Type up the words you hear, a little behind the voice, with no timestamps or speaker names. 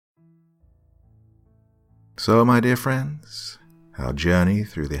So, my dear friends, our journey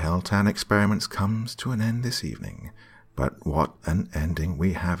through the Helltown experiments comes to an end this evening, but what an ending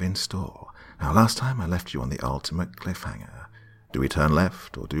we have in store. Now, last time I left you on the ultimate cliffhanger. Do we turn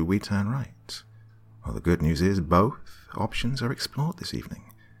left or do we turn right? Well, the good news is both options are explored this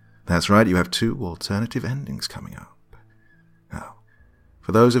evening. That's right, you have two alternative endings coming up. Now,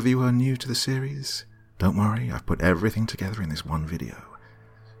 for those of you who are new to the series, don't worry, I've put everything together in this one video.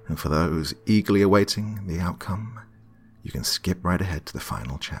 And for those eagerly awaiting the outcome, you can skip right ahead to the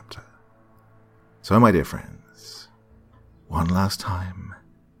final chapter. So, my dear friends, one last time,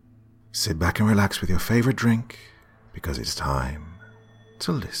 sit back and relax with your favorite drink, because it's time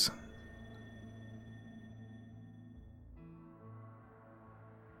to listen.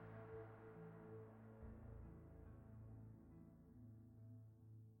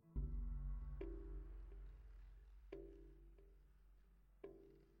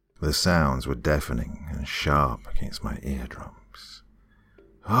 The sounds were deafening and sharp against my eardrums.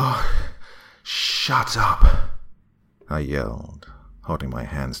 "Oh, shut up!" I yelled, holding my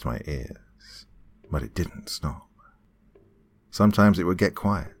hands to my ears, but it didn't stop. Sometimes it would get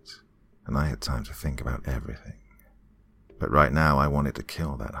quiet, and I had time to think about everything. But right now I wanted to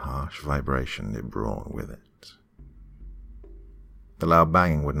kill that harsh vibration it brought with it. The loud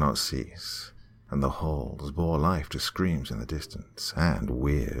banging would not cease, and the halls bore life to screams in the distance and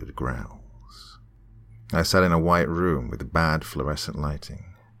weird growls. I sat in a white room with bad fluorescent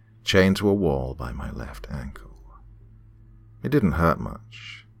lighting, chained to a wall by my left ankle. It didn't hurt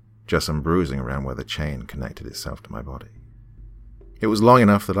much, just some bruising around where the chain connected itself to my body. It was long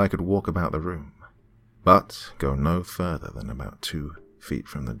enough that I could walk about the room, but go no further than about 2 feet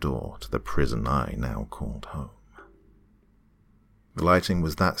from the door to the prison I now called home. The lighting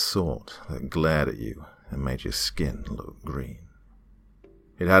was that sort that glared at you and made your skin look green.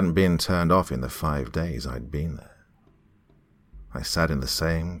 It hadn't been turned off in the 5 days I'd been there. I sat in the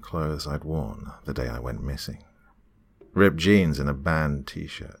same clothes I'd worn the day I went missing. Ripped jeans and a band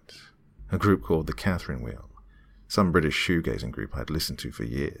t-shirt. A group called the Catherine Wheel, some British shoegazing group I'd listened to for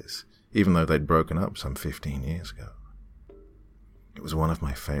years, even though they'd broken up some 15 years ago. It was one of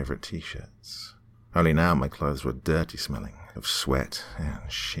my favorite t-shirts. Only now my clothes were dirty smelling of sweat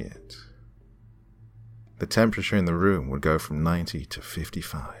and shit. The temperature in the room would go from 90 to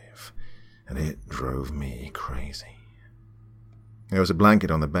 55, and it drove me crazy. There was a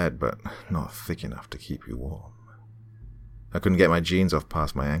blanket on the bed, but not thick enough to keep you warm. I couldn't get my jeans off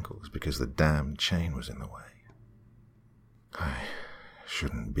past my ankles because the damn chain was in the way. I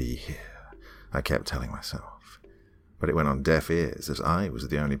shouldn't be here, I kept telling myself, but it went on deaf ears as I was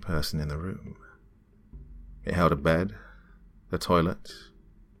the only person in the room. It held a bed, a toilet,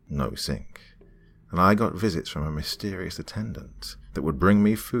 no sink, and I got visits from a mysterious attendant that would bring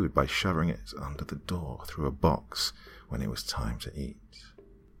me food by shoving it under the door through a box when it was time to eat.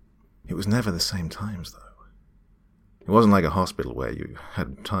 It was never the same times, though. It wasn't like a hospital where you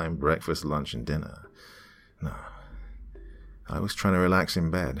had time, breakfast, lunch, and dinner. No. I was trying to relax in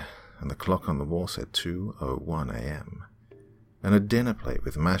bed, and the clock on the wall said 2:01 a.m., and a dinner plate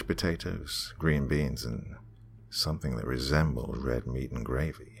with mashed potatoes, green beans, and something that resembled red meat and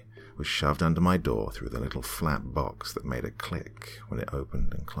gravy was shoved under my door through the little flat box that made a click when it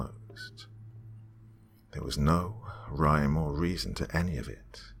opened and closed. There was no rhyme or reason to any of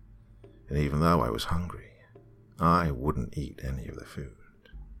it, and even though I was hungry, I wouldn't eat any of the food.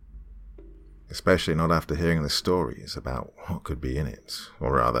 Especially not after hearing the stories about what could be in it,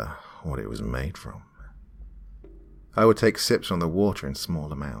 or rather, what it was made from. I would take sips on the water in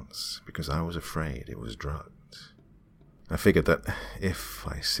small amounts because I was afraid it was drugged. I figured that if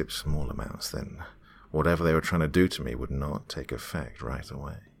I sipped small amounts, then whatever they were trying to do to me would not take effect right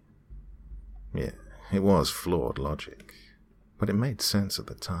away. Yeah, it was flawed logic, but it made sense at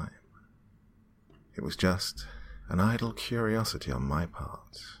the time. It was just an idle curiosity on my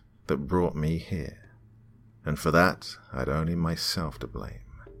part that brought me here, and for that I'd only myself to blame,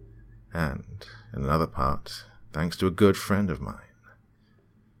 and, in another part, thanks to a good friend of mine.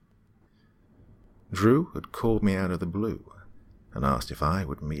 Drew had called me out of the blue and asked if I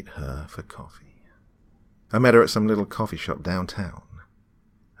would meet her for coffee. I met her at some little coffee shop downtown,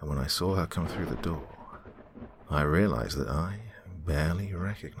 and when I saw her come through the door, I realized that I barely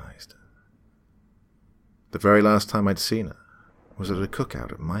recognized her. The very last time I'd seen her was at a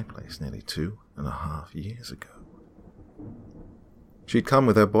cookout at my place nearly 2.5 years ago. She'd come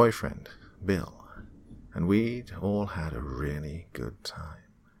with her boyfriend, Bill, and we'd all had a really good time.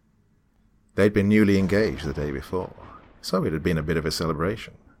 They'd been newly engaged the day before, so it had been a bit of a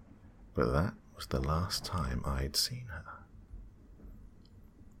celebration, but that was the last time I'd seen her.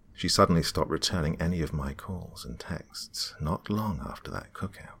 She suddenly stopped returning any of my calls and texts not long after that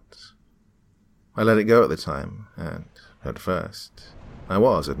cookout. I let it go at the time, and, at first, I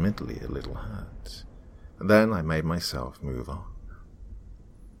was admittedly a little hurt. Then I made myself move on.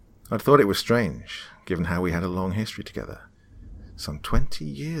 I'd thought it was strange, given how we had a long history together. Some 20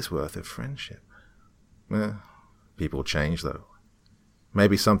 years' worth of friendship. People change, though.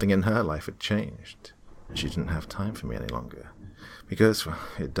 Maybe something in her life had changed, and she didn't have time for me any longer. Because, well,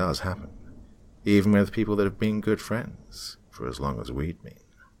 it does happen. Even with people that have been good friends for as long as we'd been.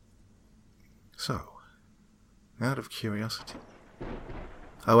 So, out of curiosity,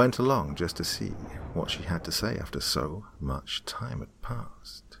 I went along just to see what she had to say after so much time had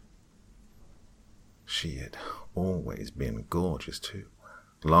passed. She had always been gorgeous too.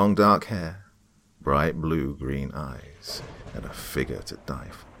 Long dark hair, bright blue-green eyes, and a figure to die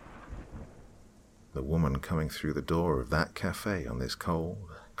for. The woman coming through the door of that cafe on this cold,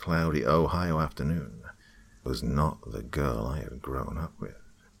 cloudy Ohio afternoon was not the girl I had grown up with.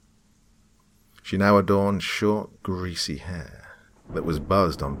 She now adorned short, greasy hair that was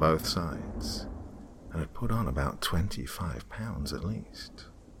buzzed on both sides, and had put on about 25 pounds at least.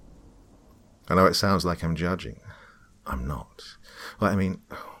 I know it sounds like I'm judging. I'm not. Well, I mean,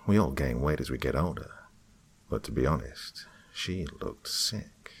 we all gain weight as we get older. But to be honest, she looked sick.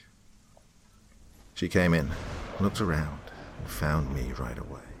 She came in, looked around, and found me right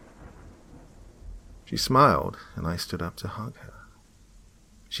away. She smiled, and I stood up to hug her.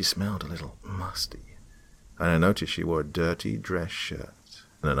 She smelled a little musty, and I noticed she wore a dirty dress shirt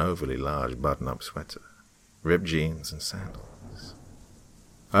and an overly large button-up sweater, ripped jeans and sandals.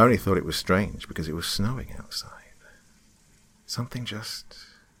 I only thought it was strange because it was snowing outside. Something just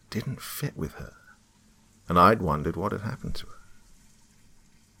didn't fit with her, and I'd wondered what had happened to her.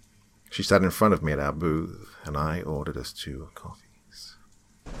 She sat in front of me at our booth, and I ordered us 2 coffees.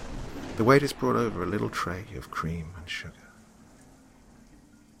 The waiters brought over a little tray of cream and sugar.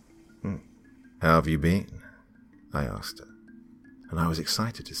 How have you been? I asked her, and I was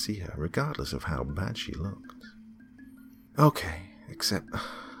excited to see her, regardless of how bad she looked. Okay, except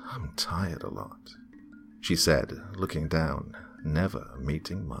I'm tired a lot, she said, looking down, never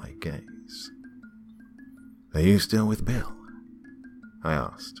meeting my gaze. Are you still with Bill? I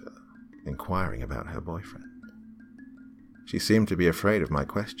asked her, inquiring about her boyfriend. She seemed to be afraid of my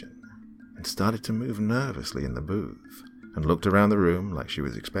question, and started to move nervously in the booth, and looked around the room like she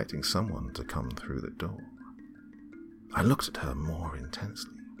was expecting someone to come through the door. I looked at her more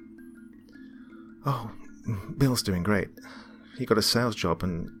intensely. Oh, Bill's doing great. He got a sales job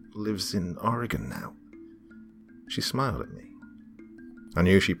and lives in Oregon now. She smiled at me. I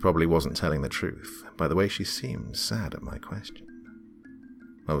knew she probably wasn't telling the truth by the way she seemed sad at my question.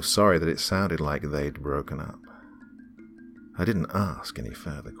 I was sorry that it sounded like they'd broken up. I didn't ask any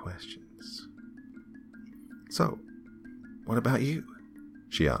further questions. So, what about you?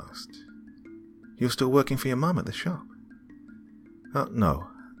 She asked. You're still working for your mum at the shop? No.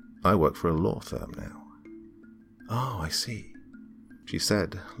 I work for a law firm now. Oh, I see, she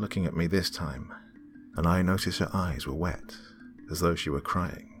said, looking at me this time, and I noticed her eyes were wet, as though she were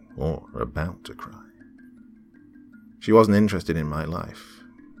crying, or about to cry. She wasn't interested in my life.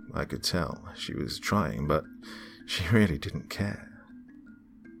 I could tell she was trying, but she really didn't care.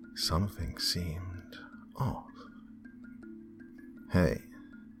 Something seemed off. Hey,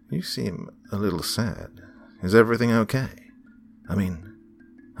 you seem a little sad. Is everything okay? I mean,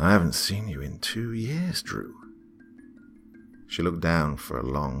 I haven't seen you in 2 years, Drew. She looked down for a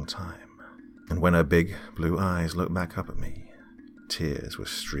long time, and when her big blue eyes looked back up at me, tears were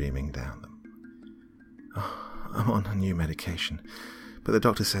streaming down them. Oh, I'm on a new medication, but the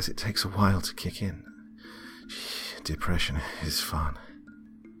doctor says it takes a while to kick in. Depression is fun,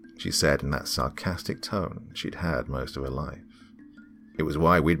 she said in that sarcastic tone she'd had most of her life. It was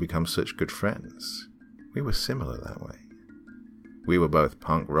why we'd become such good friends. We were similar that way. We were both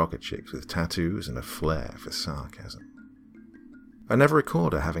punk rocker chicks with tattoos and a flair for sarcasm. I never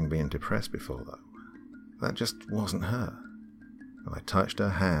recalled her having been depressed before, though. That just wasn't her, and I touched her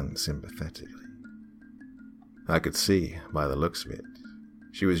hand sympathetically. I could see, by the looks of it,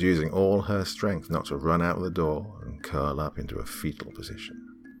 she was using all her strength not to run out the door and curl up into a fetal position.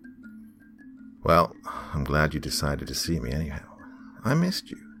 Well, I'm glad you decided to see me anyhow. I missed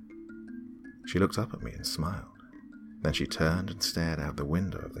you. She looked up at me and smiled. Then she turned and stared out the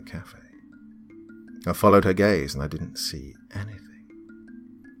window of the cafe. I followed her gaze and I didn't see anything.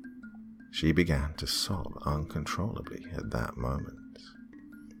 She began to sob uncontrollably at that moment.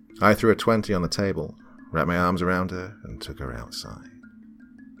 I threw a 20 on the table, wrapped my arms around her, and took her outside.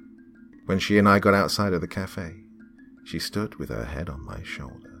 When she and I got outside of the cafe, she stood with her head on my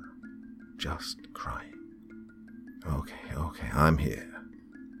shoulder, just crying. Okay, I'm here,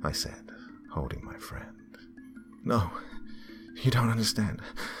 I said, holding my friend. No, you don't understand.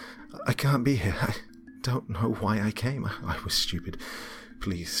 I can't be here. I don't know why I came. I was stupid.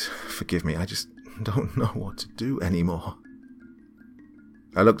 Please, forgive me. I just don't know what to do anymore.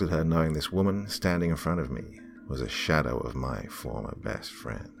 I looked at her, knowing this woman standing in front of me was a shadow of my former best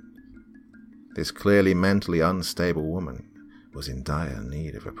friend. This clearly mentally unstable woman was in dire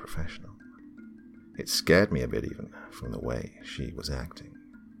need of a professional. It scared me a bit even, from the way she was acting.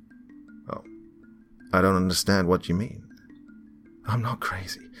 Oh, I don't understand what you mean. I'm not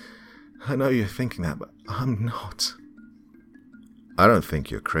crazy. I know you're thinking that, but I'm not. I don't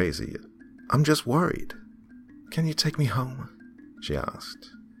think you're crazy. I'm just worried. Can you take me home? She asked.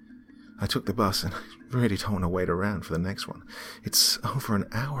 I took the bus and I really don't want to wait around for the next one. It's over an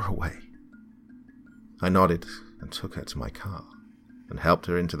hour away. I nodded and took her to my car and helped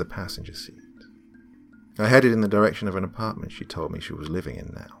her into the passenger seat. I headed in the direction of an apartment she told me she was living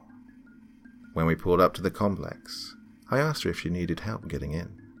in now. When we pulled up to the complex, I asked her if she needed help getting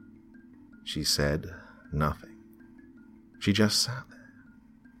in. She said nothing. She just sat there.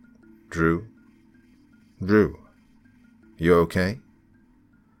 Drew, you okay?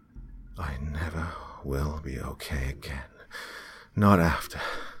 I never will be okay again. Not after.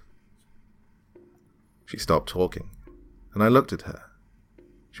 She stopped talking, and I looked at her.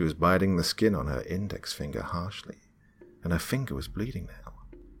 She was biting the skin on her index finger harshly, and her finger was bleeding now.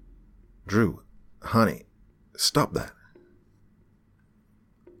 Drew, honey, stop that.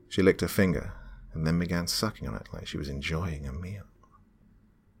 She licked her finger, and then began sucking on it like she was enjoying a meal.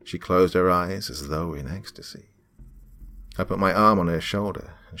 She closed her eyes as though in ecstasy. I put my arm on her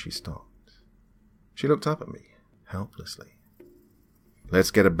shoulder, and she stopped. She looked up at me, helplessly.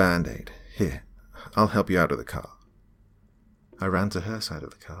 Let's get a Band-Aid. Here, I'll help you out of the car. I ran to her side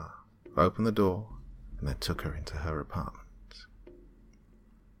of the car, opened the door, and then took her into her apartment.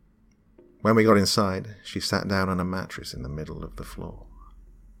 When we got inside, she sat down on a mattress in the middle of the floor.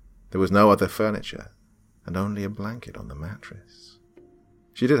 There was no other furniture, and only a blanket on the mattress.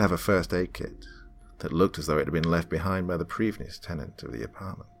 She did have a first aid kit that looked as though it had been left behind by the previous tenant of the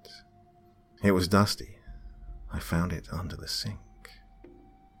apartment. It was dusty. I found it under the sink.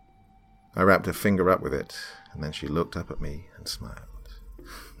 I wrapped her finger up with it, and then she looked up at me and smiled.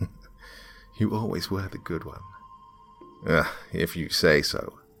 You always were the good one. If you say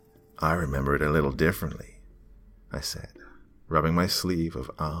so. I remember it a little differently, I said, rubbing my sleeve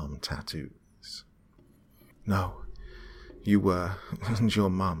of arm tattoos. No, you were, and your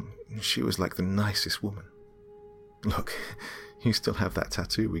mum, she was like the nicest woman. Look, you still have that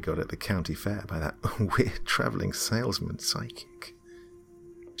tattoo we got at the county fair by that weird travelling salesman psychic.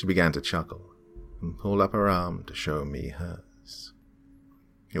 She began to chuckle and pulled up her arm to show me hers.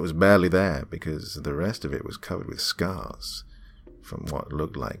 It was barely there because the rest of it was covered with scars from what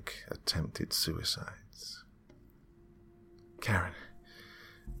looked like attempted suicides. Karen,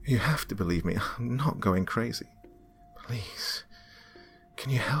 you have to believe me. I'm not going crazy. Please,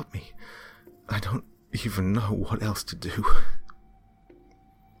 can you help me? I don't even know what else to do.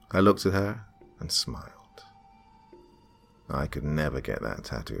 I looked at her and smiled. I could never get that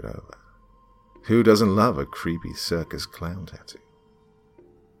tattooed over. Who doesn't love a creepy circus clown tattoo?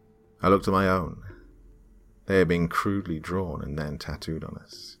 I looked at my own. They had been crudely drawn and then tattooed on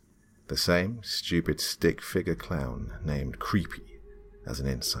us. The same stupid stick figure clown named Creepy as an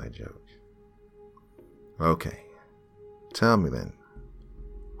inside joke. Okay, tell me then,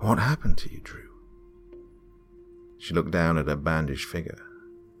 what happened to you, Drew? She looked down at her bandaged figure,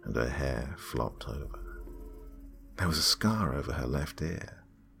 and her hair flopped over. There was a scar over her left ear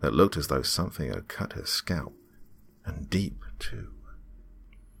that looked as though something had cut her scalp, and deep too.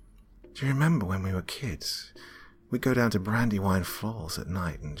 Do you remember when we were kids? We'd go down to Brandywine Falls at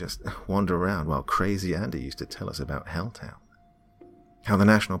night and just wander around while Crazy Andy used to tell us about Helltown. How the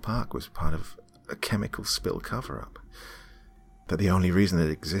national park was part of a chemical spill cover-up. That the only reason it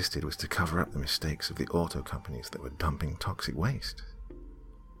existed was to cover up the mistakes of the auto companies that were dumping toxic waste.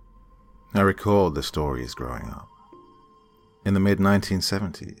 I recalled the stories growing up. In the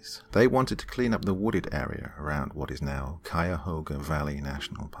mid-1970s, they wanted to clean up the wooded area around what is now Cuyahoga Valley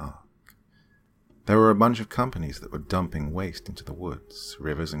National Park. There were a bunch of companies that were dumping waste into the woods,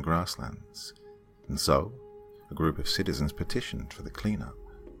 rivers, and grasslands, and so a group of citizens petitioned for the cleanup.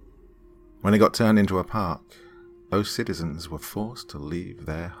 When it got turned into a park, those citizens were forced to leave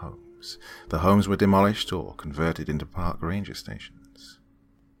their homes. The homes were demolished or converted into park ranger stations.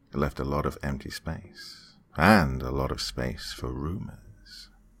 It left a lot of empty space, and a lot of space for rumors.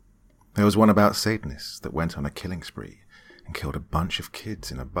 There was one about Satanists that went on a killing spree and killed a bunch of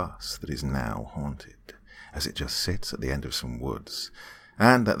kids in a bus that is now haunted, as it just sits at the end of some woods,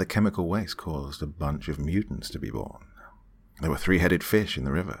 and that the chemical waste caused a bunch of mutants to be born. There were 3-headed fish in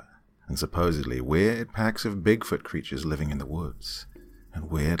the river, and supposedly weird packs of Bigfoot creatures living in the woods, and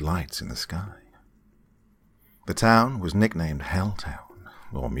weird lights in the sky. The town was nicknamed Helltown,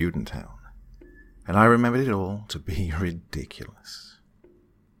 or Mutant Town, and I remembered it all to be ridiculous.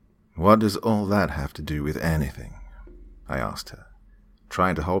 "What does all that have to do with anything?" I asked her,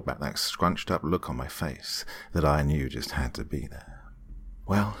 trying to hold back that scrunched-up look on my face that I knew just had to be there.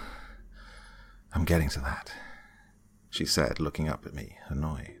 "Well, I'm getting to that," she said, looking up at me,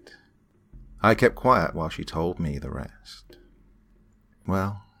 annoyed. I kept quiet while she told me the rest.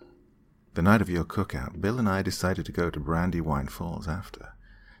 "Well, the night of your cookout, Bill and I decided to go to Brandywine Falls after,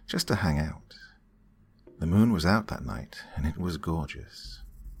 just to hang out. The moon was out that night, and it was gorgeous.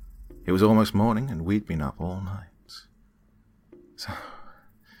 It was almost morning, and we'd been up all night. So,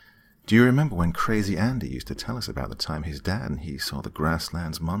 do you remember when Crazy Andy used to tell us about the time his dad and he saw the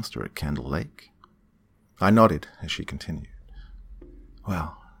Grasslands monster at Kendall Lake?" I nodded as she continued.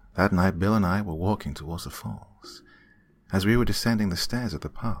 "Well, that night Bill and I were walking towards the falls. As we were descending the stairs of the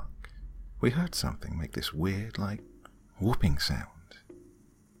park, we heard something make this weird, whooping sound.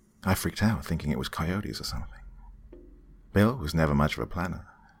 I freaked out, thinking it was coyotes or something. Bill was never much of a planner,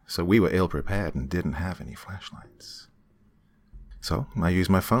 so we were ill-prepared and didn't have any flashlights. So I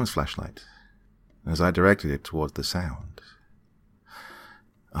used my phone's flashlight. As I directed it towards the sound,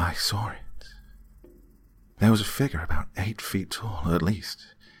 I saw it. There was a figure about 8 feet tall, at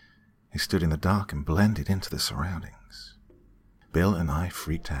least. He stood in the dark and blended into the surroundings. Bill and I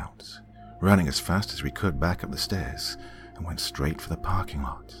freaked out, running as fast as we could back up the stairs, and went straight for the parking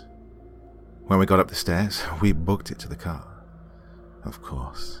lot. When we got up the stairs, we booked it to the car. Of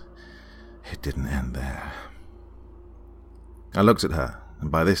course, it didn't end there. I looked at her, and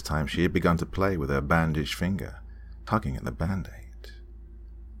by this time she had begun to play with her bandaged finger, tugging at the Band-Aid.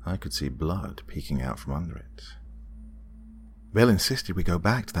 I could see blood peeking out from under it. Bill insisted we go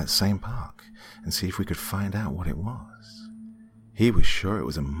back to that same park and see if we could find out what it was. He was sure it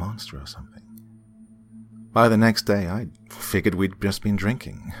was a monster or something. By the next day, I figured we'd just been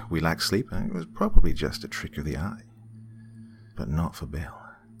drinking. We lacked sleep, and it was probably just a trick of the eye. But not for Bill.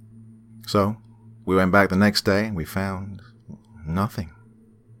 So, we went back the next day, and we found nothing.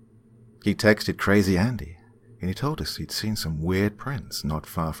 He texted Crazy Andy, and he told us he'd seen some weird prints not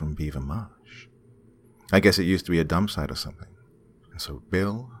far from Beaver Marsh. I guess it used to be a dump site or something, and so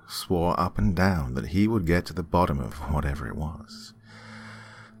Bill swore up and down that he would get to the bottom of whatever it was.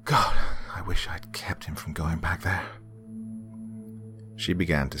 God, I wish I'd kept him from going back there. She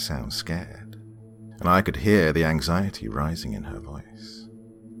began to sound scared, and I could hear the anxiety rising in her voice.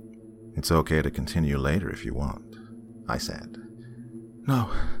 "It's okay to continue later if you want," I said.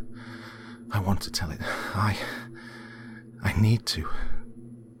 "No, I want to tell it. I need to."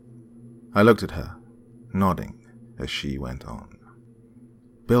 I looked at her, nodding as she went on.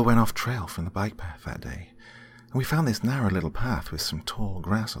 "Bill went off trail from the bike path that day, and we found this narrow little path with some tall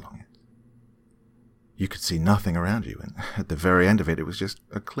grass along it. You could see nothing around you, and at the very end of it, it was just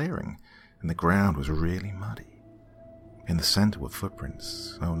a clearing, and the ground was really muddy. In the center were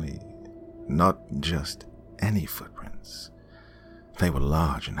footprints, only not just any footprints. They were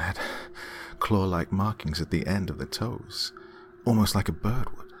large and had claw-like markings at the end of the toes, almost like a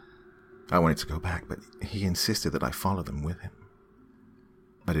bird would. I wanted to go back, but he insisted that I follow them with him.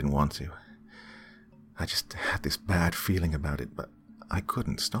 I didn't want to. I just had this bad feeling about it, but I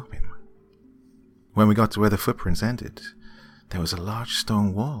couldn't stop him. When we got to where the footprints ended, there was a large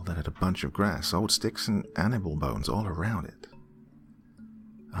stone wall that had a bunch of grass, old sticks, and animal bones all around it.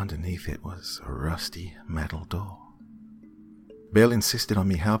 Underneath it was a rusty metal door. Bill insisted on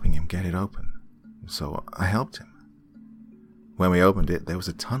me helping him get it open, so I helped him. When we opened it, there was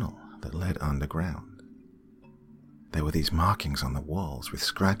a tunnel that led underground. There were these markings on the walls with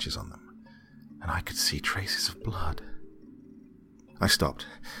scratches on them, and I could see traces of blood. I stopped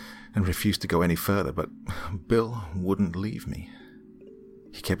and refused to go any further, but Bill wouldn't leave me.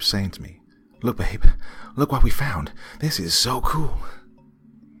 He kept saying to me, "Look, babe, look what we found. This is so cool."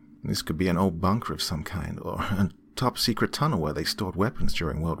 This could be an old bunker of some kind, or a top-secret tunnel where they stored weapons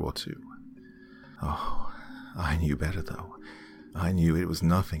during World War II. Oh, I knew better, though. I knew it was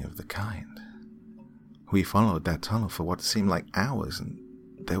nothing of the kind. We followed that tunnel for what seemed like hours, and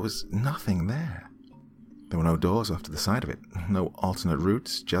there was nothing there. There were no doors off to the side of it, no alternate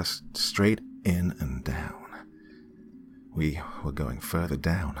routes, just straight in and down. We were going further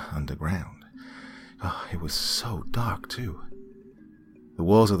down, underground. Oh, it was so dark, too. The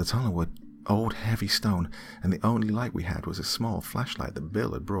walls of the tunnel were old heavy stone, and the only light we had was a small flashlight that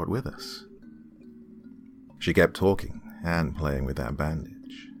Bill had brought with us. She kept talking and playing with that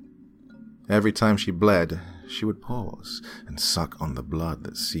bandage. Every time she bled, she would pause and suck on the blood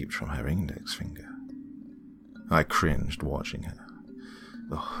that seeped from her index finger. I cringed watching her.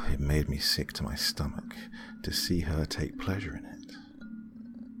 Oh, it made me sick to my stomach to see her take pleasure in it.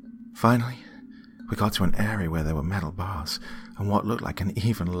 Finally, we got to an area where there were metal bars and what looked like an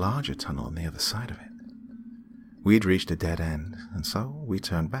even larger tunnel on the other side of it. We'd reached a dead end, and so we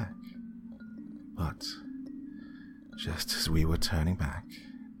turned back. But just as we were turning back,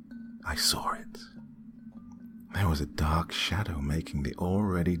 I saw it. There was a dark shadow making the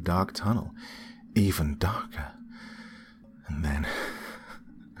already dark tunnel even darker. And then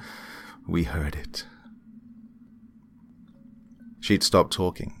we heard it. She'd stopped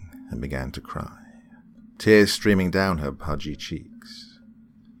talking and began to cry, tears streaming down her pudgy cheeks.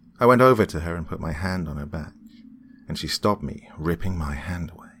 I went over to her and put my hand on her back, and she stopped me, ripping my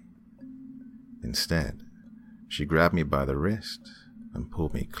hand away. Instead, she grabbed me by the wrist and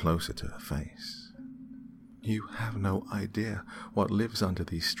pulled me closer to her face. You have no idea what lives under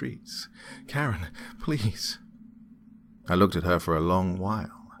these streets. Karen, please. I looked at her for a long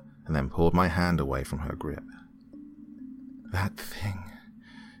while and then pulled my hand away from her grip. That thing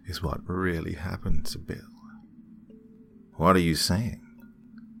is what really happened to Bill. What are you saying?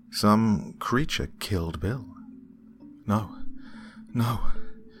 Some creature killed Bill? No.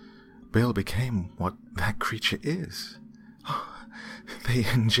 Bill became what that creature is. Oh, they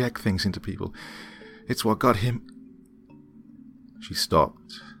inject things into people. It's what got him. She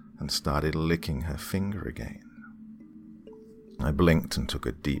stopped and started licking her finger again. I blinked and took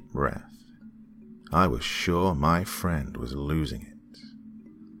a deep breath. I was sure my friend was losing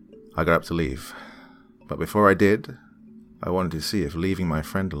it. I got up to leave, but before I did, I wanted to see if leaving my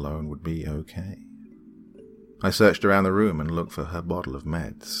friend alone would be okay. I searched around the room and looked for her bottle of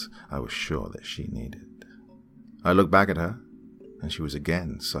meds I was sure that she needed. I looked back at her, and she was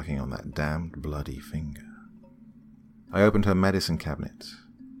again sucking on that damned bloody finger. I opened her medicine cabinet,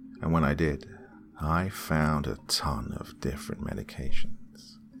 and when I did, I found a ton of different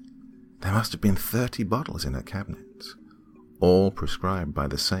medications. There must have been 30 bottles in her cabinet, all prescribed by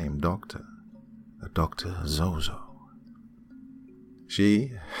the same doctor, a Dr. Zozo.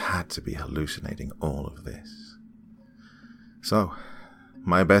 She had to be hallucinating all of this. So,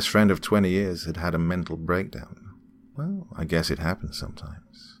 my best friend of 20 years had had a mental breakdown. Well, I guess it happens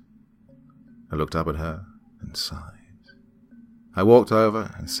sometimes. I looked up at her and sighed. I walked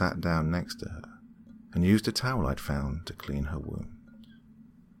over and sat down next to her and used a towel I'd found to clean her wound.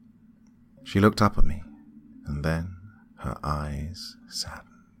 She looked up at me, and then her eyes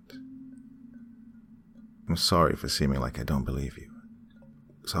saddened. I'm sorry for seeming like I don't believe you.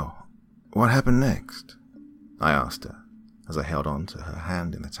 So, what happened next? I asked her as I held on to her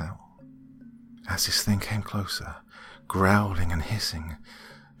hand in the towel. As this thing came closer, growling and hissing,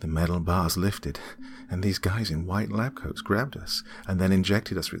 the metal bars lifted, and these guys in white lab coats grabbed us and then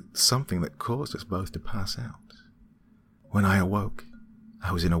injected us with something that caused us both to pass out. When I awoke,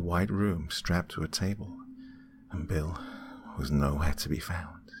 I was in a white room strapped to a table, and Bill was nowhere to be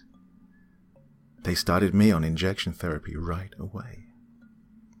found. They started me on injection therapy right away.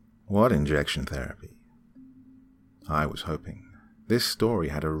 What injection therapy? I was hoping this story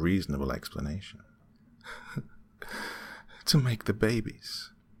had a reasonable explanation. To make the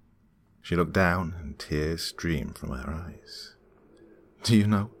babies. She looked down and tears streamed from her eyes. Do you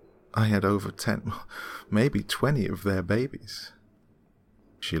know, I had over 10, maybe 20 of their babies.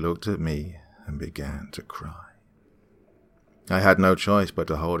 She looked at me and began to cry. I had no choice but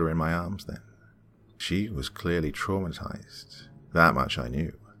to hold her in my arms then. She was clearly traumatized, that much I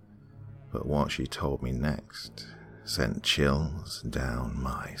knew. But what she told me next sent chills down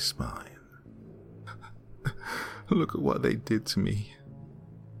my spine. Look at what they did to me.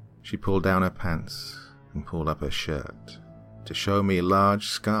 She pulled down her pants and pulled up her shirt to show me large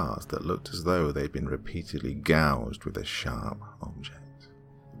scars that looked as though they'd been repeatedly gouged with a sharp object.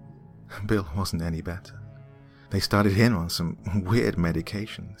 Bill wasn't any better. They started him on some weird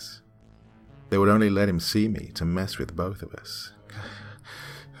medications. They would only let him see me to mess with both of us.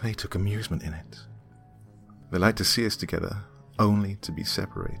 They took amusement in it. They liked to see us together, only to be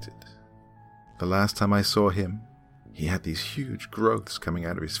separated. The last time I saw him, he had these huge growths coming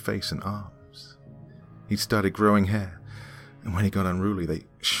out of his face and arms. He'd started growing hair, and when he got unruly, they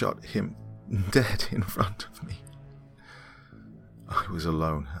shot him dead in front of me. I was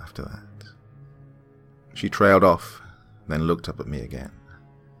alone after that. She trailed off, then looked up at me again,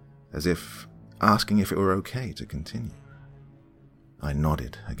 as if asking if it were okay to continue. I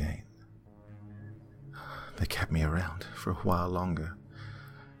nodded again. They kept me around for a while longer,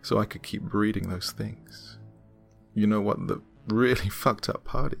 so I could keep breeding those things. You know what the really fucked up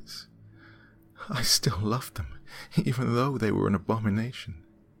part is? I still loved them, even though they were an abomination.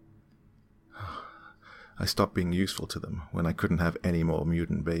 I stopped being useful to them when I couldn't have any more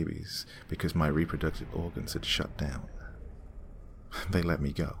mutant babies because my reproductive organs had shut down. They let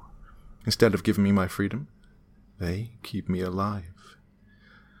me go. Instead of giving me my freedom, they keep me alive.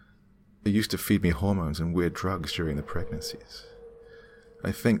 They used to feed me hormones and weird drugs during the pregnancies.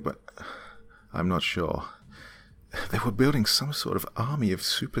 I think, but I'm not sure. They were building some sort of army of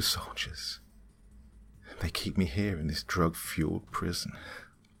super soldiers. They keep me here in this drug-fueled prison.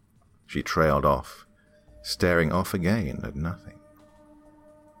 She trailed off, staring off again at nothing.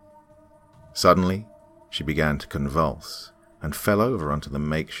 Suddenly, she began to convulse and fell over onto the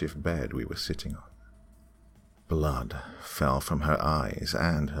makeshift bed we were sitting on. Blood fell from her eyes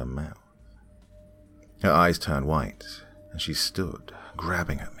and her mouth. Her eyes turned white, and she stood,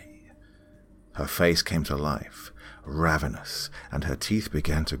 grabbing at me. Her face came to life, ravenous, and her teeth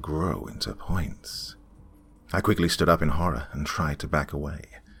began to grow into points. I quickly stood up in horror and tried to back away,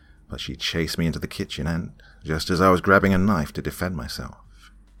 but she chased me into the kitchen and, just as I was grabbing a knife to defend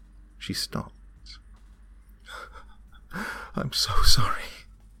myself, she stopped. "I'm so sorry,"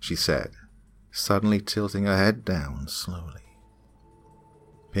 she said, suddenly tilting her head down slowly.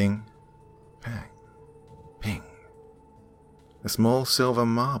 Ping, pang, ping. A small silver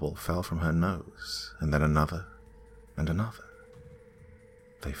marble fell from her nose, and then another and another.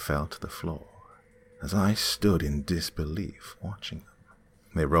 They fell to the floor as I stood in disbelief watching them.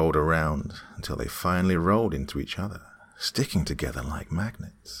 They rolled around until they finally rolled into each other, sticking together like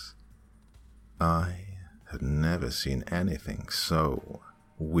magnets. I had never seen anything so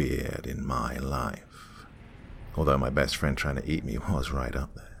weird in my life, although my best friend trying to eat me was right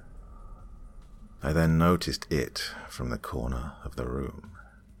up there. I then noticed it from the corner of the room.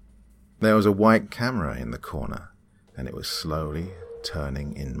 There was a white camera in the corner, and it was slowly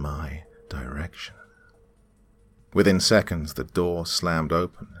turning in my direction. Within seconds, the door slammed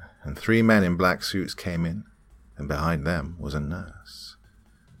open, and 3 men in black suits came in, and behind them was a nurse.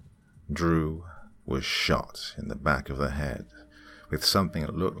 Drew was shot in the back of the head with something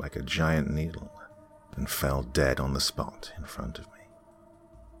that looked like a giant needle and fell dead on the spot in front of me.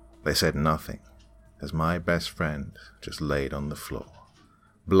 They said nothing as my best friend just laid on the floor,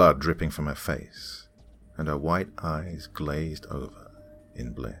 blood dripping from her face, and her white eyes glazed over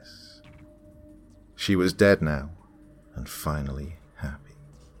in bliss. She was dead now, and finally happy.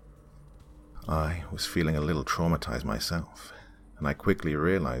 I was feeling a little traumatized myself, and I quickly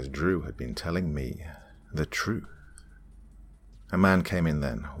realized Drew had been telling me the truth. A man came in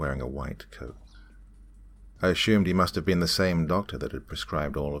then, wearing a white coat. I assumed he must have been the same doctor that had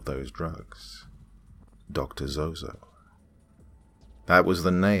prescribed all of those drugs. Dr. Zozo. That was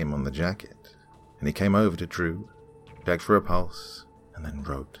the name on the jacket, and he came over to Drew, checked for a pulse, and then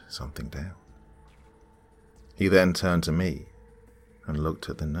wrote something down. He then turned to me and looked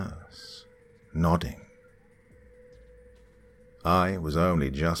at the nurse, nodding. I was only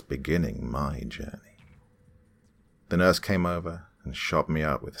just beginning my journey. The nurse came over and shot me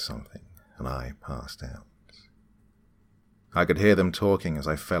up with something, and I passed out. I could hear them talking as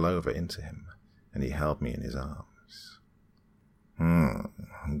I fell over into him, and he held me in his arms.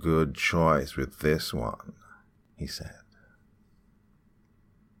 Good choice with this one, he said.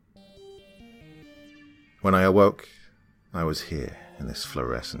 When I awoke, I was here in this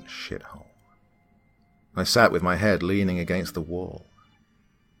fluorescent shithole. I sat with my head leaning against the wall.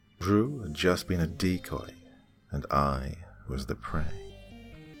 Drew had just been a decoy, and I was the prey.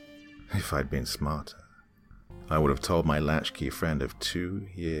 If I'd been smarter, I would have told my latchkey friend of 2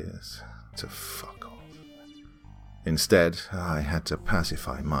 years to fuck off. Instead, I had to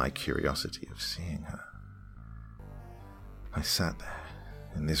pacify my curiosity of seeing her. I sat there,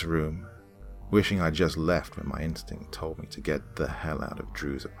 in this room, wishing I'd just left when my instinct told me to get the hell out of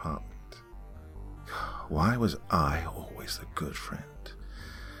Drew's apartment. Why was I always the good friend?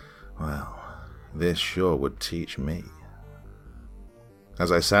 Well, this sure would teach me.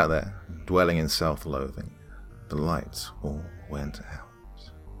 As I sat there, dwelling in self-loathing, the lights all went out.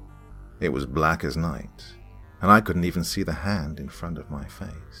 It was black as night, and I couldn't even see the hand in front of my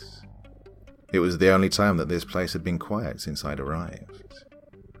face. It was the only time that this place had been quiet since I'd arrived.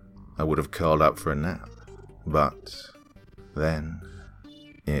 I would have curled up for a nap, but then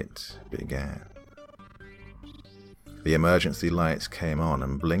it began. The emergency lights came on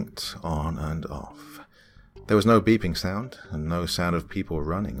and blinked on and off. There was no beeping sound and no sound of people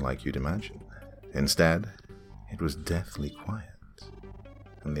running like you'd imagine. Instead, it was deathly quiet.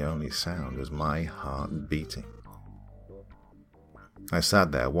 and the only sound was my heart beating. I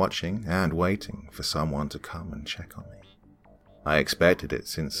sat there watching and waiting for someone to come and check on me. I expected it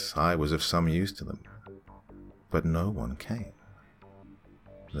since I was of some use to them, but no one came.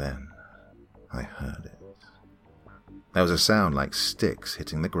 Then I heard it. There was a sound like sticks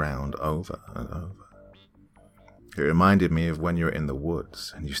hitting the ground over and over. It reminded me of when you're in the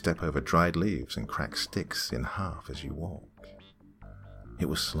woods and you step over dried leaves and crack sticks in half as you walk. It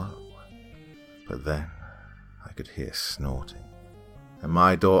was slow, but then I could hear snorting, and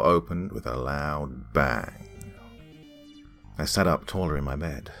my door opened with a loud bang. I sat up taller in my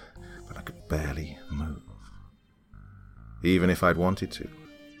bed, but I could barely move. Even if I'd wanted to,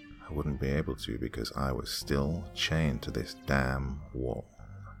 I wouldn't be able to because I was still chained to this damn wall.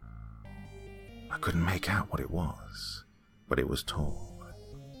 I couldn't make out what it was, but it was tall,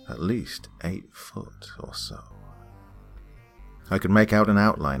 at least 8 foot or so. I could make out an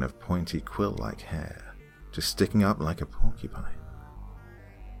outline of pointy quill-like hair, just sticking up like a porcupine.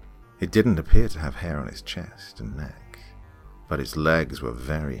 It didn't appear to have hair on its chest and neck, but its legs were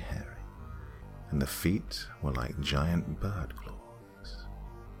very hairy, and the feet were like giant bird claws.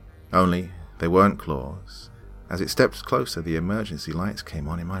 Only they weren't claws. As it stepped closer, the emergency lights came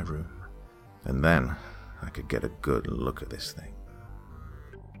on in my room, and then I could get a good look at this thing.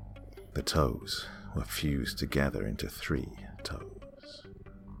 The toes were fused together into 3 toes.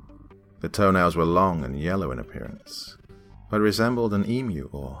 The toenails were long and yellow in appearance, but resembled an emu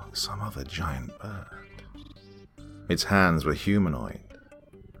or some other giant bird. Its hands were humanoid,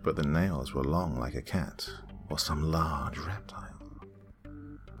 but the nails were long like a cat or some large reptile.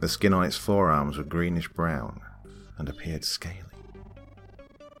 The skin on its forearms was greenish-brown and appeared scaly.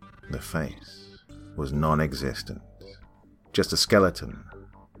 The face was non-existent, just a skeleton.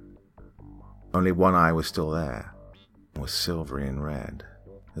 Only one eye was still there, and was silvery and red,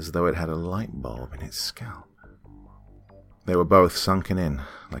 as though it had a light bulb in its scalp. They were both sunken in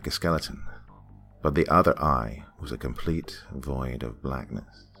like a skeleton, but the other eye was a complete void of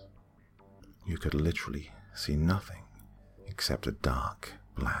blackness. You could literally see nothing except a dark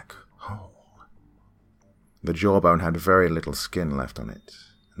black hole. The jawbone had very little skin left on it,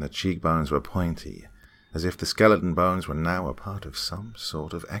 and the cheekbones were pointy, as if the skeleton bones were now a part of some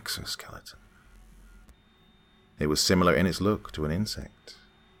sort of exoskeleton. It was similar in its look to an insect,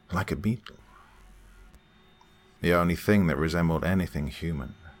 like a beetle. The only thing that resembled anything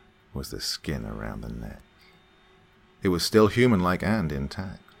human was the skin around the neck. It was still human-like and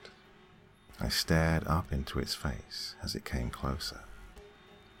intact. I stared up into its face as it came closer,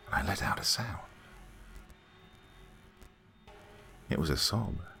 and I let out a sound. It was a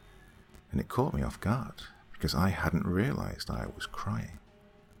sob, and it caught me off guard because I hadn't realized I was crying.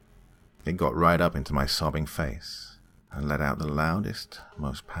 It got right up into my sobbing face and let out the loudest,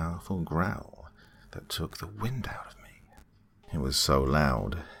 most powerful growl that took the wind out of me. It was so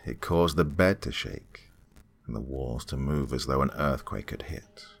loud, it caused the bed to shake and the walls to move as though an earthquake had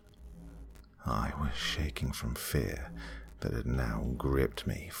hit. I was shaking from fear that had now gripped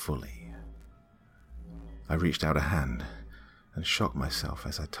me fully. I reached out a hand and shocked myself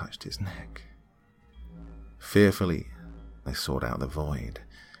as I touched its neck. Fearfully, I sought out the void,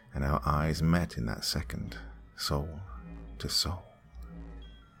 and our eyes met in that second, soul to soul.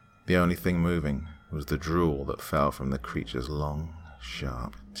 The only thing moving was the drool that fell from the creature's long,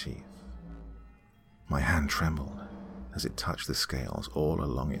 sharp teeth. My hand trembled as it touched the scales all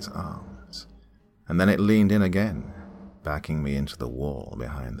along its arms, and then it leaned in again, backing me into the wall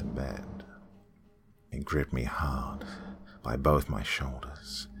behind the bed. It gripped me hard by both my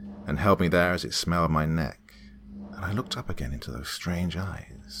shoulders and held me there as it smelled my neck, and I looked up again into those strange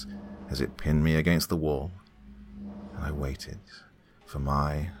eyes as it pinned me against the wall, and I waited for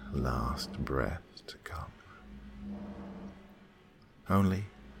my last breath to come. Only,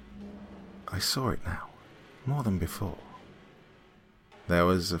 I saw it now, more than before. There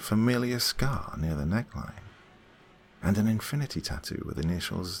was a familiar scar near the neckline, and an infinity tattoo with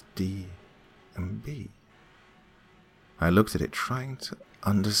initials D and B. I looked at it, trying to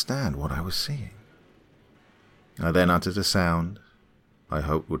understand what I was seeing. I then uttered a sound I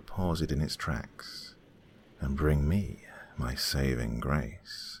hoped would pause it in its tracks and bring me my saving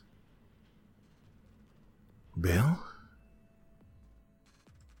grace. Bill?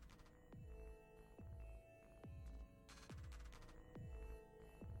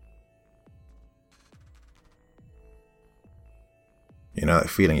 You know that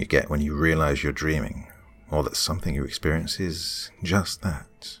feeling you get when you realize you're dreaming, or that something you experience is just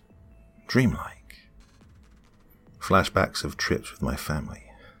that, dreamlike. Flashbacks of trips with my family,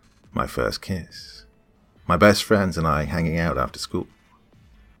 my first kiss, my best friends and I hanging out after school,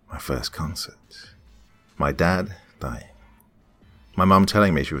 my first concert, my dad dying, my mum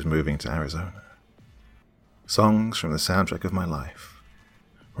telling me she was moving to Arizona. Songs from the soundtrack of my life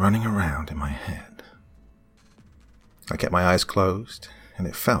running around in my head. I kept my eyes closed, and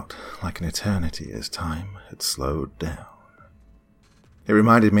it felt like an eternity as time had slowed down. It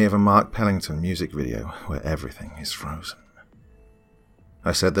reminded me of a Mark Pellington music video where everything is frozen.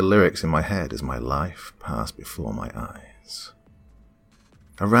 I said the lyrics in my head as my life passed before my eyes.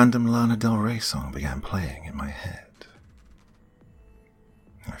 A random Lana Del Rey song began playing in my head.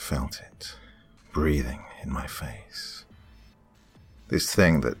 I felt it, breathing in my face. This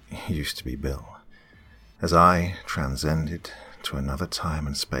thing that used to be Bill, as I transcended to another time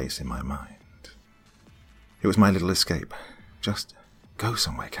and space in my mind. It was my little escape. Just go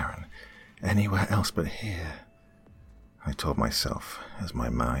somewhere, Karen. Anywhere else but here, I told myself as my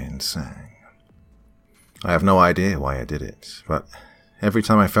mind sang. I have no idea why I did it, but every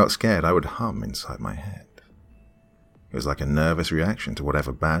time I felt scared, I would hum inside my head. It was like a nervous reaction to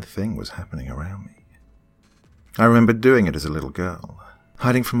whatever bad thing was happening around me. I remember doing it as a little girl,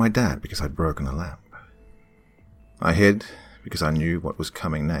 hiding from my dad because I'd broken a lamp. I hid because I knew what was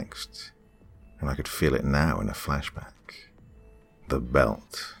coming next, and I could feel it now in a flashback. The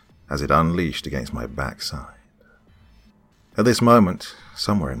belt, as it unleashed against my backside. At this moment,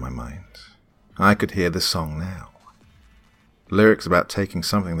 somewhere in my mind, I could hear the song now. Lyrics about taking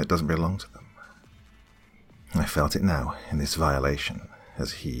something that doesn't belong to them. I felt it now in this violation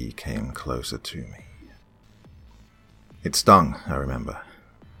as he came closer to me. It stung, I remember.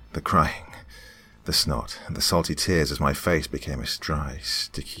 The crying, the snot, and the salty tears as my face became a dry,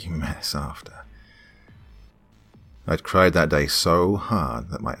 sticky mess after. I'd cried that day so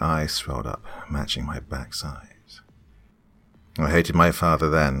hard that my eyes swelled up, matching my backside. I hated my father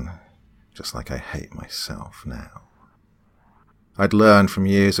then, just like I hate myself now. I'd learned from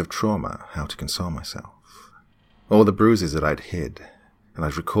years of trauma how to console myself. All the bruises that I'd hid, and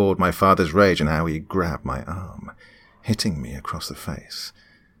I'd recalled my father's rage and how he grabbed my arm, hitting me across the face,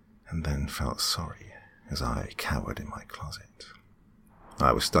 and then felt sorry as I cowered in my closet.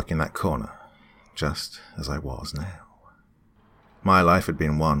 I was stuck in that corner, just as I was now. My life had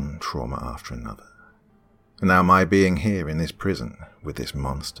been one trauma after another. And now my being here in this prison with this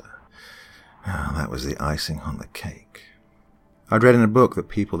monster, that was the icing on the cake. I'd read in a book that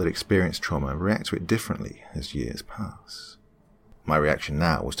people that experience trauma react to it differently as years pass. My reaction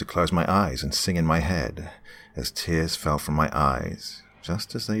now was to close my eyes and sing in my head as tears fell from my eyes,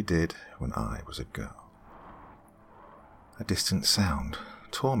 just as they did when I was a girl. A distant sound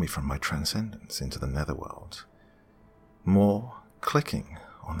tore me from my transcendence into the netherworld. More clicking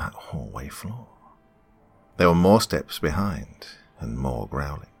on that hallway floor. There were more steps behind and more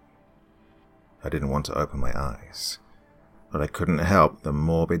growling. I didn't want to open my eyes, but I couldn't help the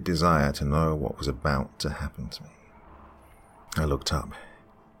morbid desire to know what was about to happen to me. I looked up,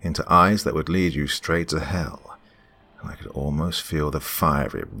 into eyes that would lead you straight to hell, and I could almost feel the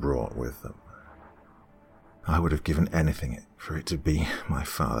fire it brought with them. I would have given anything for it to be my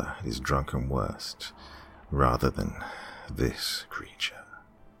father at his drunken worst, rather than this creature.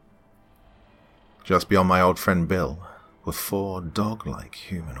 Just beyond my old friend Bill were 4 dog-like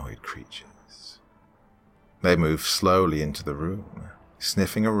humanoid creatures. They moved slowly into the room,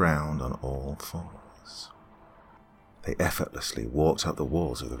 sniffing around on all 4s. They effortlessly walked up the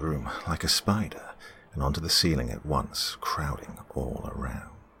walls of the room like a spider and onto the ceiling at once, crowding all around.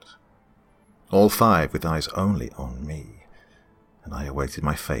 All 5 with eyes only on me, and I awaited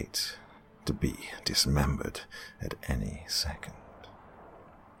my fate to be dismembered at any second.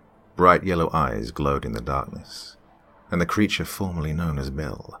 Bright yellow eyes glowed in the darkness, and the creature formerly known as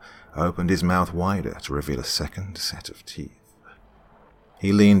Bill opened his mouth wider to reveal a second set of teeth.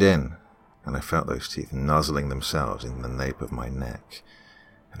 He leaned in, and I felt those teeth nuzzling themselves in the nape of my neck,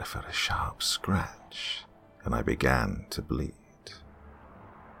 and I felt a sharp scratch, and I began to bleed.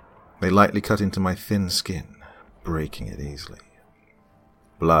 They lightly cut into my thin skin, breaking it easily.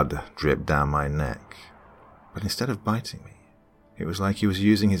 Blood dripped down my neck, but instead of biting me, it was like he was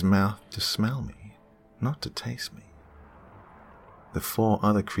using his mouth to smell me, not to taste me. The 4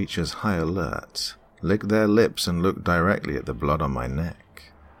 other creatures, high alert, licked their lips and looked directly at the blood on my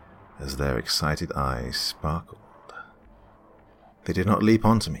neck, as their excited eyes sparkled. They did not leap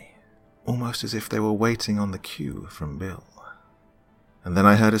onto me, almost as if they were waiting on the cue from Bill. And then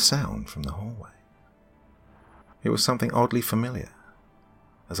I heard a sound from the hallway. It was something oddly familiar.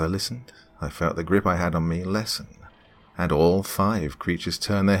 As I listened, I felt the grip I had on me lessen, and all 5 creatures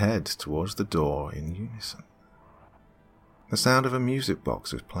turned their heads towards the door in unison. The sound of a music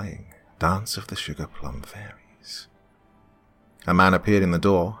box was playing, Dance of the Sugar Plum Fairies. A man appeared in the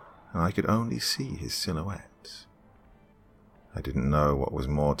door, and I could only see his silhouette. I didn't know what was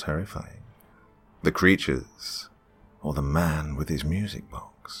more terrifying, the creatures or the man with his music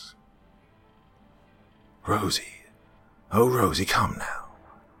box. "Rosie, oh Rosie, come now.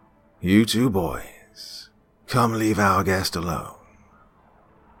 You two boys, come leave our guest alone."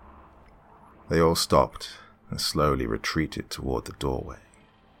 They all stopped and slowly retreated toward the doorway.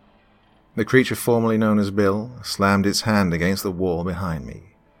 The creature formerly known as Bill slammed its hand against the wall behind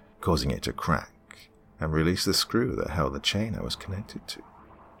me, causing it to crack, and released the screw that held the chain I was connected to.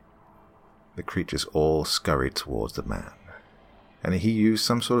 The creatures all scurried towards the man, and he used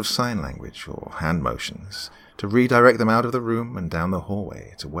some sort of sign language or hand motions to redirect them out of the room and down the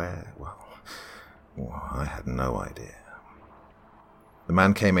hallway to where, well, I had no idea. The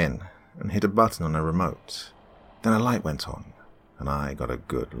man came in and hit a button on a remote. Then a light went on, and I got a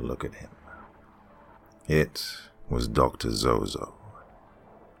good look at him. It was Dr. Zozo.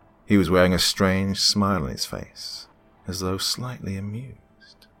 He was wearing a strange smile on his face, as though slightly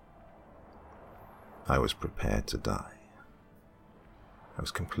amused. I was prepared to die. I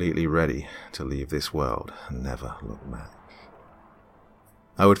was completely ready to leave this world and never look back.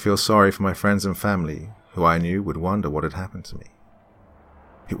 I would feel sorry for my friends and family, who I knew would wonder what had happened to me.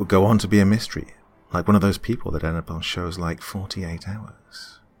 It would go on to be a mystery, like one of those people that end up on shows like 48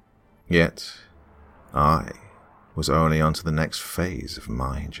 Hours. Yet, I was only on to the next phase of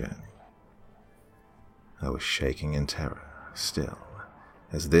my journey. I was shaking in terror, still,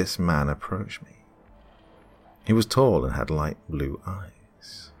 as this man approached me. He was tall and had light blue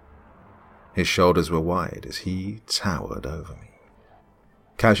eyes. His shoulders were wide as he towered over me,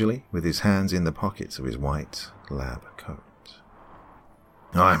 casually with his hands in the pockets of his white lab coat.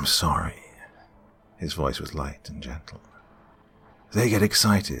 "I'm sorry." His voice was light and gentle. "They get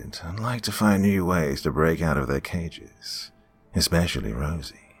excited and like to find new ways to break out of their cages, especially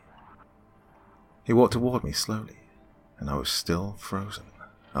Rosie." He walked toward me slowly, and I was still frozen,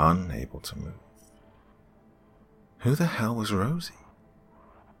 unable to move. Who the hell was Rosie?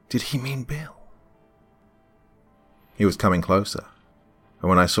 Did he mean Bill? He was coming closer, and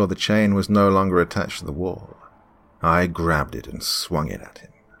when I saw the chain was no longer attached to the wall, I grabbed it and swung it at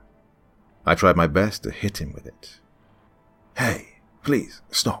him. I tried my best to hit him with it. "Hey, please,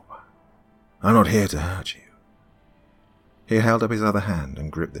 stop. I'm not here to hurt you." He held up his other hand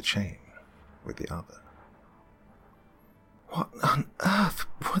and gripped the chain with the other. "What on earth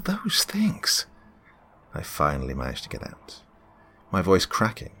were those things?" I finally managed to get out, my voice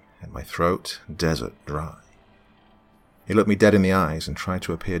cracking and my throat desert dry. He looked me dead in the eyes and tried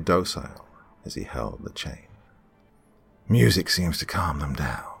to appear docile as he held the chain. "Music seems to calm them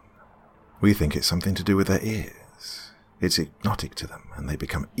down. We think it's something to do with their ears. It's hypnotic to them, and they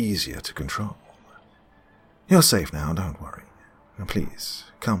become easier to control. You're safe now, don't worry. And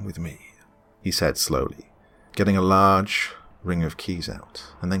please, come with me," he said slowly, getting a large ring of keys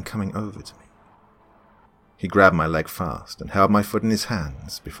out and then coming over to me. He grabbed my leg fast and held my foot in his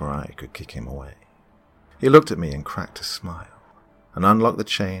hands before I could kick him away. He looked at me and cracked a smile and unlocked the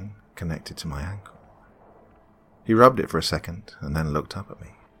chain connected to my ankle. He rubbed it for a second and then looked up at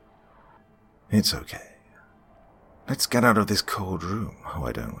me. "It's okay. Let's get out of this cold room,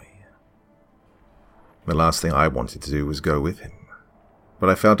 why don't we?" The last thing I wanted to do was go with him, but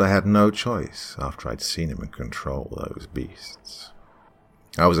I felt I had no choice after I'd seen him control those beasts.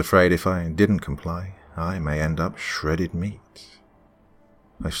 I was afraid if I didn't comply, I may end up shredded meat.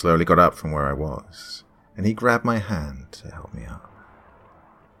 I slowly got up from where I was, and he grabbed my hand to help me up.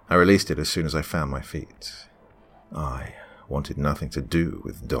 I released it as soon as I found my feet. I wanted nothing to do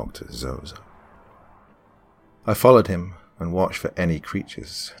with Dr. Zozo. I followed him and watched for any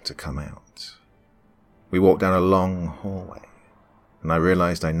creatures to come out. We walked down a long hallway, and I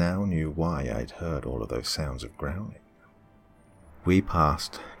realized I now knew why I'd heard all of those sounds of growling. We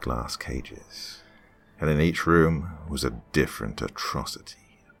passed glass cages, and in each room was a different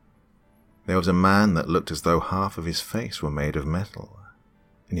atrocity. There was a man that looked as though half of his face were made of metal,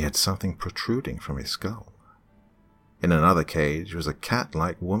 and he had something protruding from his skull. In another cage was a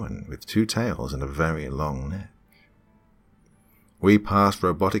cat-like woman with 2 tails and a very long neck. We passed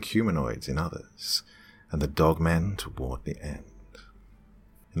robotic humanoids in others, and the dogmen toward the end.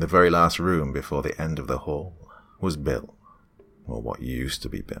 In the very last room before the end of the hall was Bill, or what used to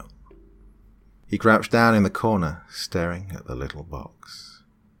be Bill. He crouched down in the corner, staring at the little box.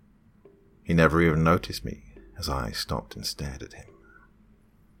 He never even noticed me as I stopped and stared at him.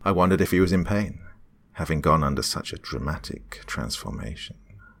 I wondered if he was in pain, having gone under such a dramatic transformation.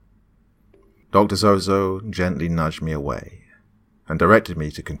 Dr. Zozo gently nudged me away and directed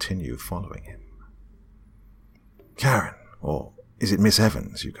me to continue following him. "Karen, Or is it Miss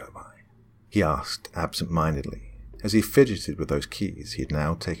Evans you go by?" he asked absent-mindedly, as he fidgeted with those keys he had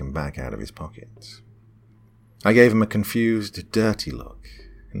now taken back out of his pockets. I gave him a confused, dirty look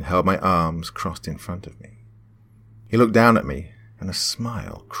and held my arms crossed in front of me. He looked down at me, and a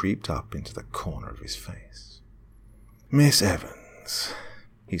smile creeped up into the corner of his face. "Miss Evans,"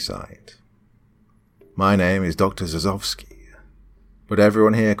 he sighed. "My name is Dr. Zazovsky, but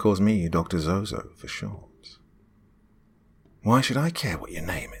everyone here calls me Dr. Zozo for short." "Why should I care what your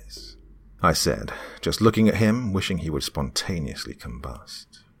name is?" I said, just looking at him, wishing he would spontaneously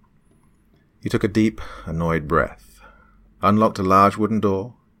combust. He took a deep, annoyed breath, unlocked a large wooden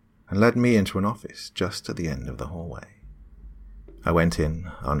door, and led me into an office just at the end of the hallway. I went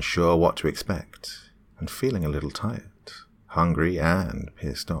in, unsure what to expect, and feeling a little tired, hungry, and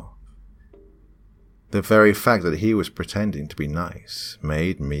pissed off. The very fact that he was pretending to be nice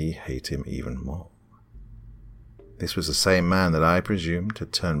made me hate him even more. This was the same man that I presumed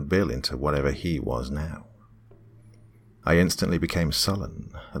had turned Bill into whatever he was now. I instantly became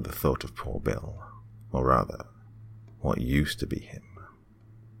sullen at the thought of poor Bill, or rather, what used to be him.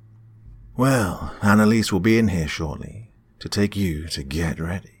 "Well, Annalise will be in here shortly to take you to get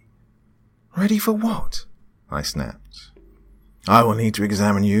ready." "Ready for what?" I snapped. "I will need to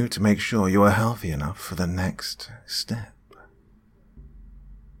examine you to make sure you are healthy enough for the next step."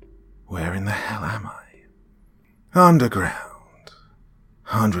 Where in the hell am I? Underground.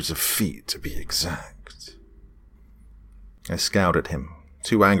 Hundreds of feet to be exact. I scowled at him,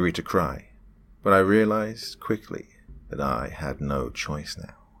 too angry to cry, but I realized quickly that I had no choice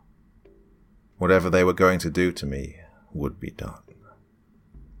now. Whatever they were going to do to me would be done.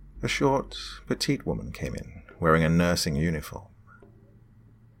 A short, petite woman came in, wearing a nursing uniform.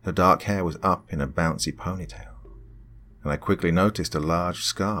 Her dark hair was up in a bouncy ponytail, and I quickly noticed a large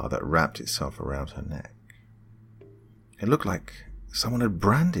scar that wrapped itself around her neck. It looked like someone had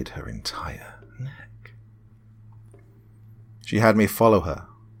branded her entire neck. She had me follow her,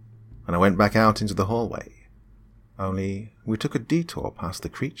 and I went back out into the hallway. Only we took a detour past the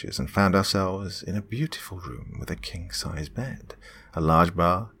creatures and found ourselves in a beautiful room with a king-size bed, a large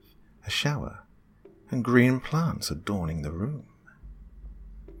bath, a shower, and green plants adorning the room.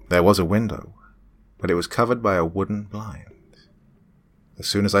 There was a window, but it was covered by a wooden blind. As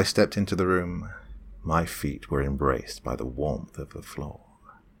soon as I stepped into the room, my feet were embraced by the warmth of the floor.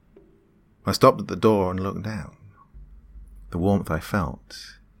 I stopped at the door and looked down. The warmth I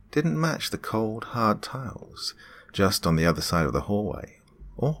felt didn't match the cold, hard tiles just on the other side of the hallway,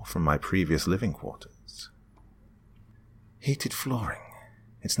 or from my previous living quarters. "Heated flooring.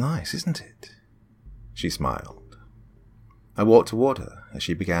 It's nice, isn't it?" She smiled. I walked toward her as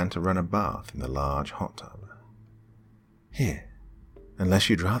she began to run a bath in the large hot tub. "Here, unless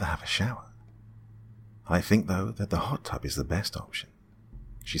you'd rather have a shower. I think, though, that the hot tub is the best option,"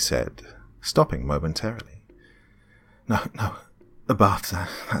 she said, stopping momentarily. No, a bath,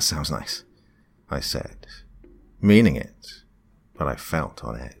 that sounds nice," I said, meaning it, but I felt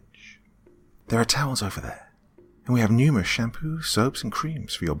on edge. "There are towels over there, and we have numerous shampoos, soaps, and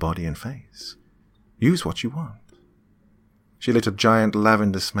creams for your body and face. Use what you want." She lit a giant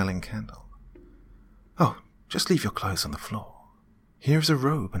lavender-smelling candle. "Oh, just leave your clothes on the floor. Here is a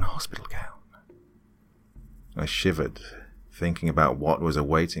robe and a hospital gown." I shivered, thinking about what was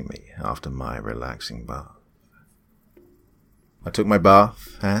awaiting me after my relaxing bath. I took my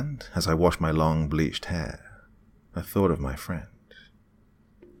bath, and, as I washed my long, bleached hair, I thought of my friend.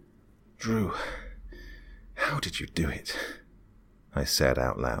 "Drew, how did you do it?" I said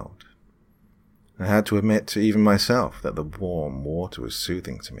out loud. I had to admit to even myself that the warm water was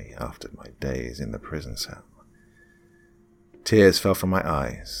soothing to me after my days in the prison cell. Tears fell from my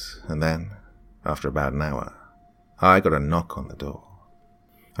eyes, and then, after about an hour, I got a knock on the door.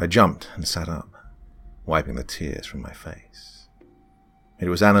 I jumped and sat up, wiping the tears from my face. It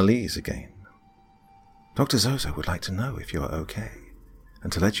was Annalise again. "Dr. Zozo would like to know if you are okay,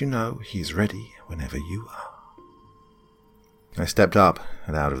 and to let you know he is ready whenever you are." I stepped up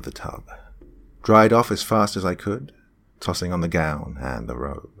and out of the tub, dried off as fast as I could, tossing on the gown and the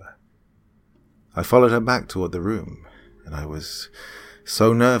robe. I followed her back toward the room, and I was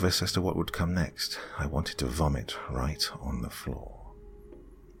so nervous as to what would come next, I wanted to vomit right on the floor.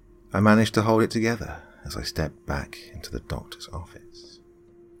 I managed to hold it together as I stepped back into the doctor's office.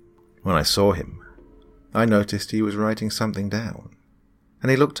 When I saw him, I noticed he was writing something down,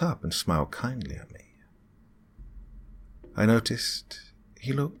 and he looked up and smiled kindly at me. I noticed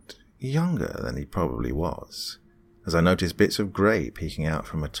he looked younger than he probably was, as I noticed bits of grey peeking out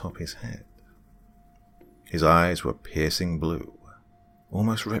from atop his head. His eyes were piercing blue,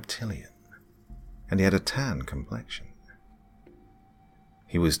 almost reptilian, and he had a tan complexion.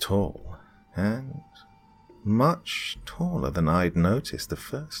 He was tall, and much taller than I'd noticed the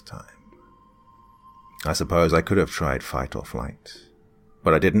first time. I suppose I could have tried fight or flight,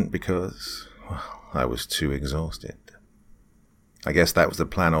 but I didn't because, well, I was too exhausted. I guess that was the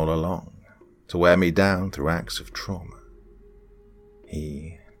plan all along, to wear me down through acts of trauma.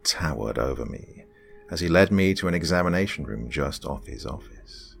 He towered over me as he led me to an examination room just off his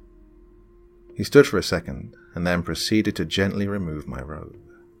office. He stood for a second and then proceeded to gently remove my robe.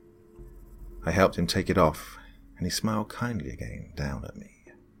 I helped him take it off, and he smiled kindly again down at me.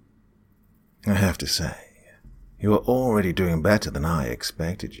 I have to say, you are already doing better than I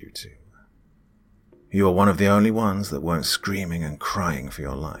expected you to. You are one of the only ones that weren't screaming and crying for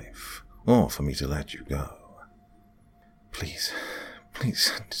your life, or for me to let you go. Please,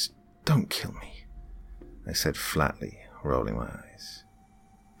 just don't kill me, I said flatly, rolling my eyes.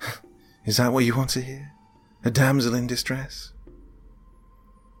 Is that what you want to hear? A damsel in distress?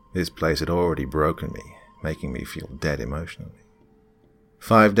 This place had already broken me, making me feel dead emotionally.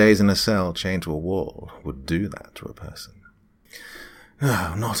 5 days in a cell chained to a wall would do that to a person.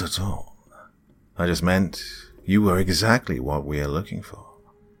 No, not at all. I just meant you were exactly what we are looking for.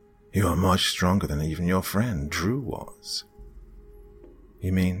 You are much stronger than even your friend Drew was.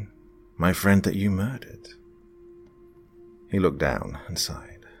 You mean my friend that you murdered? He looked down and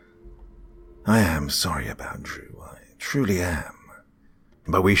sighed. I am sorry about Drew, I truly am.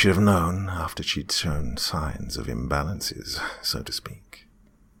 But we should have known after she'd shown signs of imbalances, so to speak.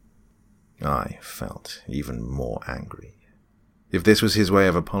 I felt even more angry. If this was his way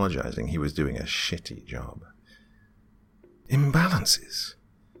of apologizing, he was doing a shitty job. Imbalances?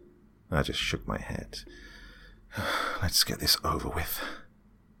 I just shook my head. Let's get this over with,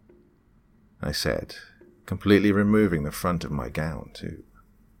 I said, completely removing the front of my gown too.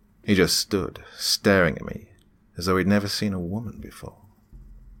 He just stood, staring at me, as though he'd never seen a woman before.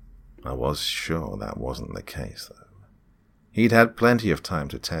 I was sure that wasn't the case, though. He'd had plenty of time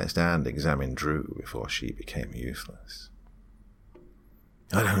to test and examine Drew before she became useless.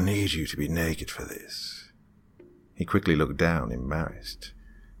 I don't need you to be naked for this. He quickly looked down, embarrassed,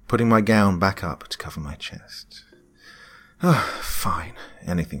 putting my gown back up to cover my chest. Fine,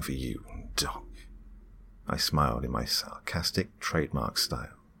 anything for you, Doc. I smiled in my sarcastic trademark style.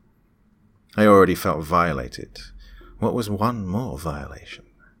 I already felt violated. What was one more violation?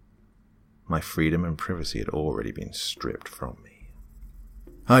 My freedom and privacy had already been stripped from me.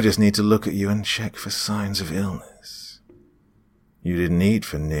 I just need to look at you and check for signs of illness. You didn't eat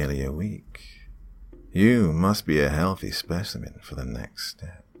for nearly a week. You must be a healthy specimen for the next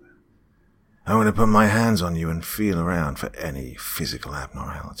step. I want to put my hands on you and feel around for any physical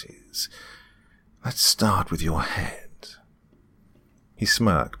abnormalities. Let's start with your head. He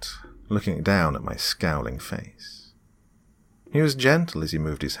smirked, looking down at my scowling face. He was gentle as he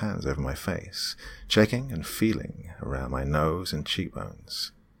moved his hands over my face, checking and feeling around my nose and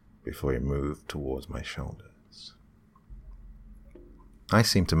cheekbones before he moved towards my shoulders. I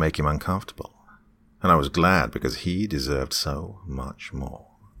seemed to make him uncomfortable, and I was glad because he deserved so much more.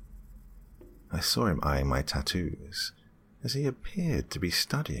 I saw him eyeing my tattoos as he appeared to be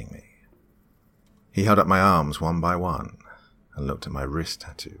studying me. He held up my arms one by one and looked at my wrist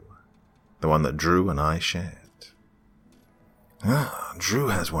tattoo, the one that Drew and I shared. Drew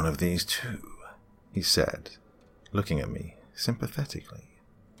has one of these too, he said, looking at me sympathetically.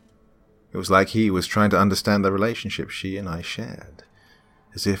 It was like he was trying to understand the relationship she and I shared,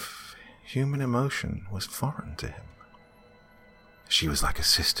 as if human emotion was foreign to him. She was like a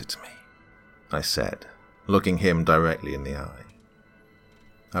sister to me, I said, looking him directly in the eye.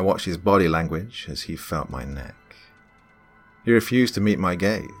 I watched his body language as he felt my neck. He refused to meet my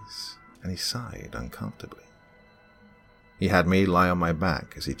gaze, and he sighed uncomfortably. He had me lie on my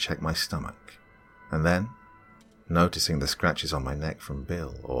back as he checked my stomach, and then, noticing the scratches on my neck from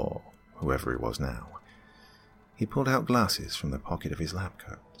Bill, or whoever it was now, he pulled out glasses from the pocket of his lab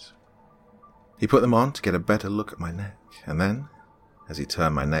coat. He put them on to get a better look at my neck, and then, as he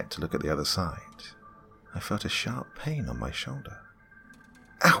turned my neck to look at the other side, I felt a sharp pain on my shoulder.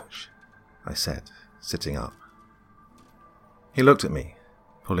 Ouch! I said, sitting up. He looked at me,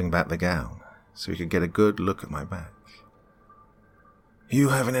 pulling back the gown so he could get a good look at my back. You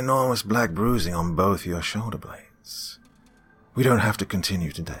have an enormous black bruising on both your shoulder blades. We don't have to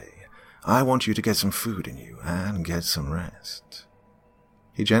continue today. I want you to get some food in you and get some rest.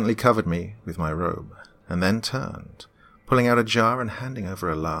 He gently covered me with my robe and then turned, pulling out a jar and handing over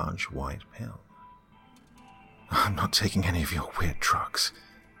a large white pill. I'm not taking any of your weird drugs,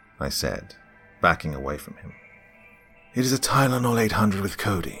 I said, backing away from him. It is a Tylenol 800 with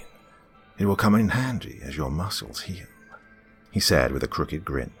codeine. It will come in handy as your muscles heal. he said with a crooked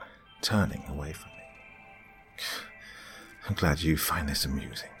grin, turning away from me. I'm glad you find this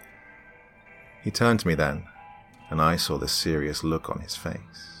amusing. He turned to me then, and I saw the serious look on his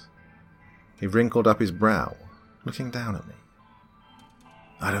face. He wrinkled up his brow, looking down at me.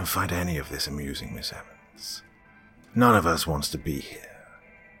 I don't find any of this amusing, Miss Evans. None of us wants to be here.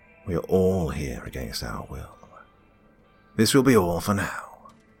 We are all here against our will. This will be all for now.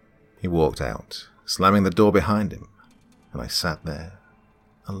 He walked out, slamming the door behind him, and I sat there,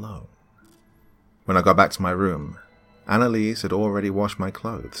 alone. When I got back to my room, Annalise had already washed my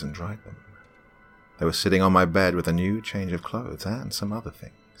clothes and dried them. They were sitting on my bed with a new change of clothes and some other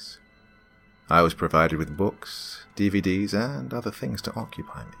things. I was provided with books, DVDs, and other things to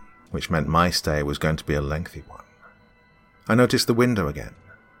occupy me, which meant my stay was going to be a lengthy one. I noticed the window again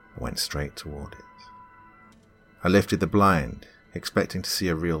and went straight toward it. I lifted the blind, expecting to see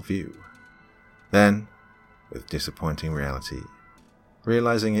a real view. Then, with disappointing reality,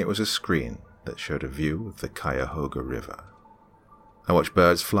 realizing it was a screen that showed a view of the Cuyahoga River. I watched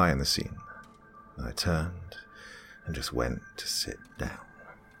birds fly in the scene, and I turned and just went to sit down.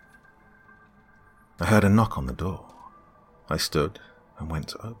 I heard a knock on the door. I stood and went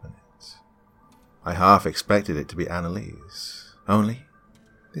to open it. I half expected it to be Annalise, only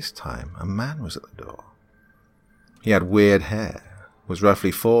this time a man was at the door. He had weird hair, was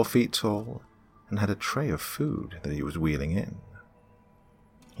roughly 4 feet tall, and had a tray of food that he was wheeling in.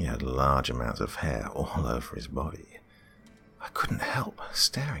 He had large amounts of hair all over his body. I couldn't help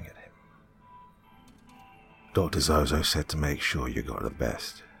staring at him. Dr. Zozo said to make sure you got the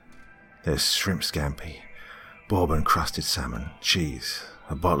best. There's shrimp scampi, bourbon-crusted salmon, cheese,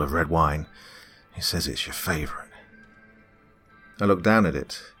 a bottle of red wine. He says it's your favorite. I looked down at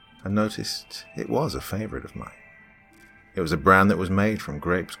it and noticed it was a favorite of mine. It was a brand that was made from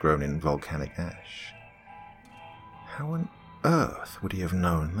grapes grown in volcanic ash. How on earth would he have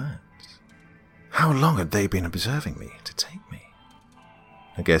known that? How long had they been observing me to take me?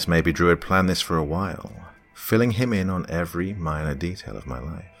 I guess maybe Drew had planned this for a while, filling him in on every minor detail of my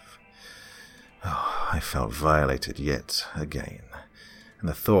life. Oh, I felt violated yet again, and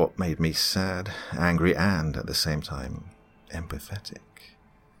the thought made me sad, angry, and, at the same time, empathetic.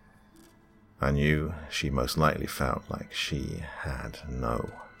 I knew she most likely felt like she had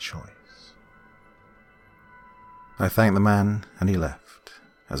no choice. I thanked the man, and he left,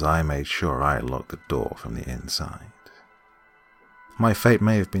 as I made sure I had locked the door from the inside. My fate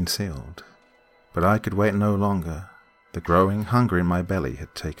may have been sealed, but I could wait no longer. The growing hunger in my belly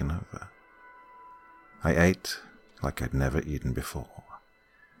had taken over. I ate like I'd never eaten before,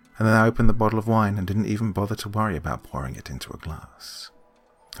 and then I opened the bottle of wine and didn't even bother to worry about pouring it into a glass.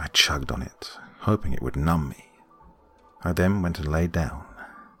 I chugged on it, hoping it would numb me. I then went and lay down,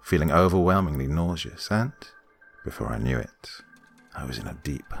 feeling overwhelmingly nauseous, and, before I knew it, I was in a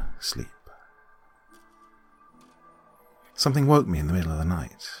deep sleep. Something woke me in the middle of the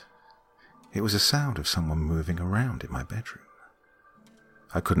night. It was a sound of someone moving around in my bedroom.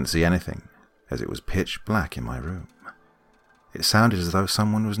 I couldn't see anything, as it was pitch black in my room. It sounded as though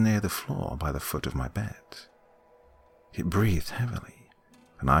someone was near the floor by the foot of my bed. It breathed heavily,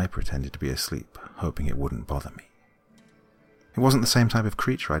 and I pretended to be asleep, hoping it wouldn't bother me. It wasn't the same type of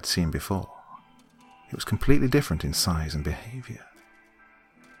creature I'd seen before. It was completely different in size and behavior.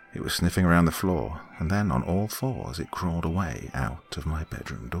 It was sniffing around the floor, and then on all fours it crawled away out of my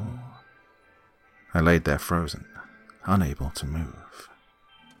bedroom door. I laid there frozen, unable to move.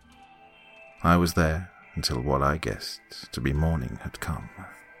 I was there until what I guessed to be morning had come.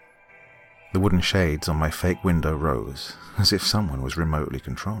 The wooden shades on my fake window rose, as if someone was remotely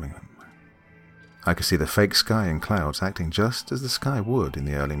controlling them. I could see the fake sky and clouds acting just as the sky would in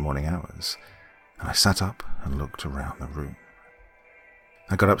the early morning hours, and I sat up and looked around the room.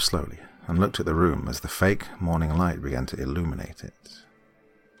 I got up slowly and looked at the room as the fake morning light began to illuminate it.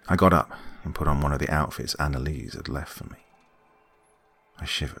 I got up and put on one of the outfits Annalise had left for me. I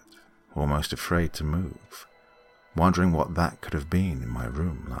shivered, almost afraid to move, wondering what that could have been in my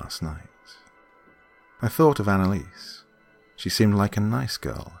room last night. I thought of Annalise. She seemed like a nice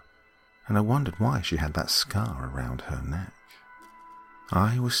girl, and I wondered why she had that scar around her neck.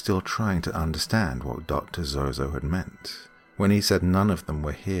 I was still trying to understand what Dr. Zozo had meant when he said none of them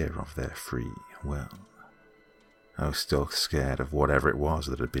were here of their free will. I was still scared of whatever it was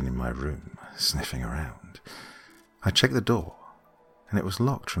that had been in my room, sniffing around. I checked the door, and it was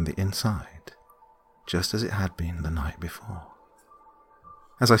locked from the inside, just as it had been the night before.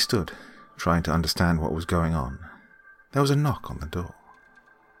 As I stood, trying to understand what was going on, there was a knock on the door.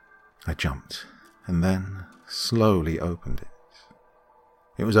 I jumped, and then slowly opened it.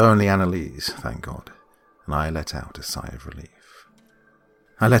 It was only Annalise, thank God, and I let out a sigh of relief.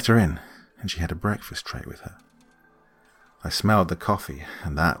 I let her in, and she had a breakfast tray with her. I smelled the coffee,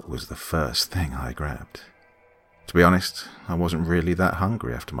 and that was the first thing I grabbed. To be honest, I wasn't really that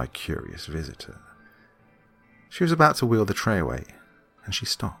hungry after my curious visitor. She was about to wheel the tray away, and she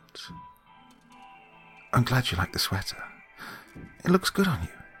stopped. "I'm glad you like the sweater. It looks good on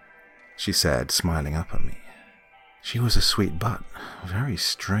you," she said, smiling up at me. She was a sweet but very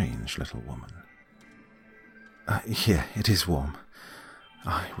strange little woman. Yeah, it is warm.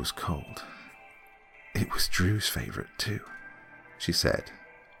 I was cold. It was Drew's favourite too," she said,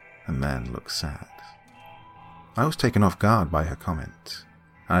 and then looked sad. I was taken off guard by her comment,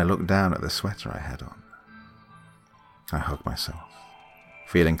 and I looked down at the sweater I had on. I hugged myself,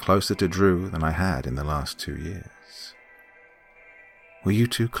 feeling closer to Drew than I had in the last 2 years. "Were you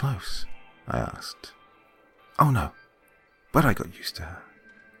too close?" I asked. "Oh no, but I got used to her.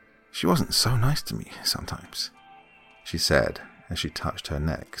 She wasn't so nice to me sometimes," she said as she touched her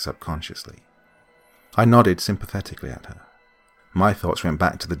neck subconsciously. I nodded sympathetically at her. My thoughts went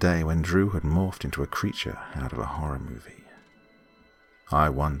back to the day when Drew had morphed into a creature out of a horror movie. I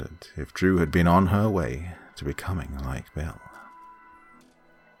wondered if Drew had been on her way to becoming like Bill.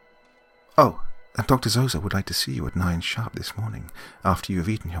 "Oh, and Dr. Zozo would like to see you at 9 sharp this morning after you have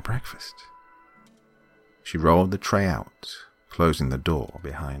eaten your breakfast." She rolled the tray out, closing the door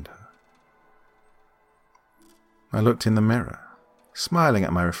behind her. I looked in the mirror, smiling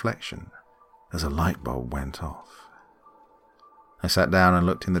at my reflection as a light bulb went off. I sat down and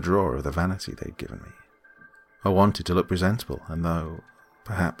looked in the drawer of the vanity they'd given me. I wanted to look presentable, and though,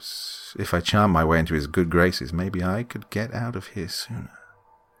 perhaps, if I charmed my way into his good graces, maybe I could get out of here sooner.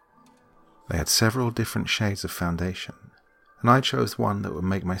 They had several different shades of foundation, and I chose one that would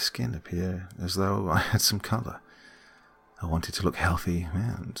make my skin appear as though I had some colour. I wanted to look healthy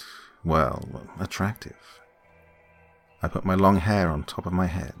and, well, attractive. I put my long hair on top of my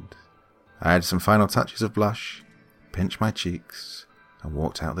head. I added some final touches of blush, pinched my cheeks, and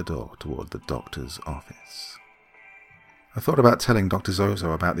walked out the door toward the doctor's office. I thought about telling Dr.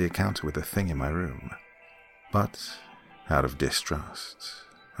 Zozo about the encounter with the thing in my room, but out of distrust,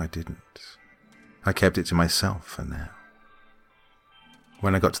 I didn't. I kept it to myself for now.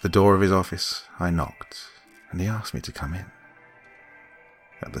 When I got to the door of his office, I knocked, and he asked me to come in.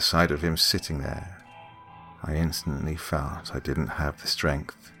 At the sight of him sitting there, I instantly felt I didn't have the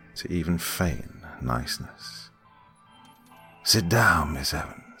strength to even feign niceness. "Sit down, Miss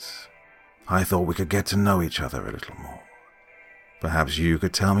Evans. I thought we could get to know each other a little more. Perhaps you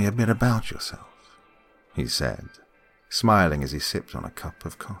could tell me a bit about yourself," he said, smiling as he sipped on a cup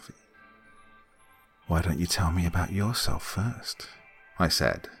of coffee. "Why don't you tell me about yourself first?" I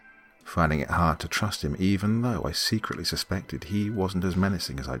said, finding it hard to trust him even though I secretly suspected he wasn't as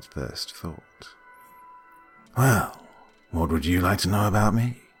menacing as I'd first thought. "Well, what would you like to know about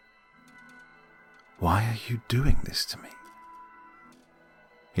me?" "Why are you doing this to me?"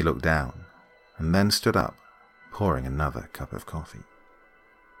 He looked down, and then stood up, pouring another cup of coffee.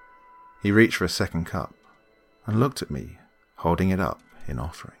 He reached for a second cup, and looked at me, holding it up in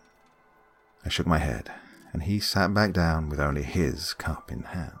offering. I shook my head, and he sat back down with only his cup in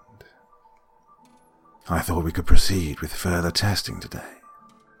hand. "I thought we could proceed with further testing today.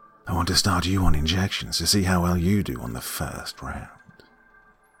 I want to start you on injections to see how well you do on the first round."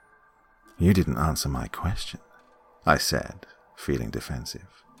 "You didn't answer my question," I said, feeling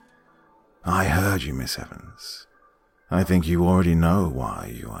defensive. "I heard you, Miss Evans. I think you already know why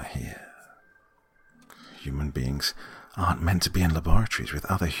you are here. Human beings aren't meant to be in laboratories with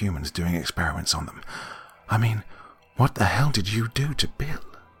other humans doing experiments on them. I mean, what the hell did you do to Bill?"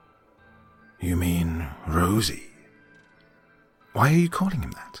 "You mean Rosie?" "Why are you calling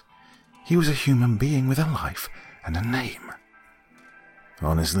him that? He was a human being with a life and a name."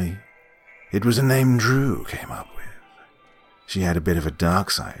 "Honestly, it was a name Drew came up with. She had a bit of a dark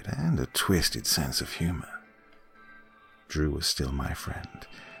side and a twisted sense of humor. Drew was still my friend,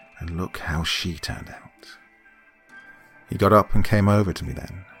 and look how she turned out." He got up and came over to me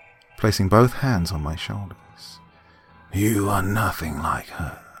then, placing both hands on my shoulders. "You are nothing like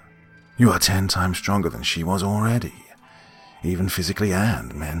her. You are 10 times stronger than she was already, even physically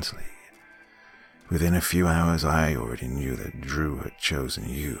and mentally. Within a few hours, I already knew that Drew had chosen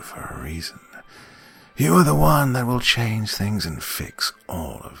you for a reason. You are the one that will change things and fix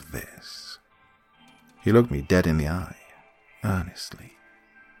all of this." He looked me dead in the eye, earnestly.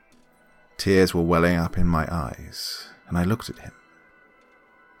 Tears were welling up in my eyes, and I looked at him.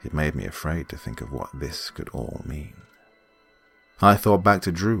 It made me afraid to think of what this could all mean. I thought back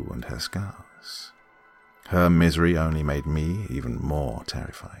to Drew and her scars. Her misery only made me even more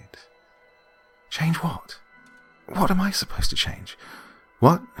terrified. "Change what? What am I supposed to change?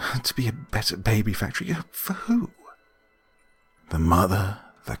 What? To be a better baby factory? For who? The mother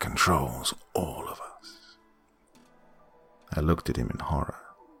that controls all of us. I looked at him in horror,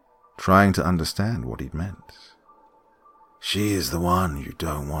 trying to understand what he'd meant. She is the one you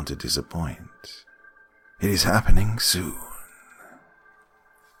don't want to disappoint. It is happening soon.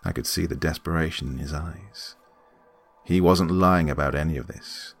 I could see the desperation in his eyes. He wasn't lying about any of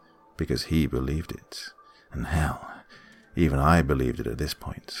this, because he believed it. And hell, even I believed it at this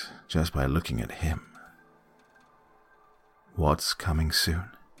point, just by looking at him. What's coming soon?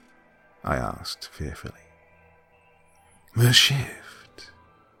 I asked fearfully. The shift.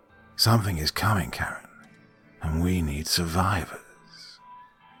 Something is coming, Karen, and we need survivors.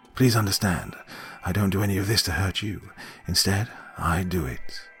 Please understand, I don't do any of this to hurt you. Instead, I do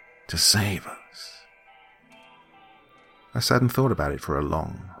it to save us. I sat and thought about it for a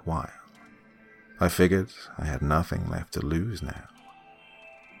long while. I figured I had nothing left to lose now.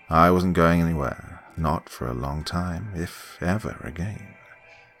 I wasn't going anywhere, not for a long time, if ever again.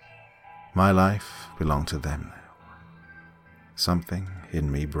 My life belonged to them now. Something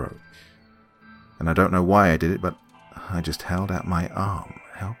in me broke. And I don't know why I did it, but I just held out my arm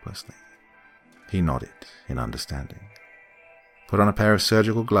helplessly. He nodded in understanding, put on a pair of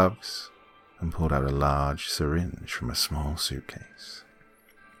surgical gloves, and pulled out a large syringe from a small suitcase.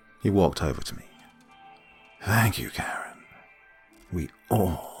 He walked over to me. Thank you, Karen. We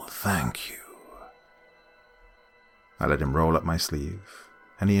all thank you. I let him roll up my sleeve,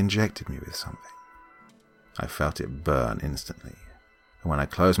 and he injected me with something. I felt it burn instantly, and when I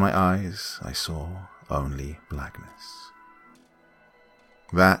closed my eyes, I saw only blackness.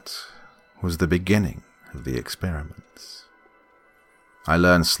 That was the beginning of the experiments. I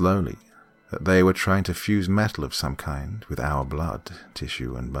learned slowly that they were trying to fuse metal of some kind with our blood,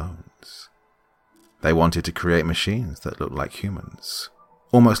 tissue, and bones. They wanted to create machines that looked like humans,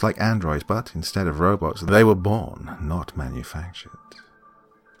 almost like androids, but instead of robots, they were born, not manufactured.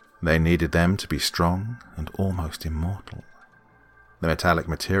 They needed them to be strong and almost immortal. The metallic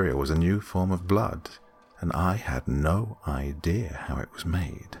material was a new form of blood, and I had no idea how it was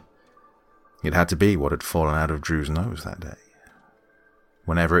made. It had to be what had fallen out of Drew's nose that day.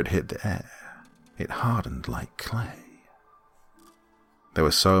 Whenever it hit the air, it hardened like clay. There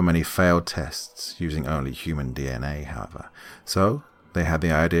were so many failed tests using only human DNA, however, so they had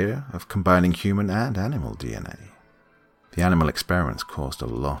the idea of combining human and animal DNA. The animal experiments caused a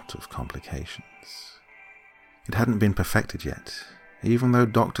lot of complications. It hadn't been perfected yet, even though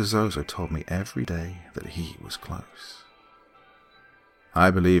Dr. Zozo told me every day that he was close. I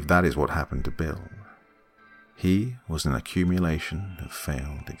believe that is what happened to Bill. He was an accumulation of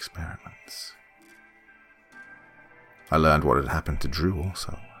failed experiments. I learned what had happened to Drew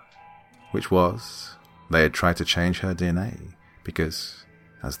also, which was they had tried to change her DNA because,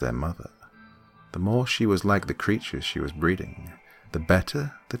 as their mother, the more she was like the creatures she was breeding, the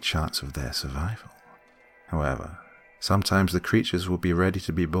better the chance of their survival. However, sometimes the creatures would be ready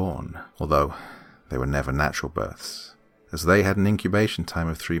to be born, although they were never natural births, as they had an incubation time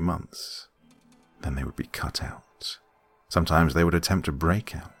of 3 months. Then they would be cut out. Sometimes they would attempt to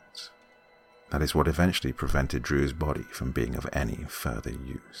break out. That is what eventually prevented Drew's body from being of any further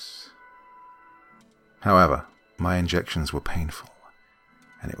use. However, my injections were painful,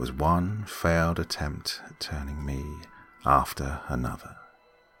 and it was one failed attempt at turning me after another.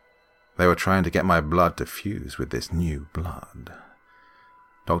 They were trying to get my blood to fuse with this new blood.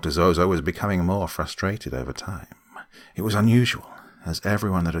 Dr. Zozo was becoming more frustrated over time. It was unusual, as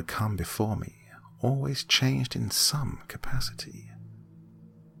everyone that had come before me always changed in some capacity.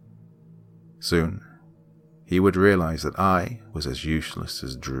 Soon, he would realize that I was as useless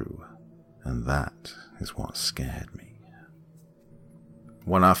as Drew, and that is what scared me.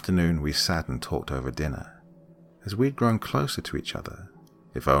 One afternoon we sat and talked over dinner, as we'd grown closer to each other,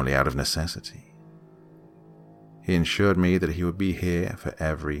 if only out of necessity. He assured me that he would be here for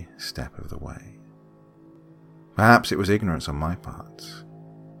every step of the way. Perhaps it was ignorance on my part,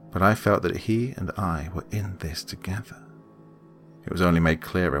 but I felt that he and I were in this together. It was only made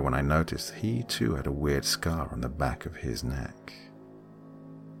clearer when I noticed he too had a weird scar on the back of his neck.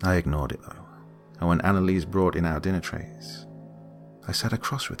 I ignored it though, and when Annalise brought in our dinner trays, I sat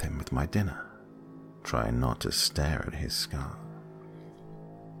across with him with my dinner, trying not to stare at his scar.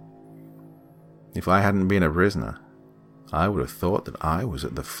 If I hadn't been a prisoner, I would have thought that I was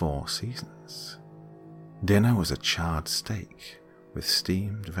at the Four Seasons. Dinner was a charred steak with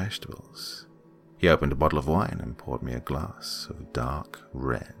steamed vegetables. He opened a bottle of wine and poured me a glass of dark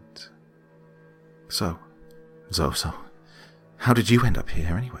red. So, Zozo, how did you end up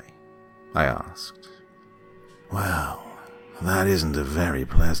here anyway? I asked. Well, That isn't a very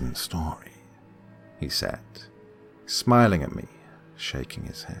pleasant story, he said, smiling at me, shaking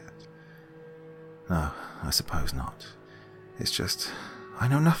his head. No, I suppose not. It's just, I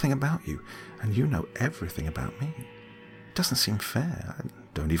know nothing about you, and you know everything about me. It doesn't seem fair. I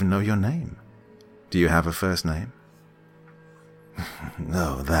don't even know your name. Do you have a first name?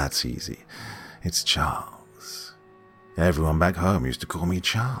 No, that's easy. It's Charles. Everyone back home used to call me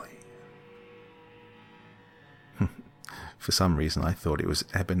Charlie. For some reason, I thought it was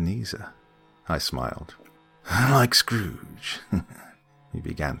Ebenezer. I smiled. Like Scrooge. He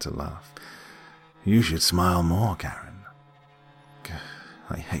began to laugh. You should smile more, Karen.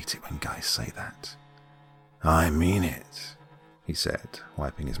 I hate it when guys say that. I mean it, he said,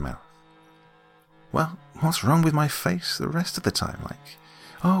 wiping his mouth. Well, what's wrong with my face the rest of the time? Like,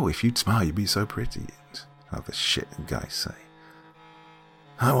 oh, if you'd smile, you'd be so pretty, and other shit guys say.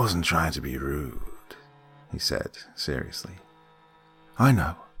 I wasn't trying to be rude, he said, seriously. I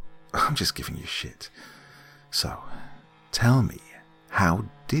know. I'm just giving you shit. So, tell me, how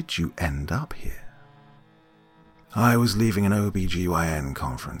did you end up here? I was leaving an OBGYN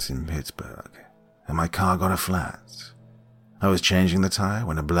conference in Pittsburgh, and my car got a flat. I was changing the tire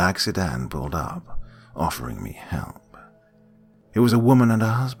when a black sedan pulled up, offering me help. It was a woman and her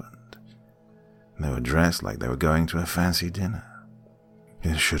husband. They were dressed like they were going to a fancy dinner.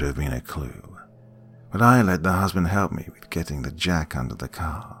 It should have been a clue, but I let the husband help me with getting the jack under the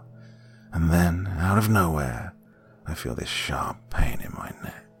car, and then, out of nowhere, I feel this sharp pain in my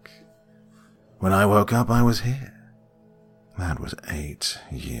neck. When I woke up, I was here. That was 8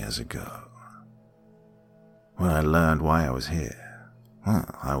 years ago. When I learned why I was here, well,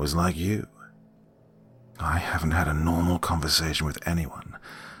 I was like you. I haven't had a normal conversation with anyone,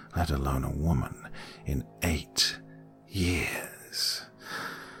 let alone a woman, in 8 years.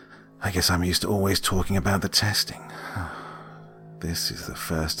 I guess I'm used to always talking about the testing. This is the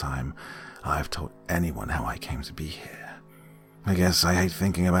first time I've told anyone how I came to be here. I guess I hate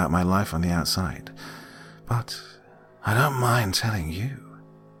thinking about my life on the outside, but I don't mind telling you,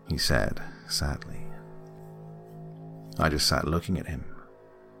 he said sadly. I just sat looking at him,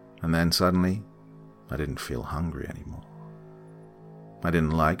 and then suddenly I didn't feel hungry anymore. I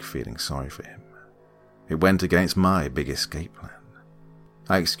didn't like feeling sorry for him. It went against my big escape plan.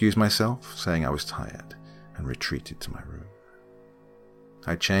 I excused myself, saying I was tired, and retreated to my room.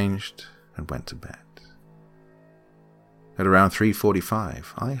 I changed and went to bed. At around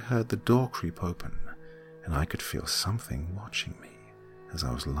 3:45, I heard the door creak open, and I could feel something watching me as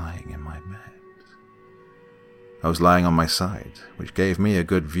I was lying in my bed. I was lying on my side, which gave me a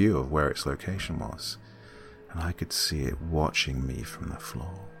good view of where its location was, and I could see it watching me from the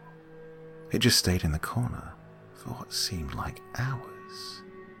floor. It just stayed in the corner for what seemed like hours.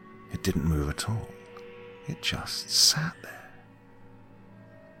 It didn't move at all. It just sat there.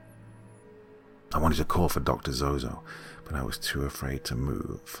 I wanted to call for Dr. Zozo, but I was too afraid to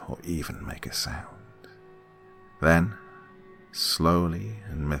move or even make a sound. Then, slowly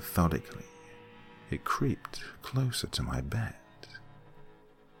and methodically, it creeped closer to my bed.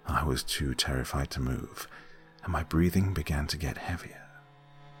 I was too terrified to move, and my breathing began to get heavier.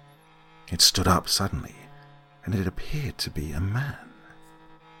 It stood up suddenly, and it appeared to be a man.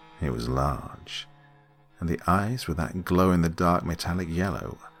 It was large, and the eyes were that glow-in-the-dark metallic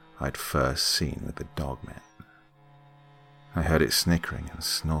yellow I'd first seen with the dogmen. I heard it snickering and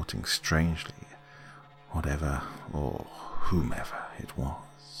snorting strangely, whatever or whomever it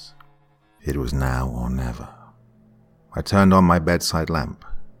was. It was now or never. I turned on my bedside lamp,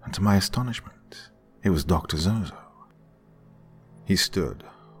 and to my astonishment, it was Dr. Zozo. He stood,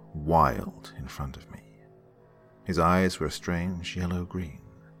 wild, in front of me. His eyes were a strange yellow-green,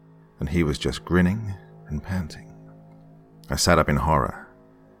 and he was just grinning and panting. I sat up in horror,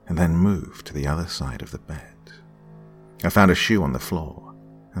 and then moved to the other side of the bed. I found a shoe on the floor,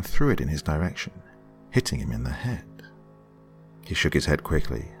 and threw it in his direction, hitting him in the head. He shook his head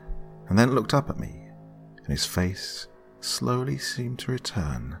quickly, and then looked up at me, and his face slowly seemed to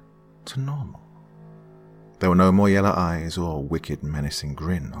return to normal. There were no more yellow eyes or wicked, menacing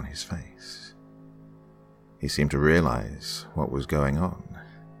grin on his face. He seemed to realize what was going on,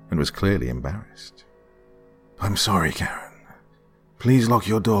 and was clearly embarrassed. I'm sorry, Karen. Please lock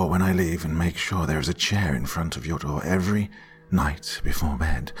your door when I leave and make sure there is a chair in front of your door every night before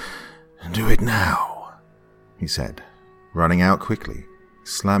bed. Do it now, he said, running out quickly,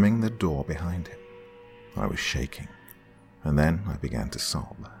 slamming the door behind him. I was shaking, and then I began to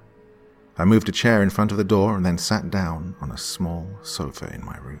sob. I moved a chair in front of the door and then sat down on a small sofa in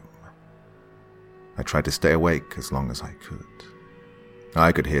my room. I tried to stay awake as long as I could.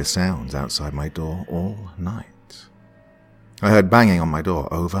 I could hear sounds outside my door all night. I heard banging on my door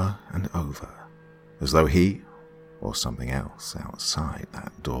over and over, as though he, or something else outside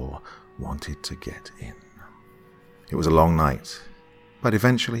that door, wanted to get in. It was a long night, but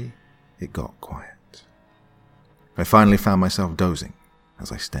eventually it got quiet. I finally found myself dozing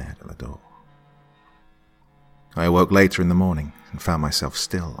as I stared at the door. I awoke later in the morning and found myself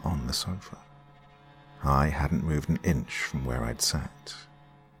still on the sofa. I hadn't moved an inch from where I'd sat.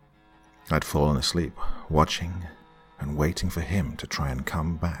 I'd fallen asleep, watching and waiting for him to try and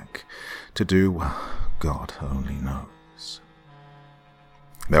come back to do, well, God only knows.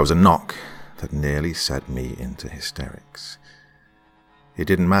 There was a knock that nearly set me into hysterics. It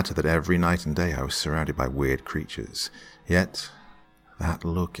didn't matter that every night and day I was surrounded by weird creatures, yet that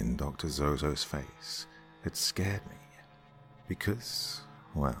look in Dr. Zozo's face had scared me, because,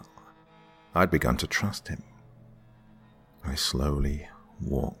 well, I'd begun to trust him. I slowly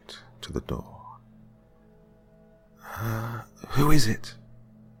walked to the door. Who is it?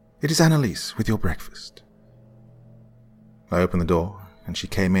 It is Annalise with your breakfast. I opened the door, and she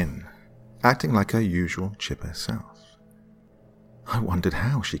came in, acting like her usual chipper self. I wondered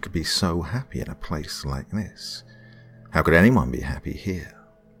how she could be so happy in a place like this. How could anyone be happy here?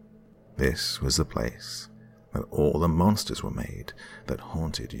 This was the place where all the monsters were made that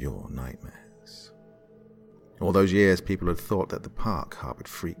haunted your nightmares. All those years people had thought that the park harbored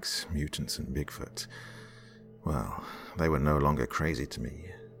freaks, mutants, and Bigfoot. Well, they were no longer crazy to me,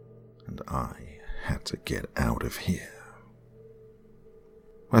 and I had to get out of here.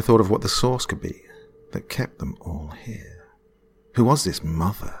 I thought of what the source could be that kept them all here. Who was this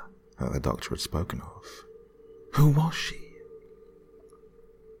mother that the doctor had spoken of? Who was she?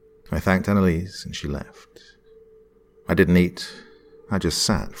 I thanked Annalise and she left. I didn't eat. I just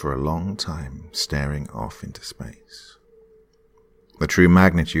sat for a long time staring off into space. The true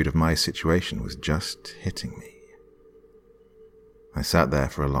magnitude of my situation was just hitting me. I sat there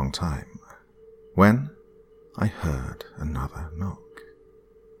for a long time when I heard another knock.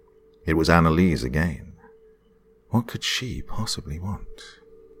 It was Annalise again. What could she possibly want?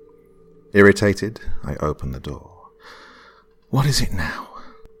 Irritated, I opened the door. What is it now?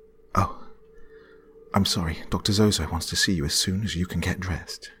 Oh, I'm sorry. Dr. Zozo wants to see you as soon as you can get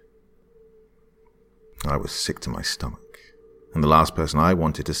dressed. I was sick to my stomach, and the last person I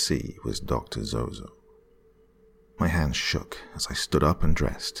wanted to see was Dr. Zozo. My hands shook as I stood up and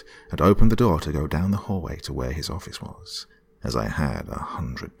dressed and opened the door to go down the hallway to where his office was, as I had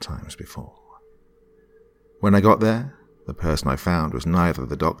 100 times before. When I got there, the person I found was neither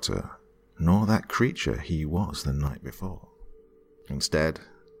the doctor nor that creature he was the night before. Instead,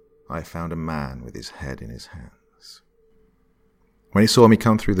 I found a man with his head in his hands. When he saw me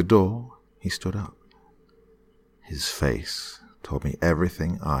come through the door, he stood up. His face told me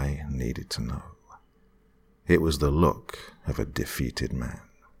everything I needed to know. It was the look of a defeated man.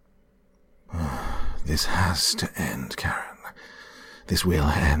 This has to end, Karen. This will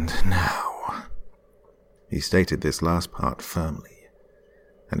end now. He stated this last part firmly,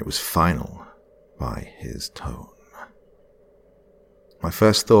 and it was final by his tone. My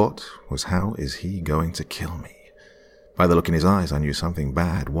first thought was, how is he going to kill me? By the look in his eyes, I knew something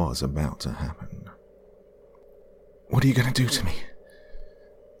bad was about to happen. What are you going to do to me?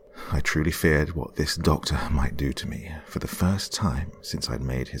 I truly feared what this doctor might do to me for the first time since I'd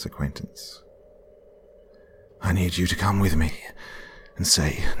made his acquaintance. I need you to come with me and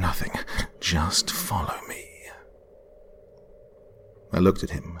say nothing. Just follow me. I looked at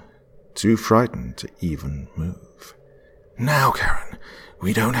him, too frightened to even move. Now, Karen,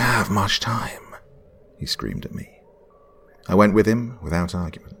 we don't have much time, he screamed at me. I went with him without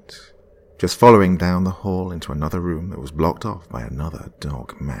argument, just following down the hall into another room that was blocked off by another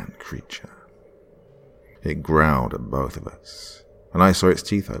dog-man creature. It growled at both of us, and I saw its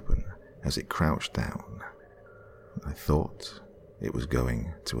teeth open as it crouched down. I thought it was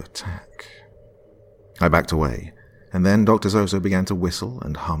going to attack. I backed away, and then Dr. Zozo began to whistle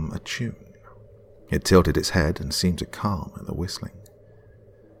and hum a tune. It tilted its head and seemed to calm at the whistling.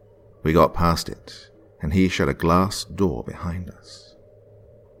 We got past it, and he shut a glass door behind us.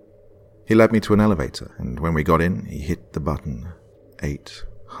 He led me to an elevator, and when we got in, he hit the button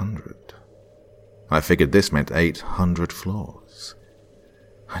 800. I figured this meant 800 floors.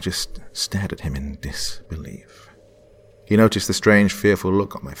 I just stared at him in disbelief. He noticed the strange, fearful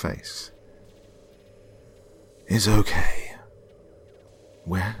look on my face. It's okay.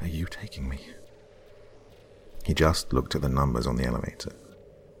 Where are you taking me? He just looked at the numbers on the elevator.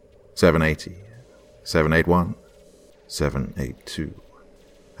 780, 781, 782.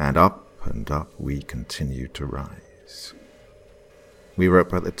 And up we continued to rise. We were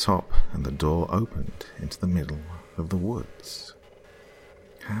up at the top, and the door opened into the middle of the woods.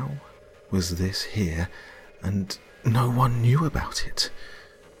 How was this here, and no one knew about it?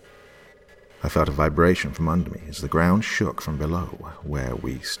 I felt a vibration from under me as the ground shook from below where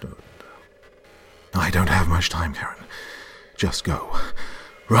we stood. I don't have much time, Karen. Just go.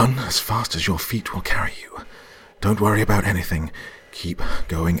 Run as fast as your feet will carry you. Don't worry about anything. Keep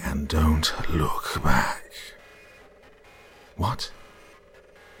going and don't look back. What?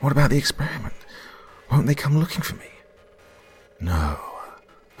 What about the experiment? Won't they come looking for me? No,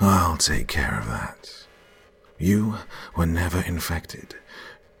 I'll take care of that. You were never infected.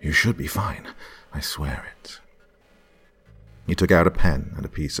 You should be fine, I swear it. He took out a pen and a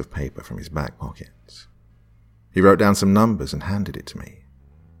piece of paper from his back pocket. He wrote down some numbers and handed it to me.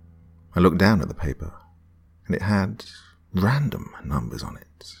 I looked down at the paper, and it had random numbers on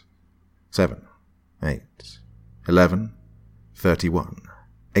it. 7, 8, 11, 31,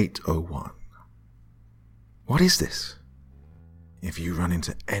 801. What is this? If you run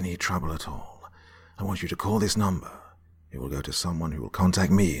into any trouble at all, I want you to call this number. It will go to someone who will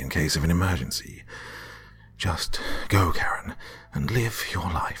contact me in case of an emergency. Just go, Karen, and live your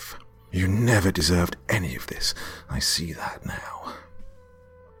life. You never deserved any of this. I see that now.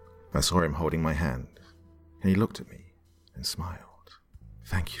 I saw him holding my hand, and he looked at me and smiled.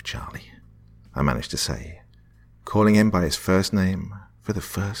 Thank you, Charlie, I managed to say, calling him by his first name for the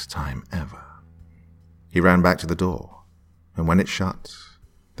first time ever. He ran back to the door, and when it shut,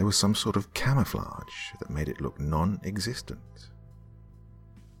 there was some sort of camouflage that made it look non-existent.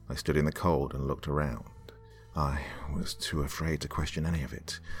 I stood in the cold and looked around. I was too afraid to question any of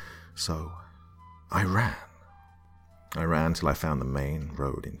it, so I ran. I ran till I found the main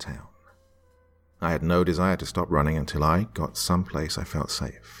road in town. I had no desire to stop running until I got someplace I felt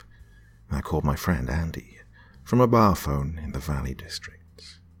safe. I called my friend Andy from a bar phone in the Valley District.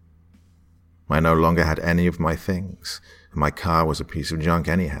 I no longer had any of my things, and my car was a piece of junk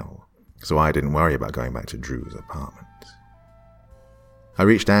anyhow, so I didn't worry about going back to Drew's apartment. I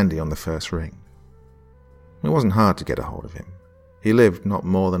reached Andy on the first ring. It wasn't hard to get a hold of him. He lived not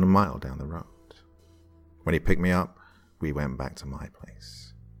more than a mile down the road. When he picked me up, we went back to my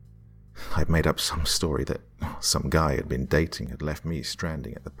place. I'd made up some story that some guy I'd been dating had left me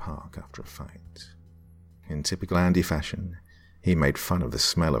stranding at the park after a fight. In typical Andy fashion, he made fun of the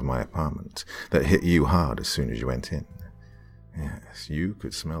smell of my apartment that hit you hard as soon as you went in. Yes, you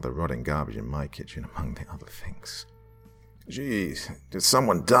could smell the rotting garbage in my kitchen among the other things. Geez, did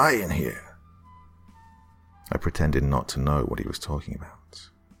someone die in here? I pretended not to know what he was talking about.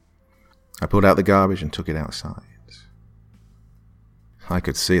 I pulled out the garbage and took it outside. I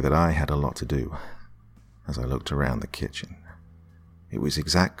could see that I had a lot to do as I looked around the kitchen. It was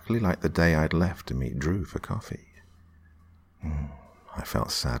exactly like the day I'd left to meet Drew for coffee. I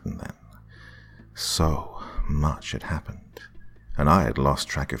felt saddened then. So much had happened, and I had lost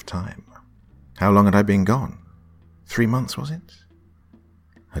track of time. How long had I been gone? 3 months, was it?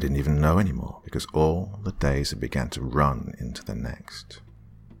 I didn't even know anymore, because all the days had begun to run into the next.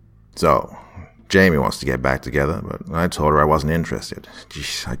 So, Jamie wants to get back together, but I told her I wasn't interested.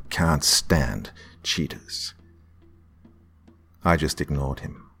 Geez, I can't stand cheaters. I just ignored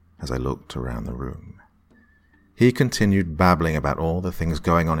him as I looked around the room. He continued babbling about all the things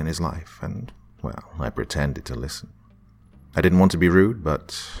going on in his life, and, well, I pretended to listen. I didn't want to be rude,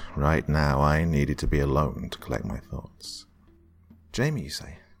 but right now I needed to be alone to collect my thoughts. Jamie, you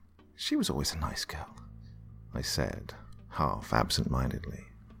say? She was always a nice girl, I said, half absent-mindedly.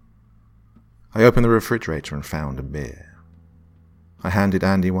 I opened the refrigerator and found a beer. I handed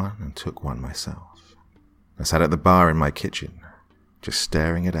Andy one and took one myself. I sat at the bar in my kitchen, just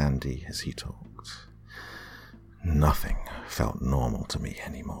staring at Andy as he talked. Nothing felt normal to me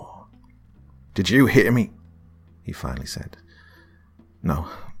anymore. Did you hear me? He finally said. No,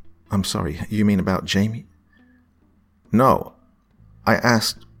 I'm sorry, you mean about Jamie? No, I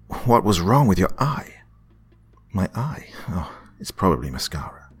asked what was wrong with your eye. My eye? Oh, it's probably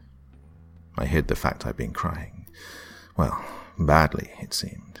mascara. I hid the fact I'd been crying. Well, badly, it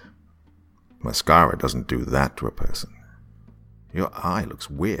seemed. Mascara doesn't do that to a person. Your eye looks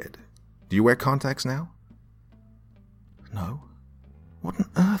weird. Do you wear contacts now? No. What on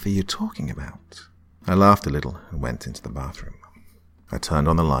earth are you talking about? I laughed a little and went into the bathroom. I turned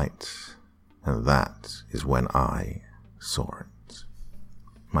on the light, and that is when I saw it.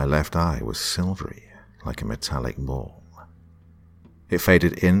 My left eye was silvery, like a metallic ball. It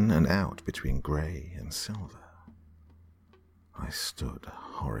faded in and out between grey and silver. I stood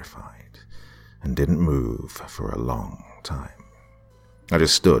horrified and didn't move for a long time. I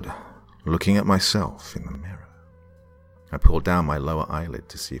just stood, looking at myself in the mirror. I pulled down my lower eyelid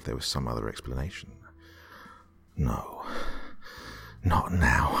to see if there was some other explanation. No, not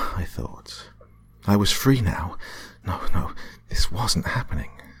now, I thought. I was free now. No, this wasn't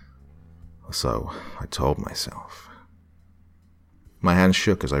happening. So I told myself. My hand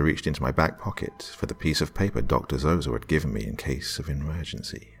shook as I reached into my back pocket for the piece of paper Dr. Zozo had given me in case of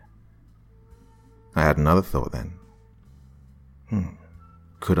emergency. I had another thought then.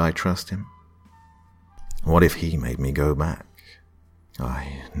 Could I trust him? What if he made me go back?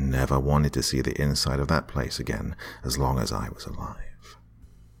 I never wanted to see the inside of that place again as long as I was alive.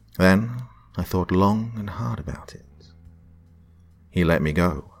 Then I thought long and hard about it. He let me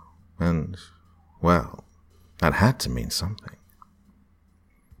go, and, well, that had to mean something.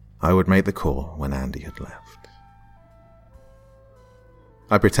 I would make the call when Andy had left.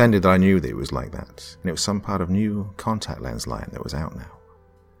 I pretended that I knew that it was like that, and it was some part of new contact lens line that was out now,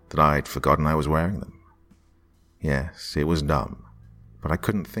 that I'd forgotten I was wearing them. Yes, it was dumb, but I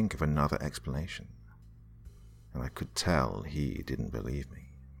couldn't think of another explanation, and I could tell he didn't believe me.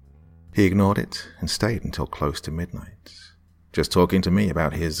 He ignored it and stayed until close to midnight, just talking to me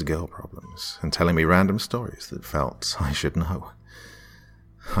about his girl problems and telling me random stories that felt I should know.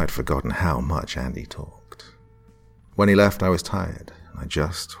 I'd forgotten how much Andy talked. When he left, I was tired, and I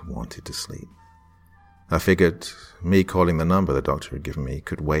just wanted to sleep. I figured me calling the number the doctor had given me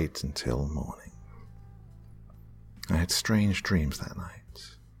could wait until morning. I had strange dreams that night.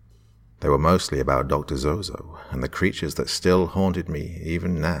 They were mostly about Dr. Zozo and the creatures that still haunted me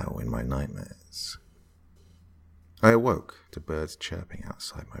even now in my nightmares. I awoke to birds chirping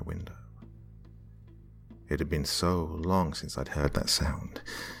outside my window. It had been so long since I'd heard that sound,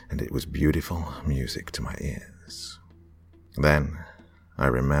 and it was beautiful music to my ears. Then I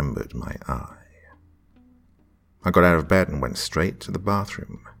remembered my eye. I got out of bed and went straight to the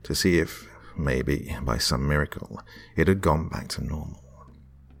bathroom to see if, maybe by some miracle, it had gone back to normal.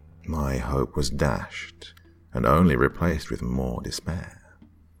 My hope was dashed and only replaced with more despair.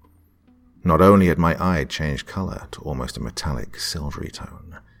 Not only had my eye changed color to almost a metallic silvery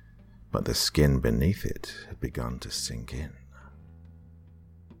tone, but the skin beneath it had begun to sink in.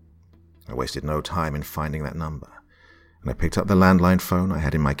 I wasted no time in finding that number, and I picked up the landline phone I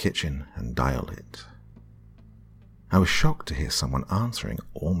had in my kitchen and dialed it. I was shocked to hear someone answering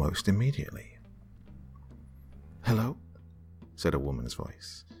almost immediately. "Hello?" said a woman's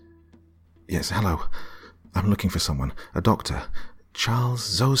voice. "Yes, hello. I'm looking for someone, a doctor, Charles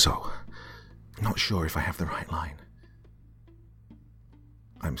Zozo. Not sure if I have the right line."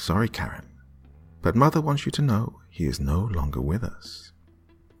 "I'm sorry, Karen, but Mother wants you to know he is no longer with us."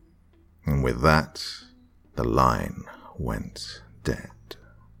 And with that, the line went dead.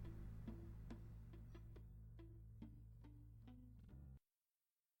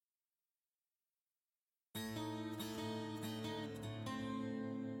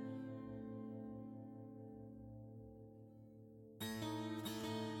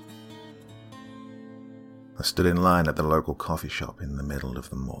 I stood in line at the local coffee shop in the middle of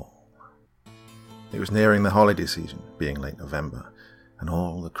the mall. It was nearing the holiday season, being late November, and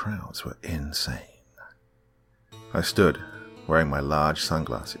all the crowds were insane. I stood, wearing my large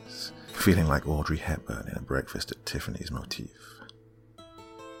sunglasses, feeling like Audrey Hepburn in a Breakfast at Tiffany's motif.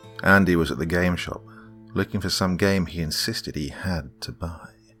 Andy was at the game shop, looking for some game he insisted he had to buy.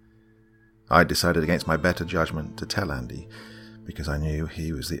 I decided against my better judgment to tell Andy, because I knew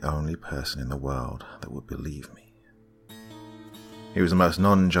he was the only person in the world that would believe me. He was the most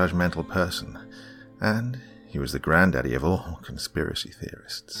non-judgmental person, and he was the granddaddy of all conspiracy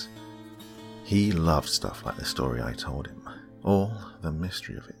theorists. He loved stuff like the story I told him, all the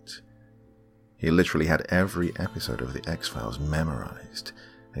mystery of it. He literally had every episode of The X-Files memorized,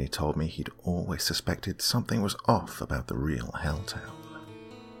 and he told me he'd always suspected something was off about the real Helltown.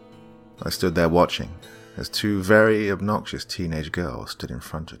 I stood there watching as two very obnoxious teenage girls stood in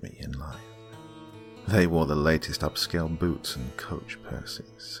front of me in line. They wore the latest upscale boots and Coach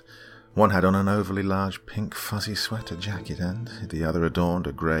purses. One had on an overly large pink fuzzy sweater jacket and the other adorned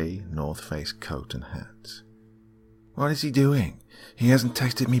a grey North Face coat and hat. "What is he doing? He hasn't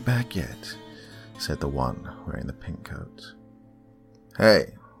texted me back yet," said the one wearing the pink coat.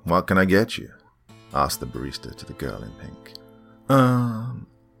 "Hey, what can I get you?" asked the barista to the girl in pink.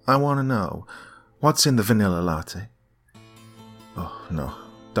 I want to know, what's in the vanilla latte?" "Oh, no,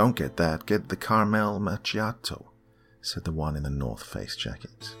 don't get that. Get the caramel macchiato," said the one in the North Face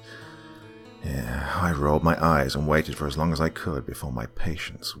jacket. Yeah, I rolled my eyes and waited for as long as I could before my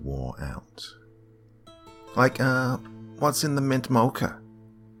patience wore out. What's in the mint mocha?"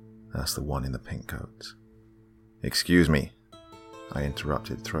 asked the one in the pink coat. "Excuse me," I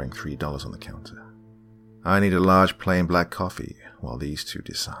interrupted, throwing $3 on the counter. "I need a large plain black coffee while these two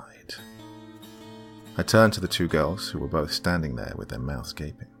decide." I turned to the two girls who were both standing there with their mouths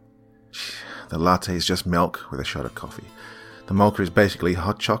gaping. The latte is just milk with a shot of coffee. The mocha is basically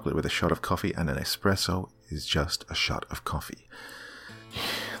hot chocolate with a shot of coffee, and an espresso is just a shot of coffee.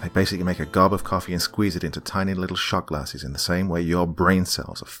 They basically make a gob of coffee and squeeze it into tiny little shot glasses in the same way your brain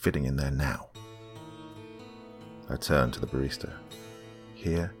cells are fitting in there now. I turned to the barista.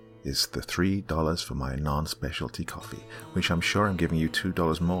 Here is the $3 for my non-specialty coffee, which I'm sure I'm giving you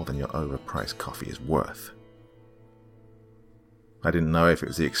 $2 more than your overpriced coffee is worth. I didn't know if it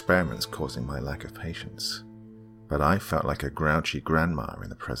was the experiments causing my lack of patience, but I felt like a grouchy grandma in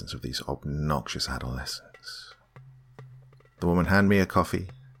the presence of these obnoxious adolescents. The woman handed me a coffee,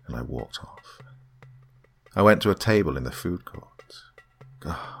 and I walked off. I went to a table in the food court.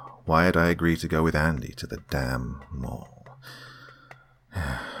 Why had I agreed to go with Andy to the damn mall?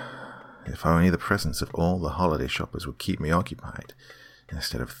 If only the presence of all the holiday shoppers would keep me occupied,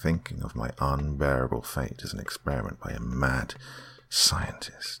 instead of thinking of my unbearable fate as an experiment by a mad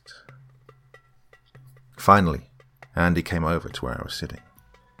scientist. Finally, Andy came over to where I was sitting.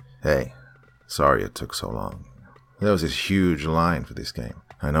 Hey, sorry it took so long. There was this huge line for this game.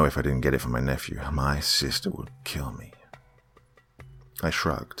 I know if I didn't get it for my nephew, my sister would kill me. I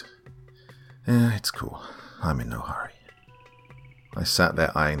shrugged. It's cool. I'm in no hurry. I sat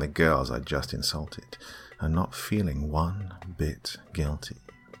there eyeing the girls I'd just insulted, and not feeling one bit guilty.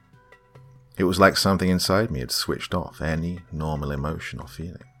 It was like something inside me had switched off any normal emotion or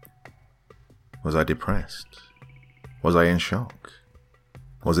feeling. Was I depressed? Was I in shock?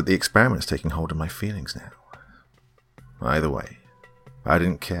 Was it the experiments taking hold of my feelings now? Either way, I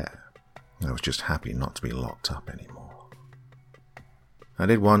didn't care. I was just happy not to be locked up anymore. I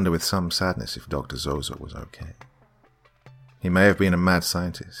did wonder with some sadness if Dr. Zozo was okay. He may have been a mad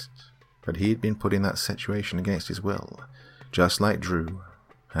scientist, but he'd been put in that situation against his will, just like Drew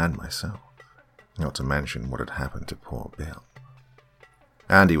and myself, not to mention what had happened to poor Bill.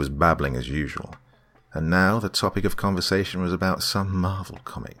 Andy was babbling as usual, and now the topic of conversation was about some Marvel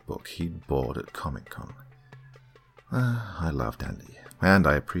comic book he'd bought at Comic-Con. I loved Andy, and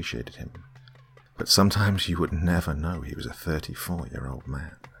I appreciated him, but sometimes you would never know he was a 34-year-old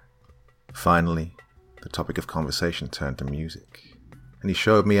man. Finally, the topic of conversation turned to music, and he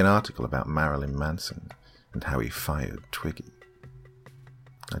showed me an article about Marilyn Manson and how he fired Twiggy.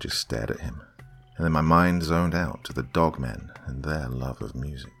 I just stared at him, and then my mind zoned out to the Dogmen and their love of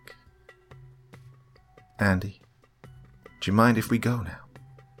music. Andy, do you mind if we go now?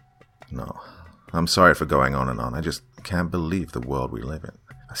 No, I'm sorry for going on and on. I just can't believe the world we live in.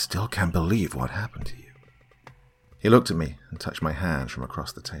 I still can't believe what happened to you. He looked at me and touched my hand from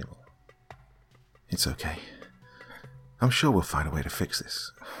across the table. It's okay. I'm sure we'll find a way to fix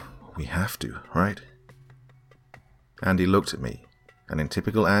this. We have to, right? Andy looked at me, and in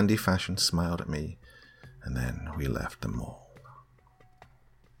typical Andy fashion smiled at me, and then we left the mall.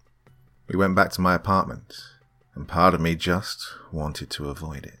 We went back to my apartment, and part of me just wanted to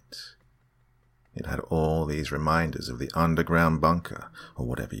avoid it. It had all these reminders of the underground bunker, or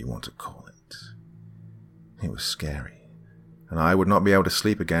whatever you want to call it. It was scary. And I would not be able to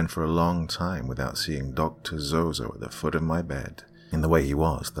sleep again for a long time without seeing Dr. Zozo at the foot of my bed, in the way he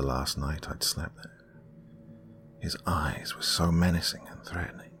was the last night I'd slept there. His eyes were so menacing and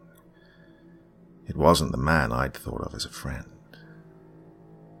threatening. It wasn't the man I'd thought of as a friend.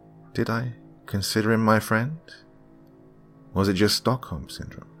 Did I consider him my friend? Was it just Stockholm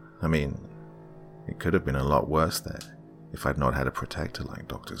Syndrome? I mean, it could have been a lot worse there if I'd not had a protector like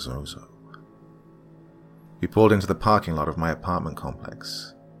Dr. Zozo. We pulled into the parking lot of my apartment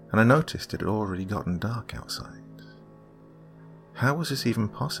complex, and I noticed it had already gotten dark outside. How was this even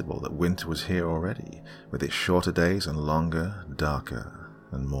possible that winter was here already, with its shorter days and longer, darker,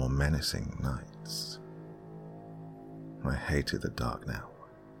 and more menacing nights? I hated the dark now,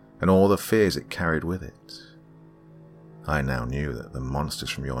 and all the fears it carried with it. I now knew that the monsters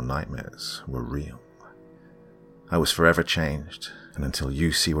from your nightmares were real. I was forever changed, and until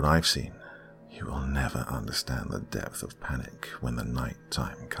you see what I've seen, you will never understand the depth of panic when the night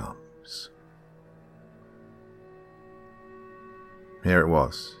time comes. Here it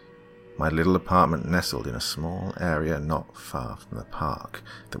was, my little apartment nestled in a small area not far from the park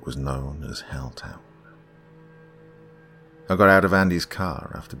that was known as Helltown. I got out of Andy's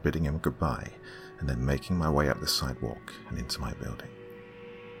car after bidding him goodbye and then making my way up the sidewalk and into my building.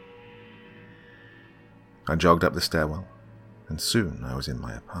 I jogged up the stairwell, and soon I was in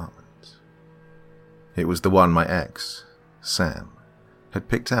my apartment. It was the one my ex, Sam, had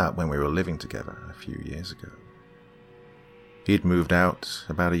picked out when we were living together a few years ago. He'd moved out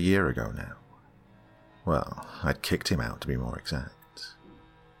about a year ago now. Well, I'd kicked him out to be more exact.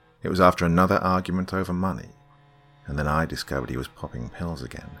 It was after another argument over money, and then I discovered he was popping pills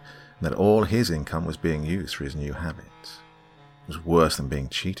again, and that all his income was being used for his new habit. It was worse than being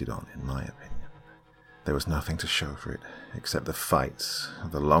cheated on, in my opinion. There was nothing to show for it, except the fights,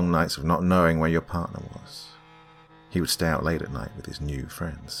 the long nights of not knowing where your partner was. He would stay out late at night with his new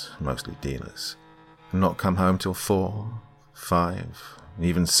friends, mostly dealers, and not come home till 4, 5,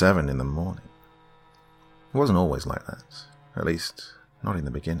 even 7 in the morning. It wasn't always like that, at least not in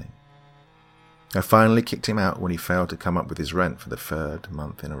the beginning. I finally kicked him out when he failed to come up with his rent for the 3rd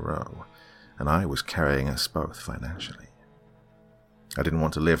month in a row, and I was carrying us both financially. I didn't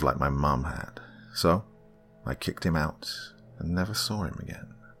want to live like my mum had, so I kicked him out and never saw him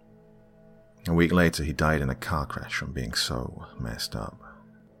again. A week later, he died in a car crash from being so messed up.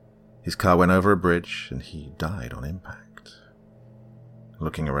 His car went over a bridge and he died on impact.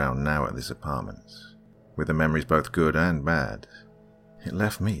 Looking around now at this apartment, with the memories both good and bad, it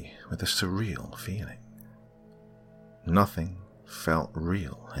left me with a surreal feeling. Nothing felt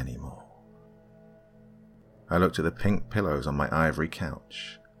real anymore. I looked at the pink pillows on my ivory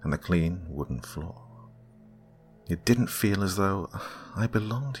couch and the clean wooden floor. It didn't feel as though I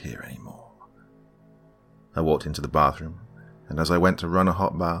belonged here anymore. I walked into the bathroom, and as I went to run a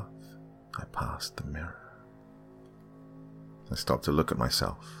hot bath, I passed the mirror. I stopped to look at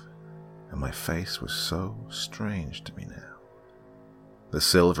myself, and my face was so strange to me now. The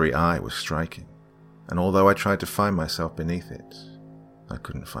silvery eye was striking, and although I tried to find myself beneath it, I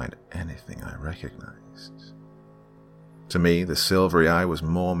couldn't find anything I recognized. To me, the silvery eye was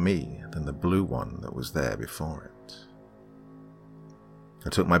more me than the blue one that was there before it. I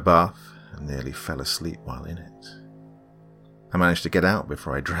took my bath and nearly fell asleep while in it. I managed to get out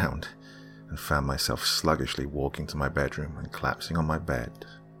before I drowned, and found myself sluggishly walking to my bedroom and collapsing on my bed,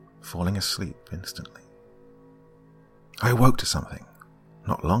 falling asleep instantly. I awoke to something,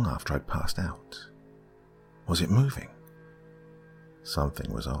 not long after I'd passed out. Was it moving?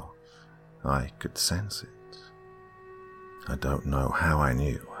 Something was off. I could sense it. I don't know how I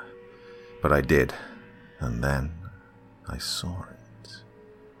knew, but I did, and then I saw it.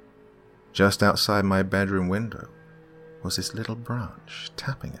 Just outside my bedroom window was this little branch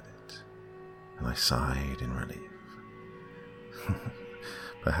tapping at it, and I sighed in relief.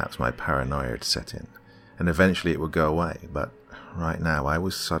 Perhaps my paranoia had set in, and eventually it would go away, but right now I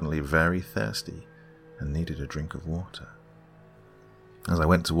was suddenly very thirsty and needed a drink of water. As I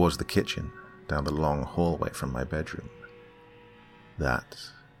went towards the kitchen, down the long hallway from my bedroom, that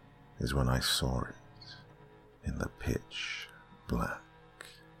is when I saw it, in the pitch black.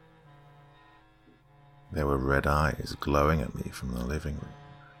 There were red eyes glowing at me from the living room.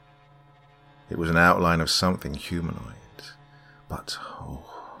 It was an outline of something humanoid, but oh,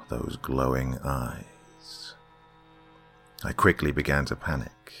 those glowing eyes. I quickly began to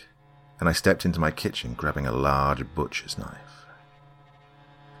panic, and I stepped into my kitchen grabbing a large butcher's knife.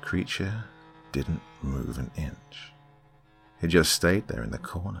 The creature didn't move an inch. It just stayed there in the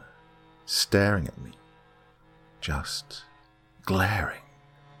corner, staring at me, just glaring.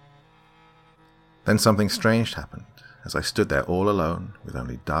 Then something strange happened as I stood there all alone with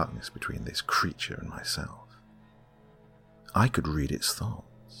only darkness between this creature and myself. I could read its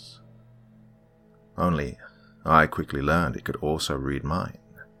thoughts. Only I quickly learned it could also read mine,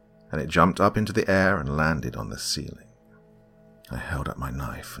 and it jumped up into the air and landed on the ceiling. I held up my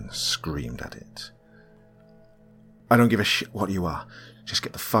knife and screamed at it. I don't give a shit what you are. Just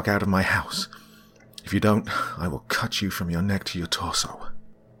get the fuck out of my house. If you don't, I will cut you from your neck to your torso.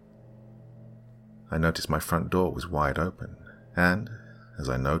 I noticed my front door was wide open, and, as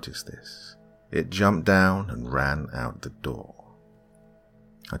I noticed this, it jumped down and ran out the door.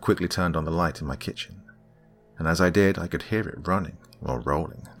 I quickly turned on the light in my kitchen, and as I did, I could hear it running, or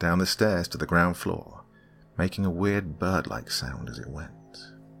rolling, down the stairs to the ground floor, making a weird bird-like sound as it went.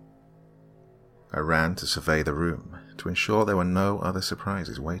 I ran to survey the room to ensure there were no other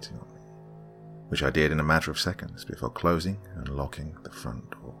surprises waiting on me, which I did in a matter of seconds before closing and locking the front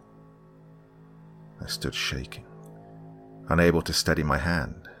door. I stood shaking, unable to steady my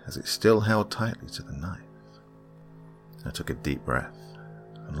hand as it still held tightly to the knife. I took a deep breath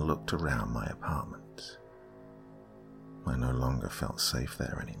and looked around my apartment. I no longer felt safe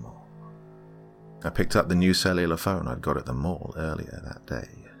there anymore. I picked up the new cellular phone I'd got at the mall earlier that day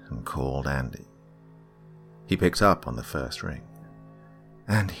and called Andy. He picked up on the first ring.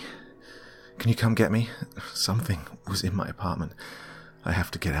 Andy, can you come get me? Something was in my apartment. I have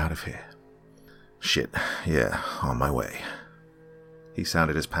to get out of here. Shit, yeah, on my way. He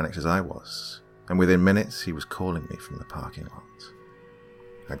sounded as panicked as I was, and within minutes he was calling me from the parking lot.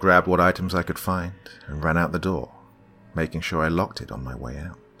 I grabbed what items I could find and ran out the door, making sure I locked it on my way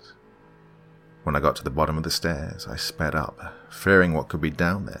out. When I got to the bottom of the stairs, I sped up, fearing what could be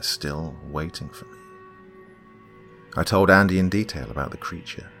down there still waiting for me. I told Andy in detail about the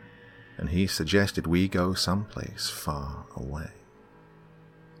creature, and he suggested we go someplace far away.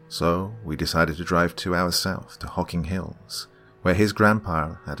 So we decided to drive 2 hours south to Hocking Hills, where his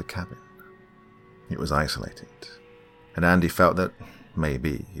grandpa had a cabin. It was isolated, and Andy felt that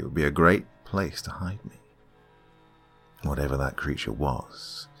maybe it would be a great place to hide me. Whatever that creature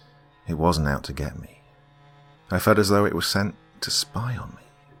was, it wasn't out to get me. I felt as though it was sent to spy on me.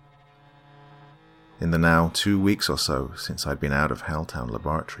 In the now 2 weeks or so since I'd been out of Helltown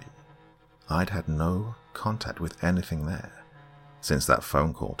Laboratory, I'd had no contact with anything there since that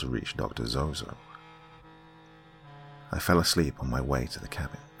phone call to reach Dr. Zozo. I fell asleep on my way to the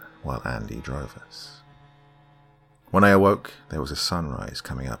cabin while Andy drove us. When I awoke, there was a sunrise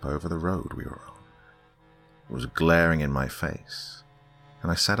coming up over the road we were on. It was glaring in my face,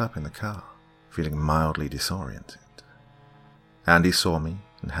 and I sat up in the car, feeling mildly disoriented. Andy saw me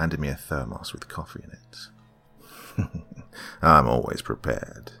and handed me a thermos with coffee in it. "I'm always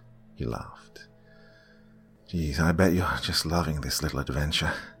prepared," he laughed. "Geez, I bet you're just loving this little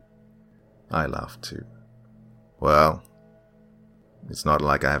adventure." I laughed too. "Well, it's not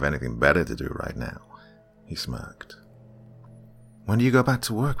like I have anything better to do right now," he smirked. "When do you go back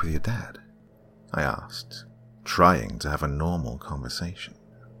to work with your dad?" I asked, trying to have a normal conversation.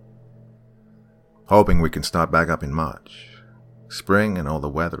 "Hoping we can start back up in March. Spring and all the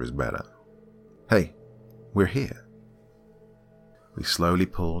weather is better. Hey, we're here." We slowly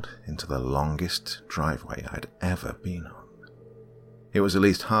pulled into the longest driveway I'd ever been on. It was at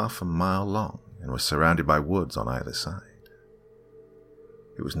least half a mile long and was surrounded by woods on either side.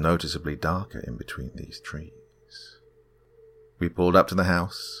 It was noticeably darker in between these trees. We pulled up to the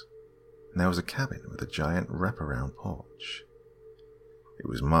house, and there was a cabin with a giant wraparound porch. It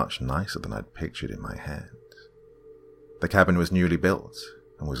was much nicer than I'd pictured in my head. The cabin was newly built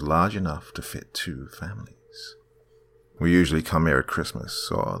and was large enough to fit 2 families. "We usually come here at Christmas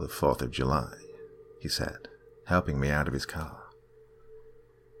or the 4th of July," he said, helping me out of his car.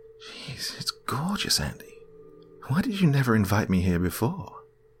 "Jeez, it's gorgeous, Andy. Why did you never invite me here before?"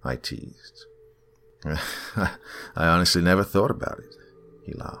 I teased. "I honestly never thought about it,"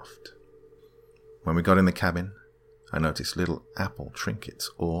 he laughed. When we got in the cabin, I noticed little apple trinkets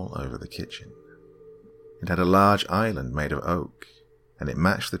all over the kitchen. It had a large island made of oak, and it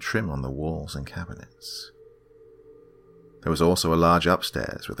matched the trim on the walls and cabinets. There was also a large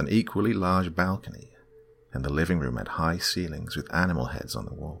upstairs with an equally large balcony, and the living room had high ceilings with animal heads on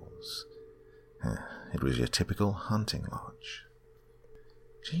the walls. It was your typical hunting lodge.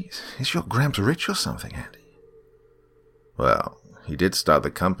 "Geez, is your Gramps rich or something, Andy?" "Well, he did start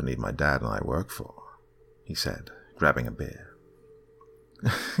the company my dad and I work for," he said, grabbing a beer.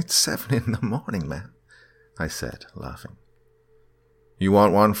 "It's 7 in the morning, man," I said, laughing. "You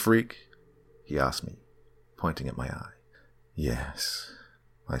want one, freak?" he asked me, pointing at my eye. "Yes,"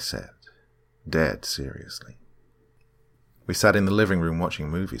 I said, dead seriously. We sat in the living room watching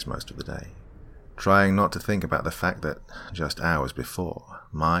movies most of the day, trying not to think about the fact that just hours before,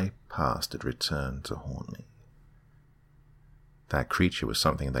 my past had returned to haunt me. That creature was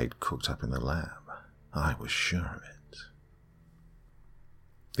something they'd cooked up in the lab. I was sure of it.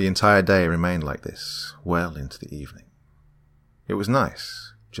 The entire day remained like this, well into the evening. It was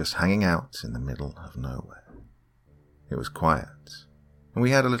nice, just hanging out in the middle of nowhere. It was quiet, and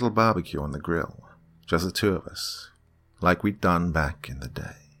we had a little barbecue on the grill, just the 2 of us, like we'd done back in the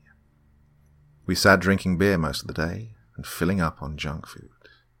day. We sat drinking beer most of the day and filling up on junk food.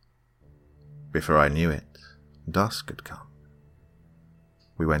 Before I knew it, dusk had come.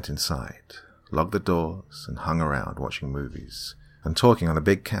 We went inside, locked the doors, and hung around watching movies and talking on the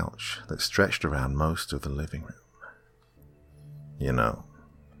big couch that stretched around most of the living room. "You know,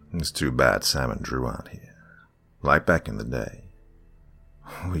 it's too bad Sam and Drew aren't here. Like back in the day.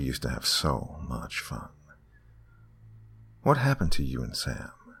 We used to have so much fun. What happened to you and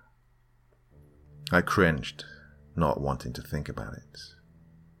Sam?" I cringed, not wanting to think about it.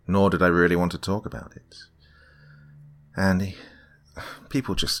 Nor did I really want to talk about it. "Andy,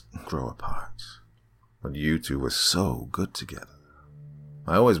 people just grow apart. But you 2 were so good together.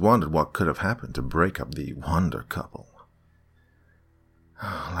 I always wondered what could have happened to break up the wonder couple."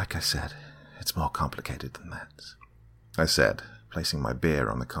 "Like I said, it's more complicated than that," I said, placing my beer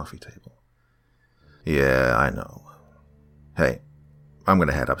on the coffee table. "Yeah, I know. Hey, I'm going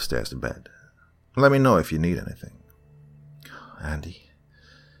to head upstairs to bed. Let me know if you need anything." "Andy,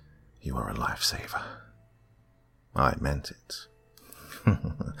 you are a lifesaver." I meant it.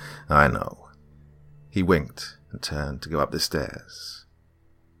 "I know." He winked and turned to go up the stairs.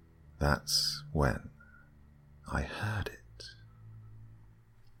 That's when I heard it.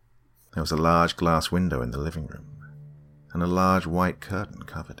 There was a large glass window in the living room, and a large white curtain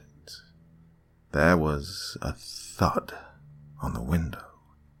covered it. There was a thud on the window.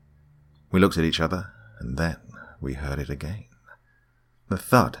 We looked at each other, and then we heard it again. The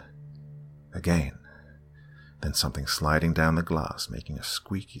thud. Again. Then something sliding down the glass, making a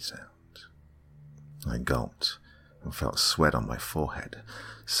squeaky sound. I gulped and felt sweat on my forehead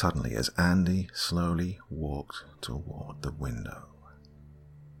suddenly as Andy slowly walked toward the window.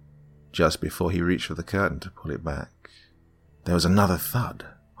 Just before he reached for the curtain to pull it back, there was another thud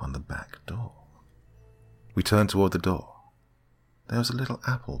on the back door. We turned toward the door. There was a little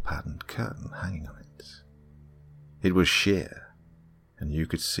apple-patterned curtain hanging on it. It was sheer, and you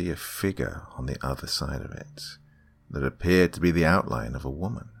could see a figure on the other side of it that appeared to be the outline of a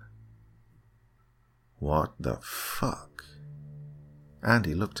woman. What the fuck?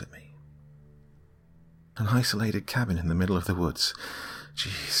 Andy looked at me. An isolated cabin in the middle of the woods.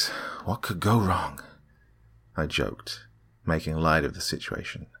 Jeez, what could go wrong? I joked, making light of the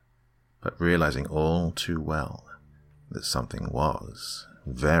situation, but realizing all too well that something was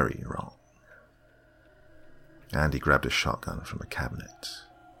very wrong. Andy grabbed a shotgun from a cabinet,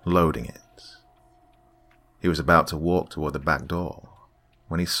 loading it. He was about to walk toward the back door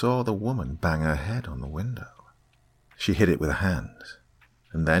when he saw the woman bang her head on the window. She hit it with a hand,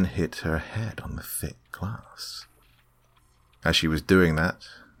 and then hit her head on the thick glass. As she was doing that,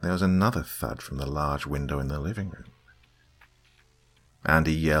 there was another thud from the large window in the living room.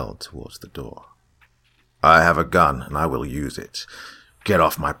 Andy yelled towards the door. "I have a gun, and I will use it. Get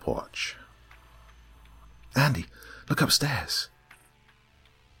off my porch." "Andy, look upstairs."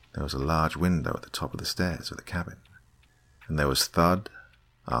 There was a large window at the top of the stairs of the cabin, and there was thud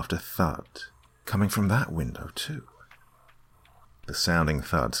after thud coming from that window too. The sounding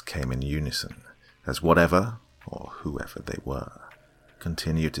thuds came in unison as whatever or whoever they were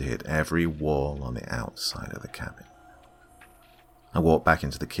continued to hit every wall on the outside of the cabin. I walked back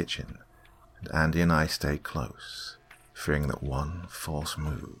into the kitchen, and Andy and I stayed close, fearing that one false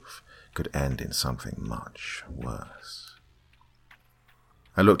move could end in something much worse.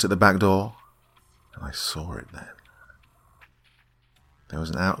 I looked at the back door, and I saw it then. There was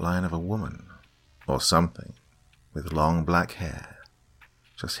an outline of a woman, or something, with long black hair,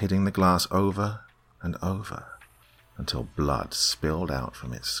 just hitting the glass over and over until blood spilled out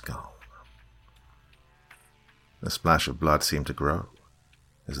from its skull. The splash of blood seemed to grow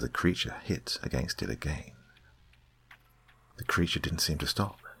as the creature hit against it again. The creature didn't seem to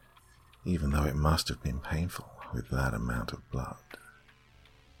stop, even though it must have been painful with that amount of blood.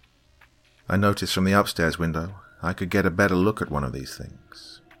 I noticed from the upstairs window I could get a better look at one of these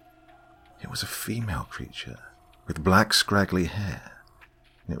things. It was a female creature with black scraggly hair,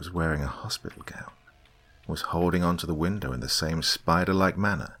 and it was wearing a hospital gown, and was holding onto the window in the same spider-like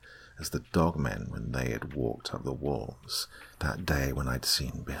manner as the dogmen when they had walked up the walls that day when I'd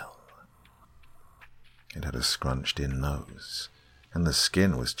seen Bill. It had a scrunched-in nose, and the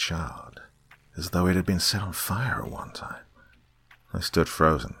skin was charred, as though it had been set on fire at one time. I stood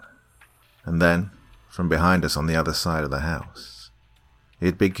frozen, and then, from behind us on the other side of the house,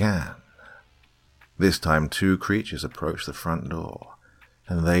 it began. This time 2 creatures approached the front door,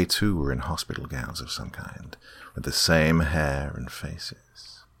 and they too were in hospital gowns of some kind, with the same hair and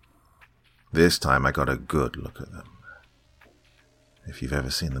faces. This time I got a good look at them. If you've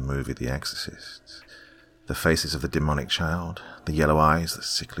ever seen the movie The Exorcist, the faces of the demonic child, the yellow eyes, the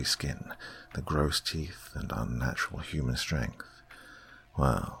sickly skin, the gross teeth, and unnatural human strength,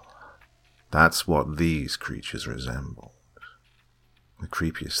 well, that's what these creatures resembled. The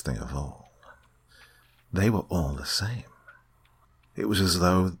creepiest thing of all, they were all the same. It was as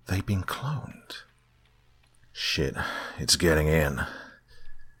though they'd been cloned. Shit, it's getting in.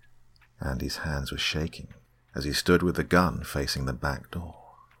 Andy's hands were shaking as he stood with the gun facing the back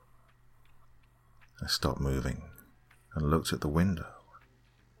door. I stopped moving and looked at the window.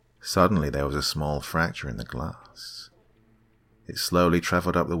 Suddenly there was a small fracture in the glass. It slowly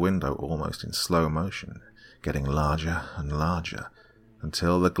travelled up the window almost in slow motion, getting larger and larger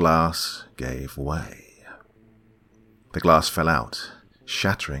until the glass gave way. The glass fell out,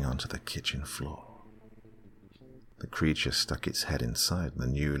 shattering onto the kitchen floor. The creature stuck its head inside the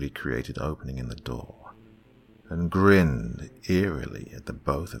newly created opening in the door and grinned eerily at the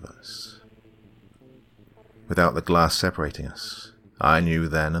both of us. Without the glass separating us, I knew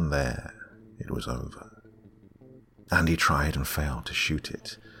then and there it was over. Andy tried and failed to shoot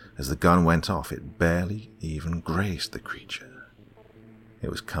it. As the gun went off, it barely even grazed the creature. It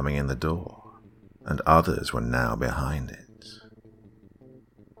was coming in the door, and others were now behind it.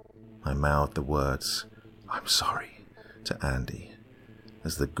 I mouthed the words, "I'm sorry," to Andy,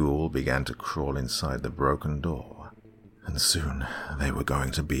 as the ghoul began to crawl inside the broken door, and soon they were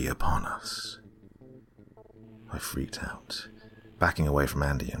going to be upon us. I freaked out, backing away from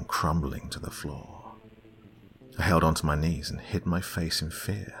Andy and crumbling to the floor. I held onto my knees and hid my face in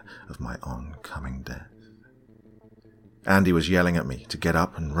fear of my oncoming death. Andy was yelling at me to get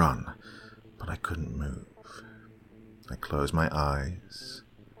up and run, but I couldn't move. I closed my eyes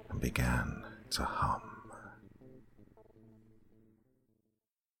and began to hum.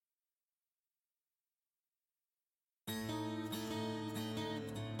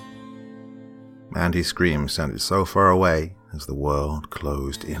 Andy's scream sounded so far away as the world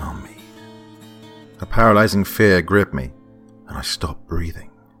closed in on me. A paralyzing fear gripped me, and I stopped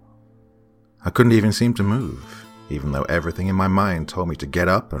breathing. I couldn't even seem to move, even though everything in my mind told me to get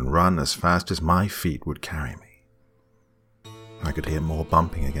up and run as fast as my feet would carry me. I could hear more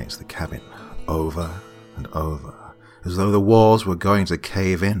bumping against the cabin, over and over, as though the walls were going to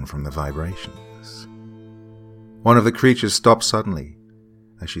cave in from the vibrations. One of the creatures stopped suddenly,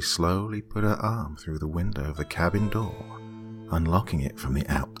 as she slowly put her arm through the window of the cabin door, unlocking it from the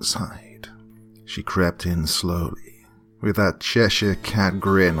outside. She crept in slowly, with that Cheshire cat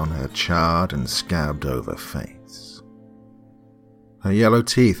grin on her charred and scabbed over face. Her yellow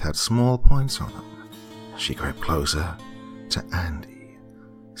teeth had small points on them. She crept closer to Andy,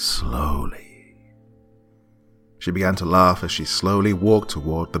 slowly. She began to laugh as she slowly walked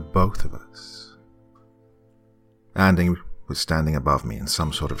toward the both of us. Andy was standing above me in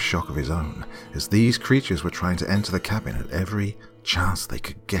some sort of shock of his own, as these creatures were trying to enter the cabin at every chance they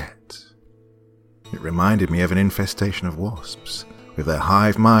could get. It reminded me of an infestation of wasps, with their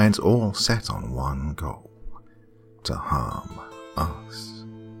hive minds all set on one goal: to harm us.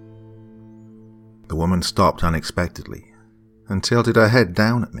 The woman stopped unexpectedly and tilted her head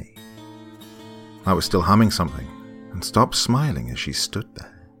down at me. I was still humming something and stopped smiling as she stood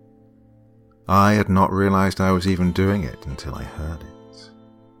there. I had not realized I was even doing it until I heard it.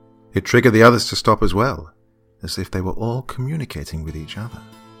 It triggered the others to stop as well, as if they were all communicating with each other.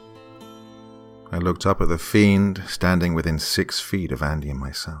 I looked up at the fiend standing within 6 feet of Andy and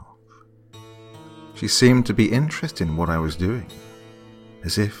myself. She seemed to be interested in what I was doing,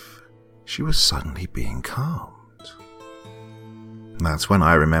 as if she was suddenly being calmed. That's when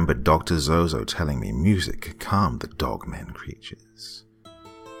I remembered Dr. Zozo telling me music calmed the dogmen creatures.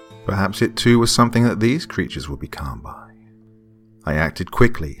 Perhaps it too was something that these creatures would be calmed by. I acted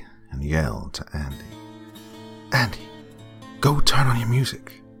quickly and yelled to Andy, "Andy, go turn on your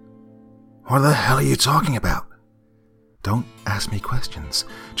music." "What the hell are you talking about?" "Don't ask me questions.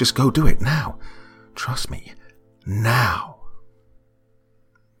 Just go do it now. Trust me, now."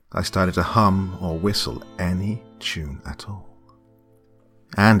 I started to hum or whistle any tune at all.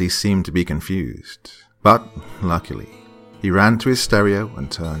 Andy seemed to be confused, but luckily, he ran to his stereo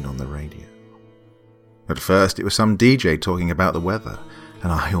and turned on the radio. At first, it was some DJ talking about the weather,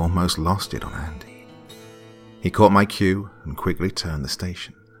 and I almost lost it on Andy. He caught my cue and quickly turned the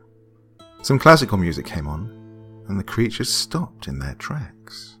station. Some classical music came on, and the creatures stopped in their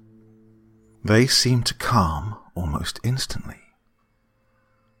tracks. They seemed to calm almost instantly.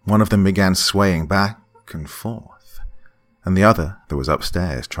 One of them began swaying back and forth, and the other, that was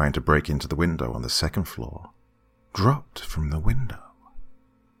upstairs trying to break into the window on the 2nd floor, dropped from the window.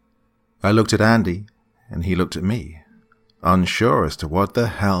 I looked at Andy, and he looked at me, unsure as to what the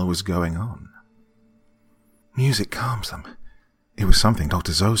hell was going on. "Music calms them. It was something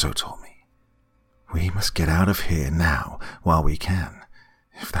Dr. Zozo told me. We must get out of here now while we can.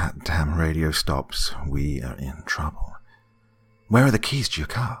 If that damn radio stops, we are in trouble. Where are the keys to your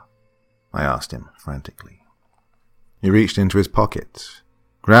car?" I asked him frantically. He reached into his pocket,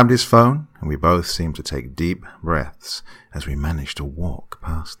 grabbed his phone, and we both seemed to take deep breaths as we managed to walk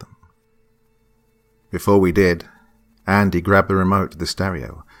past them. Before we did, Andy grabbed the remote to the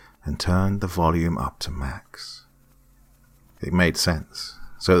stereo and turned the volume up to max. It made sense,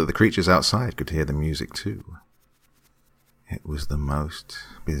 so that the creatures outside could hear the music too. It was the most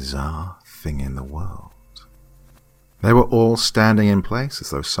bizarre thing in the world. They were all standing in place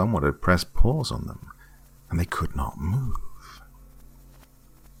as though someone had pressed pause on them, and they could not move.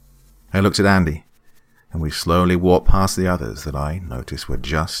 I looked at Andy, and we slowly walked past the others that I noticed were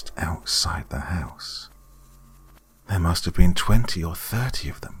just outside the house. There must have been 20 or 30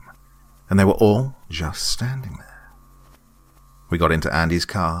 of them, and they were all just standing there. We got into Andy's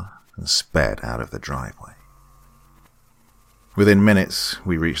car and sped out of the driveway. Within minutes,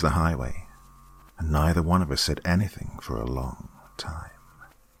 we reached the highway, and neither one of us said anything for a long time.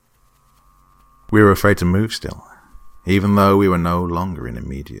 We were afraid to move still, even though we were no longer in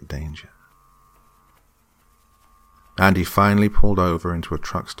immediate danger. Andy finally pulled over into a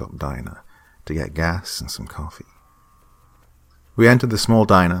truck stop diner to get gas and some coffee. We entered the small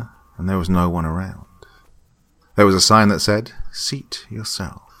diner, and there was no one around. There was a sign that said, "Seat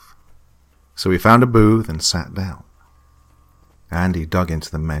yourself." So we found a booth and sat down. Andy dug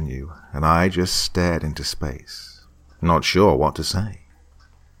into the menu, and I just stared into space, not sure what to say.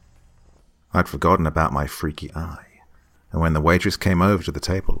 I'd forgotten about my freaky eye, and when the waitress came over to the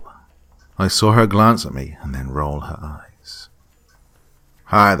table, I saw her glance at me and then roll her eyes.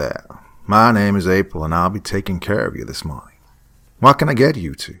 "Hi there. My name is April, and I'll be taking care of you this morning. What can I get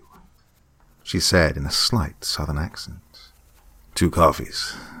you to?" she said in a slight southern accent. "2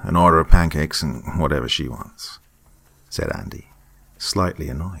 coffees, an order of pancakes, and whatever she wants," said Andy, slightly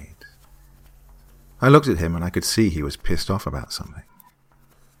annoyed. I looked at him and I could see he was pissed off about something.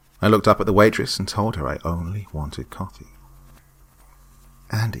 I looked up at the waitress and told her I only wanted coffee.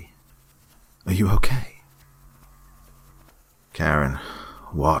 "Andy, are you okay?" "Karen,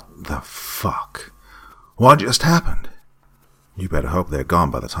 what the fuck? What just happened? You better hope they're gone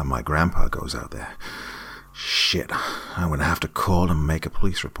by the time my grandpa goes out there. Shit, I'm gonna have to call and make a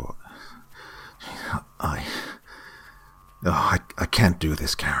police report. I can't do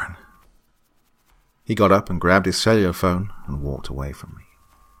this, Karen." He got up and grabbed his cellular phone and walked away from me.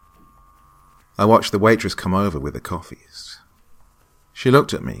 I watched the waitress come over with the coffees. She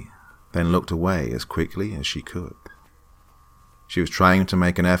looked at me, then looked away as quickly as she could. She was trying to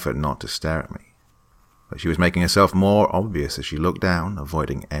make an effort not to stare at me, but she was making herself more obvious as she looked down,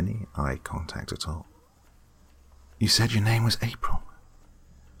 avoiding any eye contact at all. "You said your name was April?"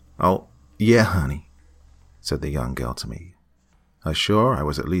 "Oh, yeah, honey," said the young girl to me, sure I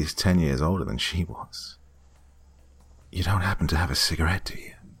was at least 10 years older than she was. "You don't happen to have a cigarette, do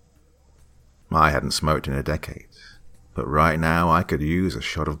you?" I hadn't smoked in a decade, but right now I could use a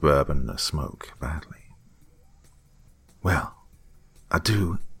shot of bourbon and a smoke badly. "Well, I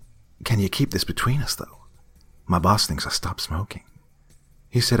do. Can you keep this between us, though? My boss thinks I stopped smoking.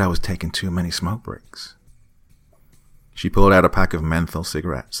 He said I was taking too many smoke breaks." She pulled out a pack of menthol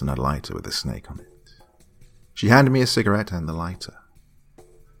cigarettes and a lighter with a snake on it. She handed me a cigarette and the lighter.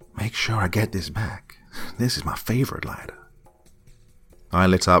 "Make sure I get this back. This is my favorite lighter." I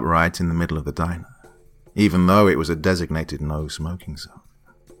lit up right in the middle of the diner, even though it was a designated no-smoking zone.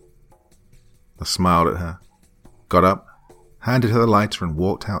 I smiled at her, got up, handed her the lighter and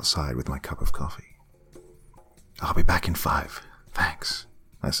walked outside with my cup of coffee. "I'll be back in 5. Thanks,"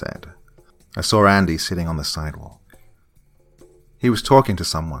 I said. I saw Andy sitting on the sidewalk. He was talking to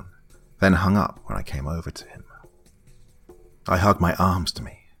someone, then hung up when I came over to him. I hugged my arms to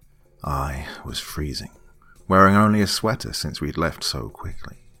me. I was freezing, wearing only a sweater since we'd left so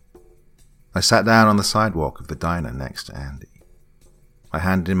quickly. I sat down on the sidewalk of the diner next to Andy. I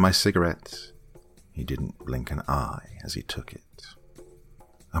handed him my cigarette. He didn't blink an eye as he took it.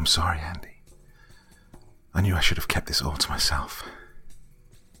 "I'm sorry, Andy. I knew I should have kept this all to myself."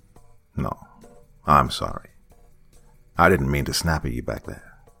 "No, I'm sorry. I didn't mean to snap at you back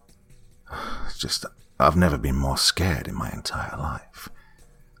there. It's just, I've never been more scared in my entire life.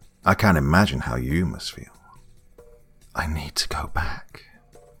 I can't imagine how you must feel." "I need to go back."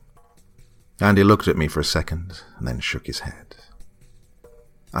 Andy looked at me for a second and then shook his head.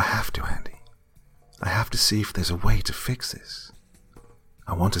 "I have to, Andy. I have to see if there's a way to fix this.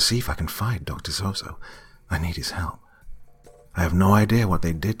 I want to see if I can find Dr. Zozo. I need his help. I have no idea what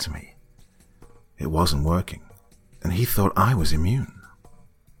they did to me. It wasn't working, and he thought I was immune."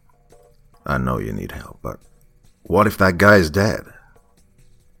 "I know you need help, but what if that guy's dead?"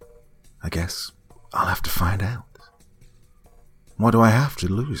 "I guess I'll have to find out. What do I have to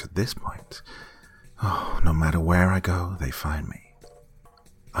lose at this point? Oh, no matter where I go, they find me.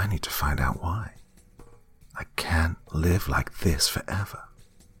 I need to find out why. I can't live like this forever."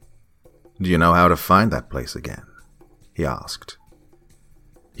 "Do you know how to find that place again?" he asked.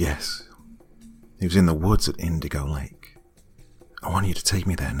 "Yes. It was in the woods at Indigo Lake. I want you to take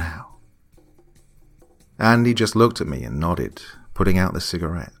me there now." Andy just looked at me and nodded, putting out the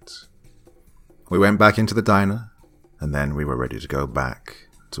cigarette. We went back into the diner, and then we were ready to go back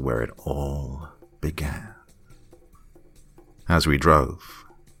to where it all began. As we drove,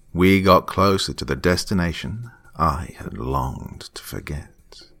 we got closer to the destination I had longed to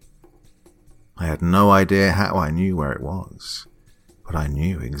forget. I had no idea how I knew where it was, but I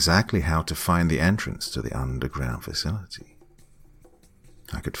knew exactly how to find the entrance to the underground facility.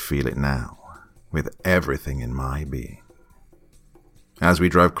 I could feel it now, with everything in my being. As we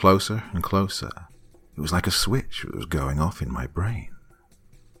drove closer and closer, it was like a switch that was going off in my brain.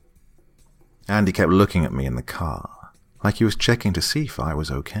 Andy kept looking at me in the car, like he was checking to see if I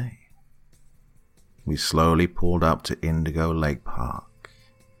was okay. We slowly pulled up to Indigo Lake Park,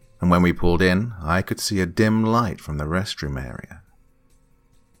 and when we pulled in, I could see a dim light from the restroom area.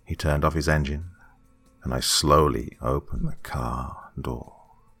 He turned off his engine, and I slowly opened the car door.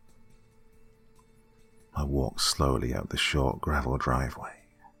 I walked slowly up the short gravel driveway,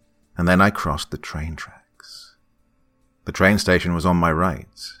 and then I crossed the train tracks. The train station was on my right,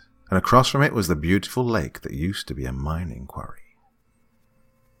 and across from it was the beautiful lake that used to be a mining quarry.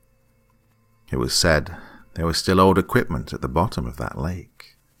 It was said there was still old equipment at the bottom of that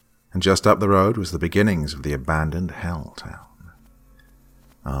lake, and just up the road was the beginnings of the abandoned Hell Town.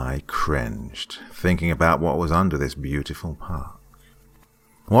 I cringed, thinking about what was under this beautiful park.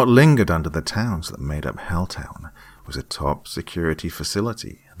 What lingered under the towns that made up Helltown was a top security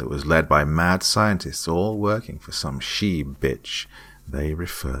facility that was led by mad scientists all working for some she-bitch they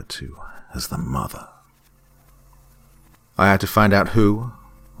referred to as the Mother. I had to find out who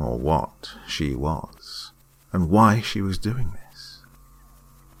or what she was and why she was doing this.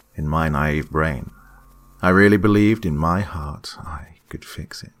 In my naive brain, I really believed in my heart I could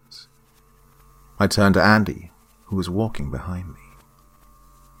fix it. I turned to Andy, who was walking behind me.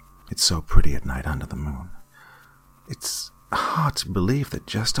 It's so pretty at night under the moon. It's hard to believe that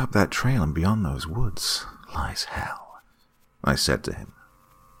just up that trail and beyond those woods lies hell, I said to him.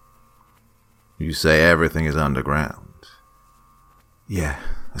 You say everything is underground? Yeah,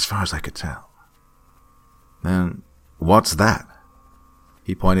 as far as I could tell. Then what's that?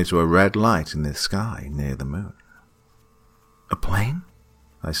 He pointed to a red light in the sky near the moon. A plane?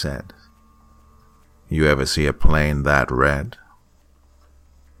 I said. You ever see a plane that red?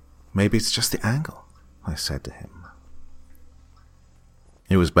 Maybe it's just the angle, I said to him.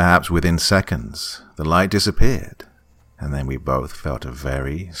 It was perhaps within seconds the light disappeared, and then we both felt a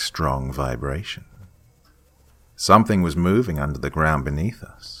very strong vibration. Something was moving under the ground beneath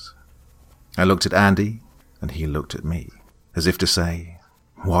us. I looked at Andy, and he looked at me, as if to say,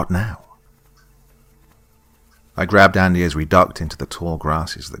 what now? I grabbed Andy as we ducked into the tall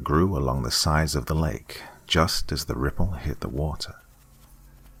grasses that grew along the sides of the lake, just as the ripple hit the water.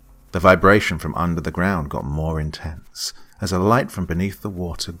 The vibration from under the ground got more intense as a light from beneath the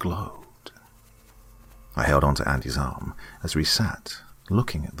water glowed. I held onto Andy's arm as we sat,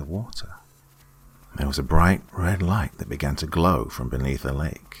 looking at the water. There was a bright red light that began to glow from beneath the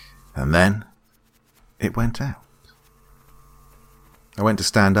lake, and then it went out. I went to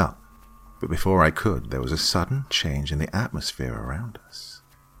stand up, but before I could, there was a sudden change in the atmosphere around us.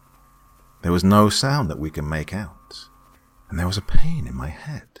 There was no sound that we could make out, and there was a pain in my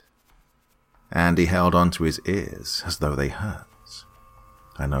head. Andy held onto his ears as though they hurt.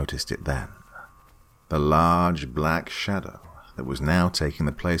 I noticed it then. The large black shadow that was now taking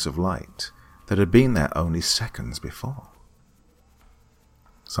the place of light that had been there only seconds before.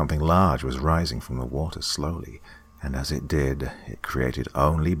 Something large was rising from the water slowly, and as it did, it created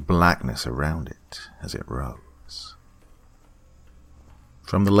only blackness around it as it rose.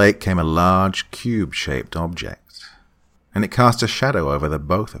 From the lake came a large cube-shaped object, and it cast a shadow over the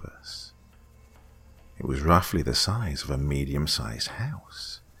both of us. It was roughly the size of a medium-sized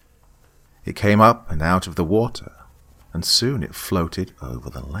house. It came up and out of the water, and soon it floated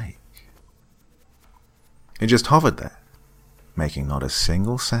over the lake. It just hovered there, making not a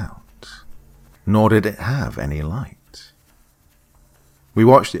single sound, nor did it have any light. We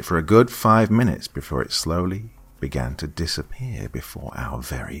watched it for a good 5 minutes before it slowly began to disappear before our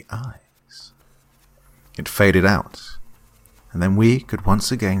very eyes. It faded out, and then we could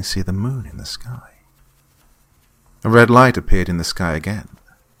once again see the moon in the sky. A red light appeared in the sky again,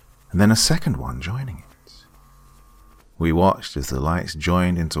 and then a second one joining it. We watched as the lights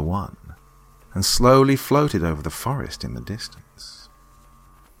joined into one, and slowly floated over the forest in the distance.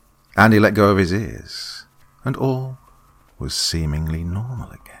 Andy let go of his ears, and all was seemingly normal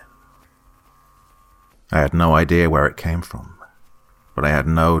again. I had no idea where it came from, but I had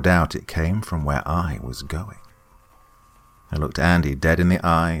no doubt it came from where I was going. I looked Andy dead in the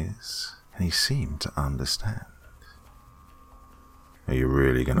eyes, and he seemed to understand. Are you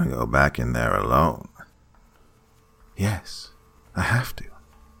really going to go back in there alone? Yes, I have to.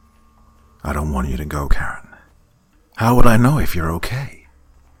 I don't want you to go, Karen. How would I know if you're okay?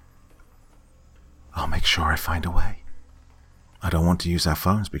 I'll make sure I find a way. I don't want to use our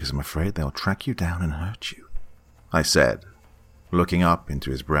phones because I'm afraid they'll track you down and hurt you, I said, looking up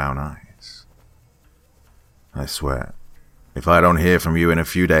into his brown eyes. I swear, if I don't hear from you in a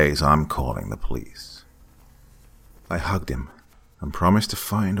few days, I'm calling the police. I hugged him and promised to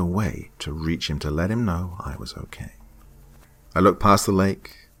find a way to reach him to let him know I was okay. I looked past the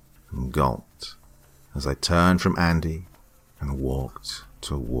lake and gulped as I turned from Andy and walked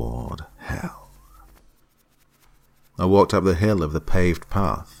toward hell. I walked up the hill of the paved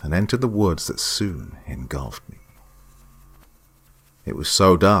path and entered the woods that soon engulfed me. It was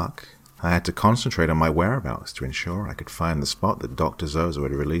so dark, I had to concentrate on my whereabouts to ensure I could find the spot that Dr. Zozo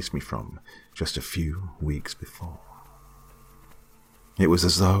had released me from just a few weeks before. It was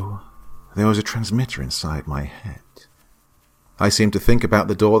as though there was a transmitter inside my head. I seemed to think about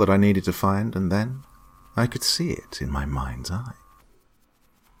the door that I needed to find, and then I could see it in my mind's eye.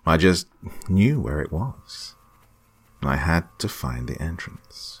 I just knew where it was, and I had to find the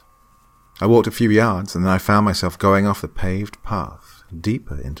entrance. I walked a few yards, and then I found myself going off the paved path,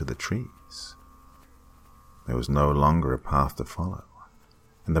 deeper into the trees. There was no longer a path to follow,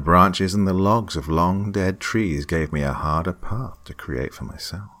 and the branches and the logs of long dead trees gave me a harder path to create for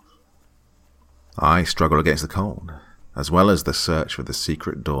myself. I struggled against the cold, as well as the search for the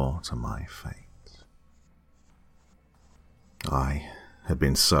secret door to my fate. I had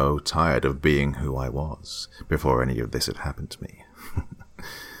been so tired of being who I was before any of this had happened to me.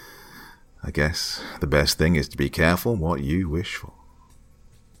 I guess the best thing is to be careful what you wish for.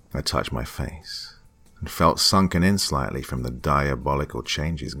 I touched my face and felt sunken in slightly from the diabolical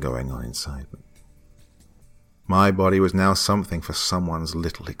changes going on inside me. My body was now something for someone's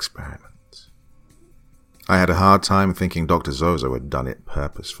little experiment. I had a hard time thinking Dr. Zozo had done it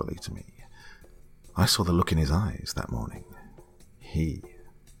purposefully to me. I saw the look in his eyes that morning. He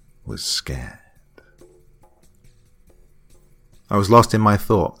was scared. I was lost in my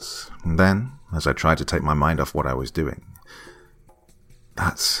thoughts, and then, as I tried to take my mind off what I was doing,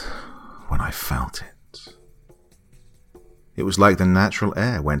 that's when I felt it. It was like the natural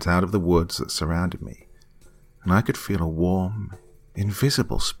air went out of the woods that surrounded me, and I could feel a warm,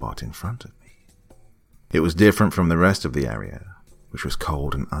 invisible spot in front of me. It was different from the rest of the area, which was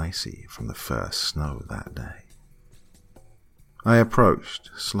cold and icy from the first snow that day. I approached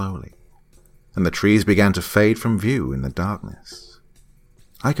slowly, and the trees began to fade from view in the darkness.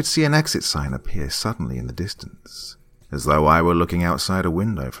 I could see an exit sign appear suddenly in the distance, as though I were looking outside a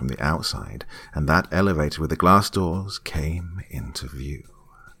window from the outside, and that elevator with the glass doors came into view.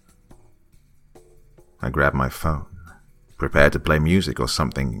 I grabbed my phone, prepared to play music or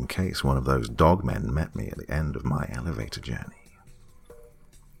something in case one of those dogmen met me at the end of my elevator journey.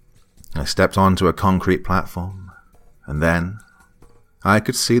 I stepped onto a concrete platform, and then I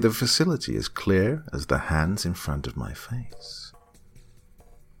could see the facility as clear as the hands in front of my face.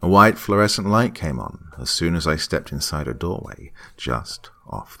 A white fluorescent light came on as soon as I stepped inside a doorway just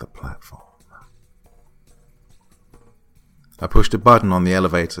off the platform. I pushed a button on the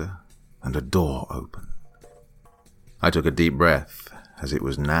elevator and a door opened. I took a deep breath as it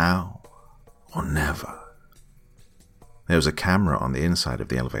was now or never. There was a camera on the inside of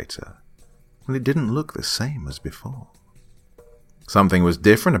the elevator, and it didn't look the same as before. Something was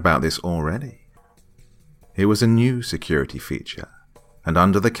different about this already. It was a new security feature, and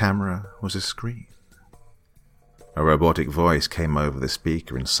under the camera was a screen. A robotic voice came over the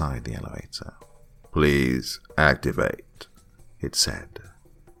speaker inside the elevator. "Please activate," it said,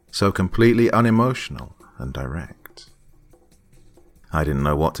 so completely unemotional and direct. I didn't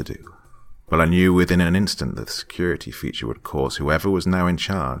know what to do, but I knew within an instant that the security feature would cause whoever was now in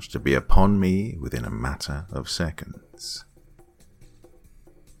charge to be upon me within a matter of seconds.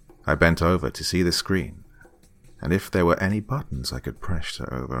 I bent over to see the screen, and if there were any buttons I could press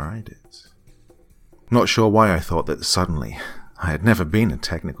to override it. Not sure why I thought that suddenly. I had never been a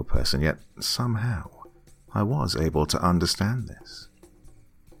technical person, yet somehow I was able to understand this.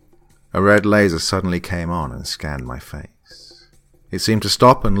 A red laser suddenly came on and scanned my face. It seemed to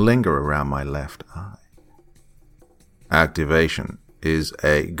stop and linger around my left eye. "Activation is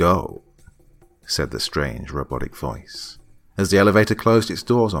a go," said the strange robotic voice, as the elevator closed its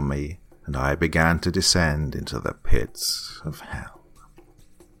doors on me and I began to descend into the pits of hell.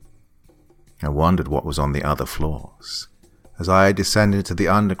 I wondered what was on the other floors, as I descended to the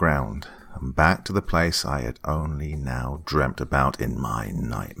underground and back to the place I had only now dreamt about in my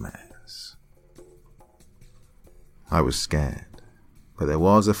nightmares. I was scared, but there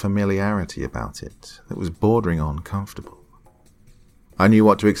was a familiarity about it that was bordering on comfortable. I knew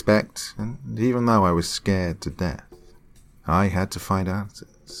what to expect, and even though I was scared to death, I had to find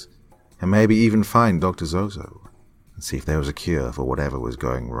answers, and maybe even find Dr. Zozo, and see if there was a cure for whatever was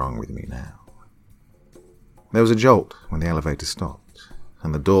going wrong with me now. There was a jolt when the elevator stopped,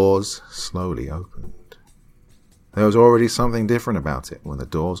 and the doors slowly opened. There was already something different about it when the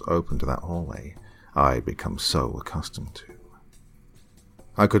doors opened to that hallway I'd become so accustomed to.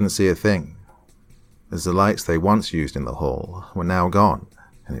 I couldn't see a thing, as the lights they once used in the hall were now gone,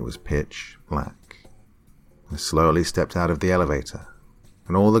 and it was pitch black. I slowly stepped out of the elevator,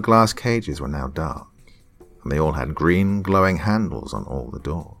 and all the glass cages were now dark, and they all had green glowing handles on all the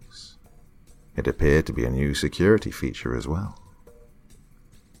doors. It appeared to be a new security feature as well.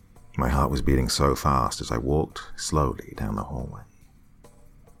 My heart was beating so fast as I walked slowly down the hallway.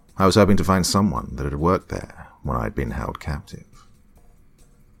 I was hoping to find someone that had worked there when I had been held captive.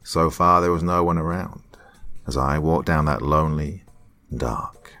 So far there was no one around as I walked down that lonely,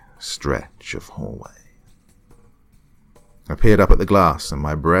 dark stretch of hallway. I peered up at the glass and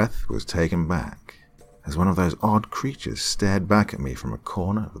my breath was taken back as one of those odd creatures stared back at me from a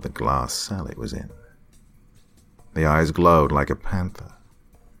corner of the glass cell it was in. The eyes glowed like a panther,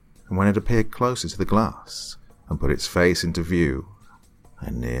 and when it appeared closer to the glass and put its face into view, I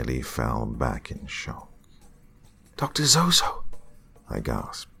nearly fell back in shock. "Dr. Zozo!" I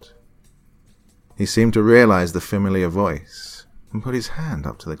gasped. He seemed to realize the familiar voice and put his hand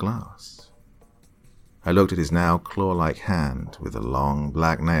up to the glass. I looked at his now claw-like hand with the long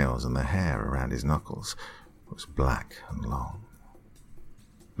black nails, and the hair around his knuckles was black and long.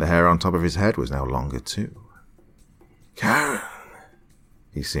 The hair on top of his head was now longer too. "Karen,"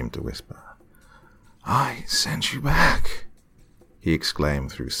 he seemed to whisper. "I sent you back," he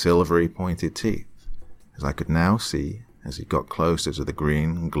exclaimed through silvery pointed teeth, as I could now see as he got closer to the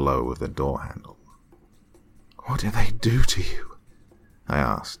green glow of the door handle. "What did they do to you?" I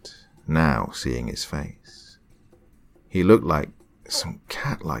asked, now seeing his face. He looked like some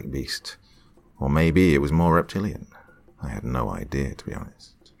cat-like beast, or maybe it was more reptilian. I had no idea, to be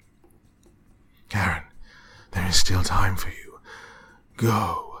honest. "Karen, there is still time for you.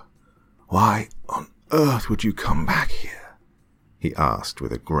 Go. Why on earth would you come back here?" he asked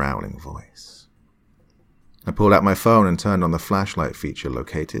with a growling voice. I pulled out my phone and turned on the flashlight feature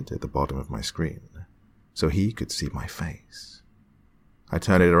located at the bottom of my screen, so he could see my face. I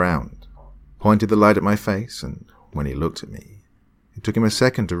turned it around, pointed the light at my face, and when he looked at me, it took him a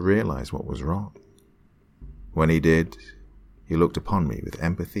second to realize what was wrong. When he did, he looked upon me with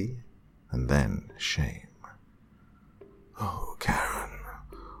empathy and then shame. "Oh, Karen,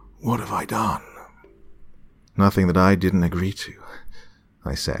 what have I done?" "Nothing that I didn't agree to,"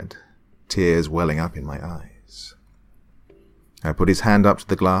 I said, tears welling up in my eyes. I put his hand up to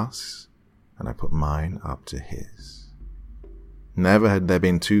the glass, and I put mine up to his. Never had there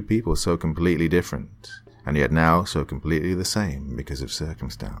been two people so completely different, and yet now so completely the same because of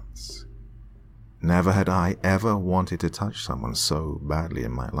circumstance. Never had I ever wanted to touch someone so badly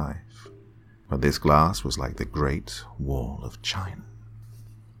in my life, but this glass was like the Great Wall of China.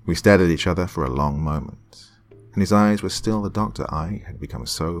 We stared at each other for a long moment, and his eyes were still the doctor I had become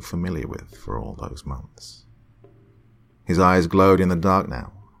so familiar with for all those months. His eyes glowed in the dark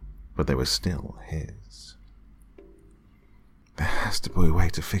now, but they were still his. "There has to be a way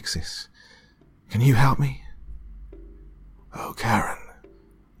to fix this. Can you help me?" "Oh, Karen,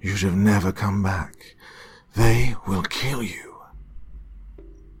 you should have never come back. They will kill you."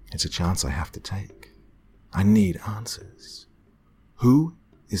 "It's a chance I have to take. I need answers. Who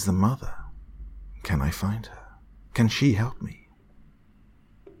is the mother? Can I find her? Can she help me?"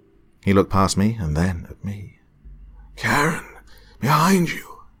 He looked past me and then at me. "Karen, behind you!"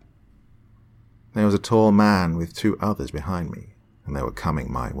 There was a tall man with two others behind me, and they were coming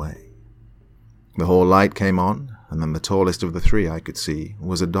my way. The hall light came on, and then the tallest of the three I could see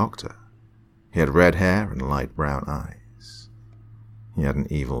was a doctor. He had red hair and light brown eyes. He had an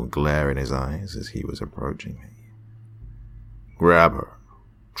evil glare in his eyes as he was approaching me. "Grab her.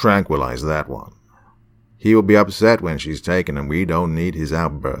 Tranquilize that one. He will be upset when she's taken, and we don't need his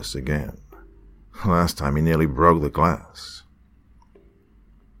outbursts again. Last time he nearly broke the glass."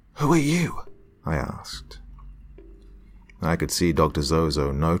 "Who are you?" I asked. I could see Dr.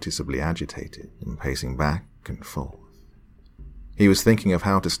 Zozo noticeably agitated and pacing back and forth. He was thinking of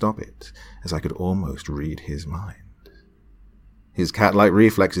how to stop it, as I could almost read his mind. His cat-like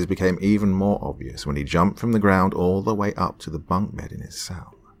reflexes became even more obvious when he jumped from the ground all the way up to the bunk bed in his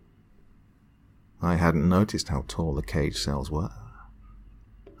cell. I hadn't noticed how tall the cage cells were.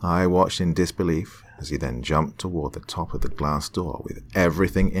 I watched in disbelief as he then jumped toward the top of the glass door with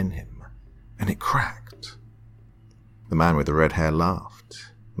everything in him, and it cracked. The man with the red hair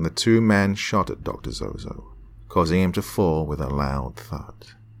laughed, and the two men shot at Dr. Zozo, causing him to fall with a loud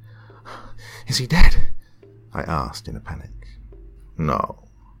thud. "Is he dead?" I asked in a panic. "No,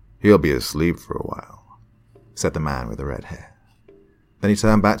 he'll be asleep for a while," said the man with the red hair. Then he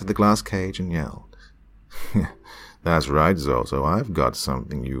turned back to the glass cage and yelled, "That's right, Zozo, I've got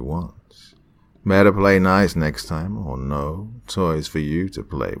something you want. Better play nice next time, or no toys for you to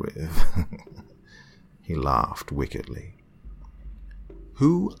play with." He laughed wickedly.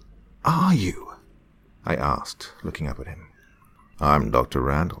 "Who are you?" I asked, looking up at him. I'm Dr.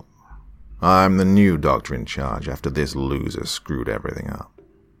 Randall. I'm the new doctor in charge after this loser screwed everything up.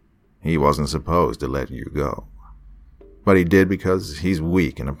 He wasn't supposed to let you go. But he did because he's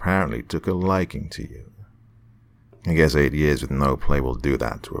weak and apparently took a liking to you. I guess 8 years with no play will do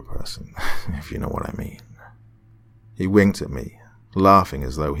that to a person, if you know what I mean. He winked at me, laughing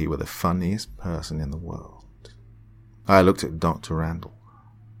as though he were the funniest person in the world. I looked at Dr. Randall.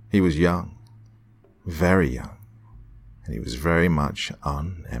 He was young, very young, and he was very much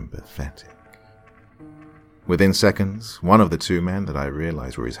unempathetic. Within seconds, one of the 2 men that I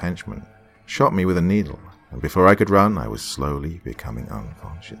realized were his henchmen shot me with a needle, and before I could run, I was slowly becoming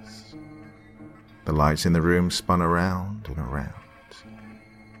unconscious. The lights in the room spun around and around.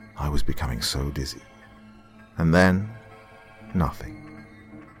 I was becoming so dizzy. And then, nothing.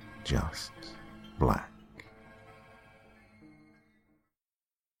 Just black.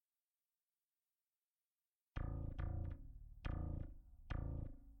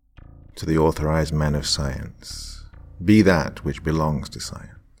 To the authorized men of science, be that which belongs to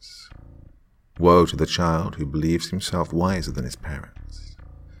science. Woe to the child who believes himself wiser than his parents,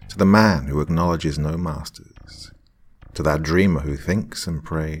 to the man who acknowledges no masters, to that dreamer who thinks and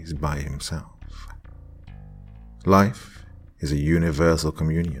prays by himself. Life is a universal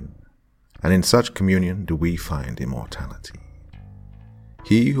communion, and in such communion do we find immortality.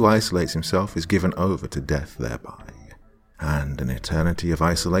 He who isolates himself is given over to death thereby, and an eternity of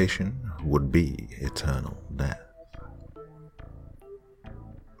isolation would be eternal death.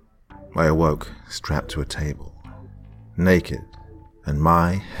 I awoke strapped to a table, naked, and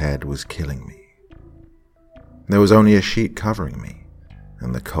my head was killing me. There was only a sheet covering me,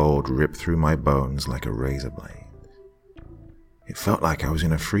 and the cold ripped through my bones like a razor blade. It felt like I was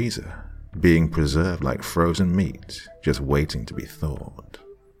in a freezer, being preserved like frozen meat, just waiting to be thawed.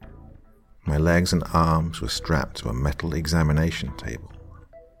 My legs and arms were strapped to a metal examination table,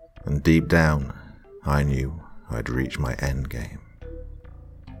 and deep down, I knew I'd reached my end game.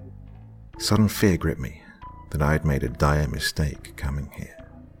 Sudden fear gripped me that I'd made a dire mistake coming here.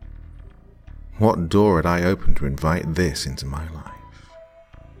 What door had I opened to invite this into my life?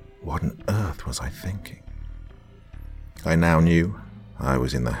 What on earth was I thinking? I now knew I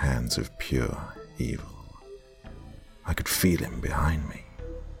was in the hands of pure evil. I could feel him behind me.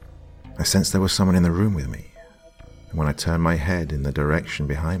 I sensed there was someone in the room with me, and when I turned my head in the direction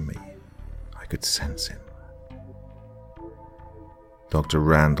behind me, I could sense him. Dr.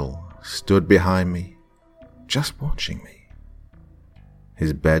 Randall stood behind me, just watching me.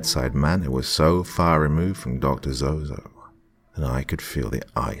 His bedside manner was so far removed from Dr. Zozo that I could feel the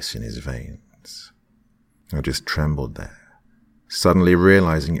ice in his veins. I just trembled there, suddenly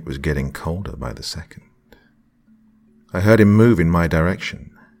realizing it was getting colder by the second. I heard him move in my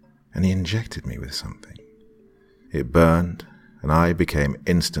direction, and he injected me with something. It burned, and I became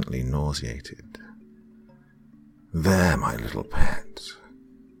instantly nauseated. There, my little pet.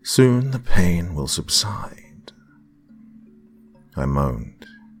 Soon the pain will subside. I moaned,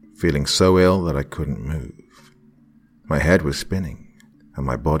 feeling so ill that I couldn't move. My head was spinning, and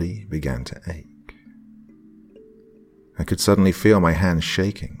my body began to ache. I could suddenly feel my hands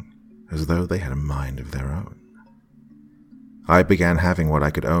shaking, as though they had a mind of their own. I began having what I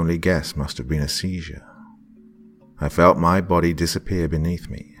could only guess must have been a seizure. I felt my body disappear beneath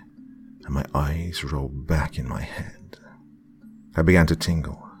me, and my eyes rolled back in my head. I began to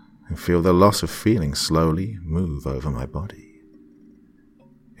tingle and feel the loss of feeling slowly move over my body.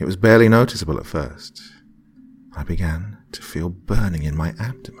 It was barely noticeable at first. I began to feel burning in my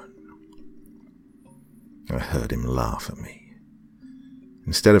abdomen. I heard him laugh at me.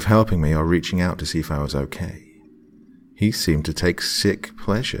 Instead of helping me or reaching out to see if I was okay, he seemed to take sick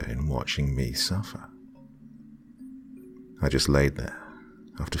pleasure in watching me suffer. I just laid there,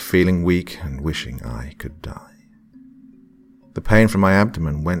 after feeling weak and wishing I could die. The pain from my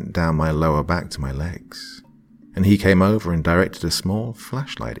abdomen went down my lower back to my legs, and he came over and directed a small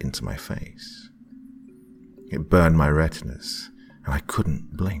flashlight into my face. It burned my retinas, and I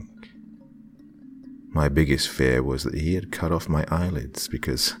couldn't blink. My biggest fear was that he had cut off my eyelids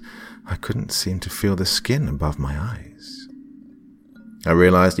because I couldn't seem to feel the skin above my eyes. I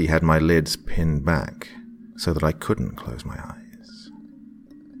realized he had my lids pinned back so that I couldn't close my eyes.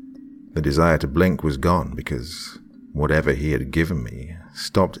 The desire to blink was gone because whatever he had given me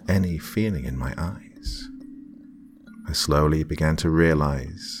stopped any feeling in my eyes. I slowly began to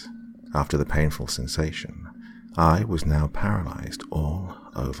realize, after the painful sensation, I was now paralyzed all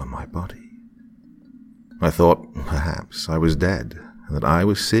over my body. I thought perhaps I was dead and that I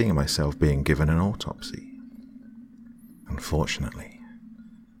was seeing myself being given an autopsy. Unfortunately,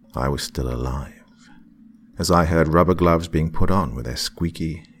 I was still alive, as I heard rubber gloves being put on with their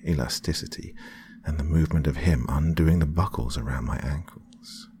squeaky elasticity and the movement of him undoing the buckles around my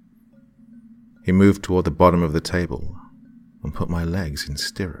ankles. He moved toward the bottom of the table and put my legs in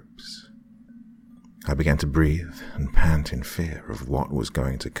stirrups. I began to breathe and pant in fear of what was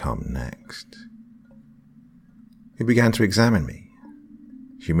going to come next. He began to examine me.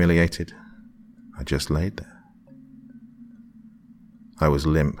 Humiliated, I just laid there. I was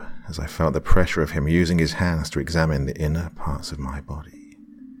limp as I felt the pressure of him using his hands to examine the inner parts of my body.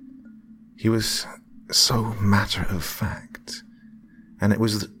 He was so matter-of-fact, and it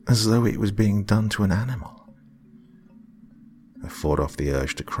was as though it was being done to an animal. I fought off the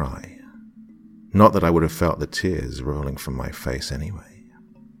urge to cry. Not that I would have felt the tears rolling from my face anyway.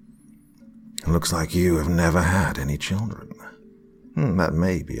 It looks like you have never had any children. That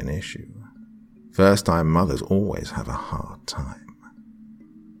may be an issue. First-time mothers always have a hard time.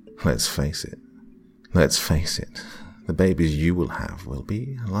 Let's face it. The babies you will have will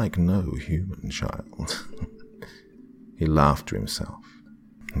be like no human child. He laughed to himself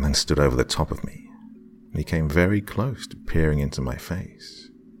and then stood over the top of me. He came very close to peering into my face.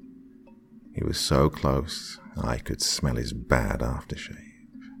 He was so close I could smell his bad aftershave.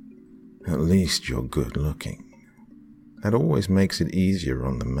 At least you're good looking. That always makes it easier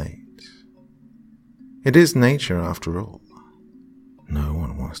on the mate. It is nature after all. No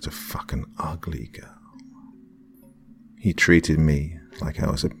one wants to fuck an ugly girl. He treated me like I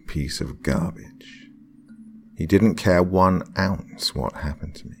was a piece of garbage. He didn't care 1 ounce what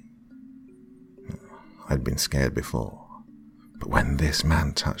happened to me. I'd been scared before, but when this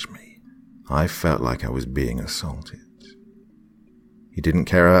man touched me, I felt like I was being assaulted. He didn't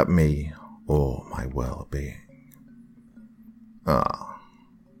care about me or my well-being.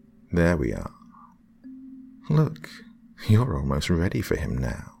 There we are. Look, you're almost ready for him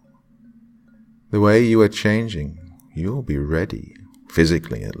now. The way you are changing, you'll be ready,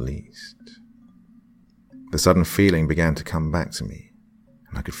 physically at least. The sudden feeling began to come back to me,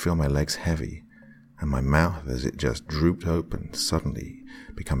 and I could feel my legs heavy, and my mouth as it just drooped open, suddenly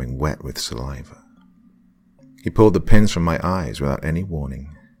becoming wet with saliva. He pulled the pins from my eyes without any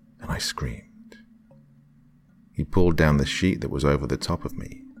warning, and I screamed. He pulled down the sheet that was over the top of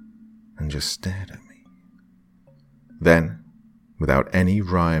me, and just stared at me. Then, without any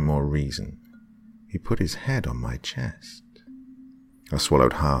rhyme or reason, he put his head on my chest. I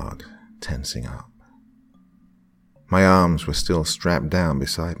swallowed hard, tensing up. My arms were still strapped down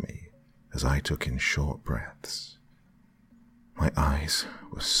beside me as I took in short breaths. My eyes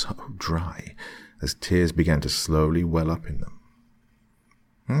were so dry as tears began to slowly well up in them.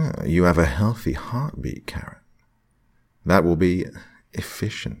 You have a healthy heartbeat, Karen. That will be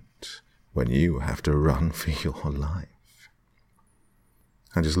efficient when you have to run for your life.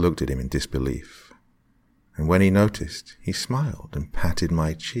 I just looked at him in disbelief, and when he noticed, he smiled and patted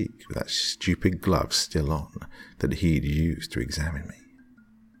my cheek with that stupid glove still on that he'd used to examine me.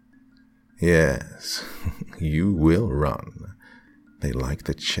 Yes, you will run. They like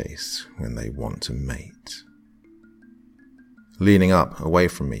the chase when they want to mate. Leaning up, away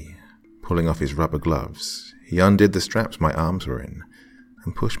from me, pulling off his rubber gloves, he undid the straps my arms were in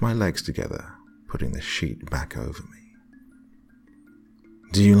and pushed my legs together, putting the sheet back over me.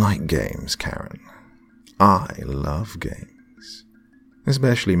 Do you like games, Karen? I love games,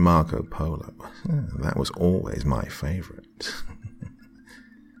 especially Marco Polo. That was always my favorite.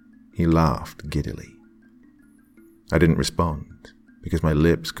 He laughed giddily. I didn't respond because my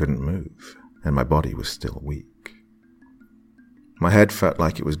lips couldn't move and my body was still weak. My head felt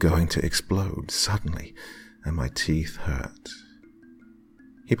like it was going to explode suddenly, and my teeth hurt.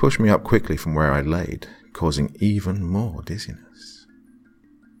 He pushed me up quickly from where I laid, causing even more dizziness.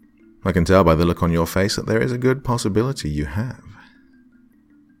 I can tell by the look on your face that there is a good possibility you have.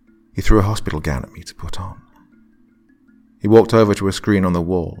 He threw a hospital gown at me to put on. He walked over to a screen on the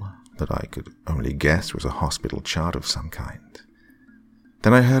wall that I could only guess was a hospital chart of some kind.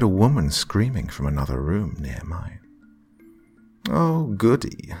 Then I heard a woman screaming from another room near mine. Oh,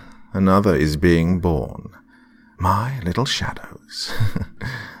 goody. Another is being born. My little shadows.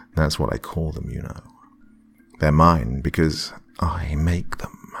 That's what I call them, you know. They're mine because I make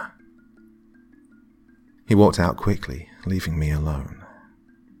them. He walked out quickly, leaving me alone.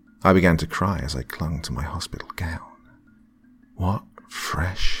 I began to cry as I clung to my hospital gown. What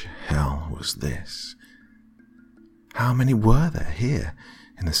fresh hell was this? How many were there here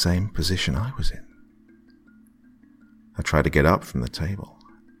in the same position I was in? I tried to get up from the table.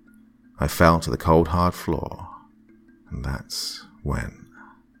 I fell to the cold, hard floor, and that's when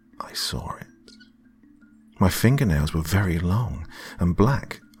I saw it. My fingernails were very long and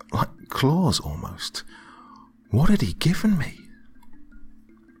black, like claws almost, What had he given me?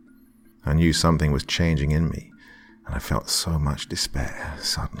 I knew something was changing in me, and I felt so much despair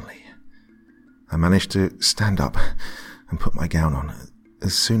suddenly. I managed to stand up and put my gown on.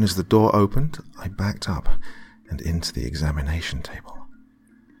 As soon as the door opened, I backed up and into the examination table.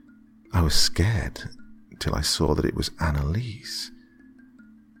 I was scared till I saw that it was Annalise.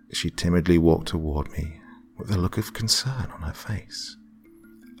 She timidly walked toward me with a look of concern on her face.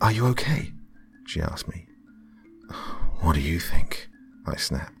 "Are you okay?" she asked me. "What do you think?" I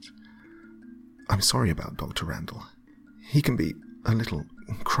snapped. "I'm sorry about Dr. Randall. He can be a little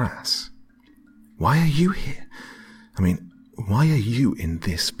crass. Why are you here? Why are you in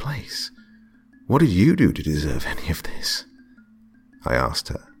this place? What did you do to deserve any of this?" I asked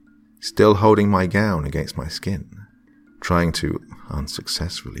her, still holding my gown against my skin, trying to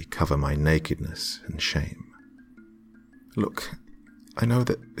unsuccessfully cover my nakedness and shame. "Look, I know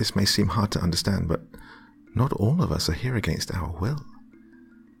that this may seem hard to understand, but not all of us are here against our will.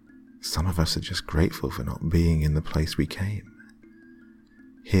 Some of us are just grateful for not being in the place we came.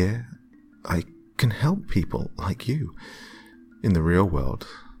 Here, I can help people like you. In the real world,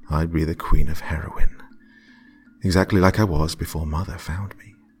 I'd be the queen of heroin, exactly like I was before Mother found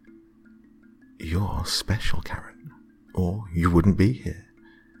me. You're special, Karen, or you wouldn't be here.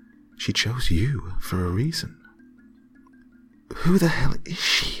 She chose you for a reason." "Who the hell is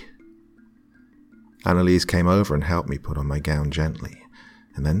she?" Annalise came over and helped me put on my gown gently,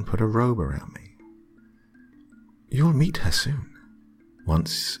 and then put a robe around me. "You'll meet her soon,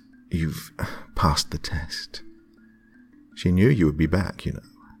 once you've passed the test. She knew you would be back, you know,"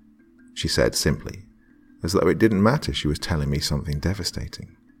 she said simply, as though it didn't matter she was telling me something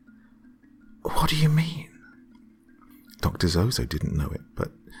devastating. "What do you mean?" "Dr. Zozo didn't know it,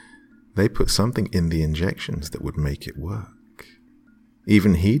 but they put something in the injections that would make it work.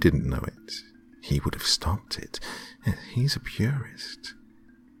 Even he didn't know it. He would have stopped it. He's a purist.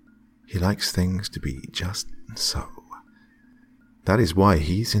 He likes things to be just so. That is why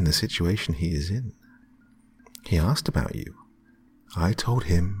he's in the situation he is in. He asked about you. I told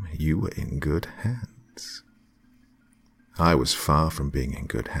him you were in good hands." I was far from being in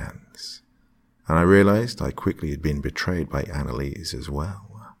good hands, and I realized I quickly had been betrayed by Annalise as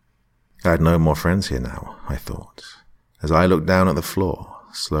well. I had no more friends here now, I thought, as I looked down at the floor,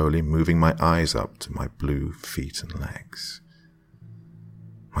 slowly moving my eyes up to my blue feet and legs.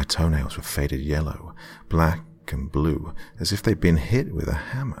 My toenails were faded yellow, black and blue, as if they'd been hit with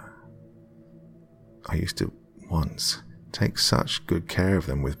a hammer. I used to once take such good care of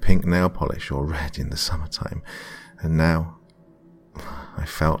them with pink nail polish or red in the summertime, and now I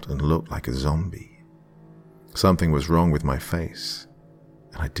felt and looked like a zombie. Something was wrong with my face,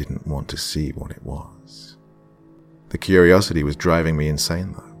 and I didn't want to see what it was. The curiosity was driving me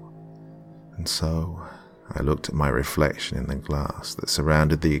insane, though, and so I looked at my reflection in the glass that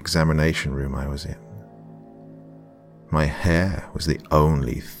surrounded the examination room I was in. My hair was the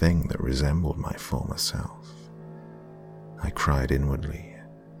only thing that resembled my former self. I cried inwardly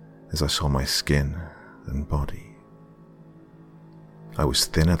as I saw my skin and body. I was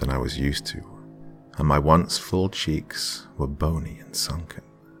thinner than I was used to, and my once full cheeks were bony and sunken.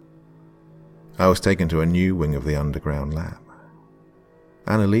 I was taken to a new wing of the underground lab.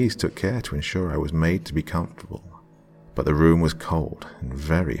 Annalise took care to ensure I was made to be comfortable, but the room was cold and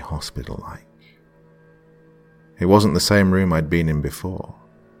very hospital-like. It wasn't the same room I'd been in before,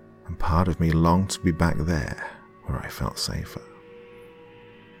 and part of me longed to be back there where I felt safer.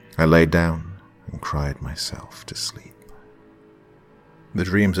 I lay down and cried myself to sleep. The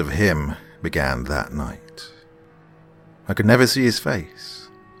dreams of him began that night. I could never see his face,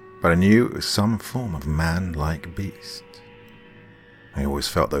 but I knew it was some form of man-like beast. I always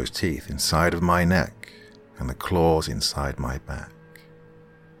felt those teeth inside of my neck and the claws inside my back.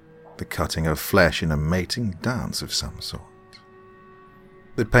 The cutting of flesh in a mating dance of some sort.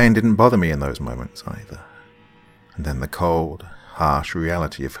 The pain didn't bother me in those moments either. And then the cold, harsh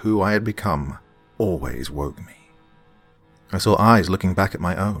reality of who I had become always woke me. I saw eyes looking back at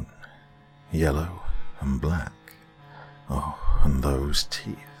my own, yellow and black. Oh, and those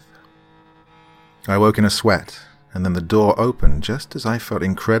teeth. I woke in a sweat, and then the door opened just as I felt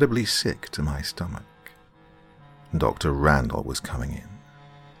incredibly sick to my stomach. Dr. Randall was coming in.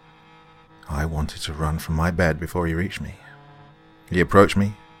 I wanted to run from my bed before he reached me. He approached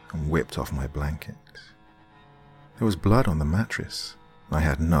me and whipped off my blanket. There was blood on the mattress. I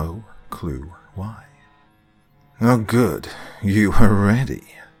had no clue why. "Oh, good, you are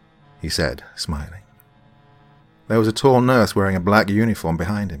ready," he said, smiling. There was a tall nurse wearing a black uniform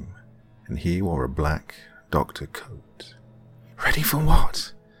behind him, and he wore a black doctor coat. "Ready for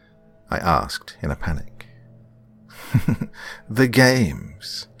what?" I asked in a panic. The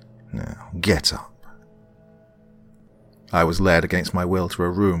games. Now, get up. I was led against my will to a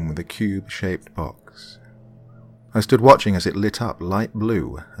room with a cube-shaped box. I stood watching as it lit up light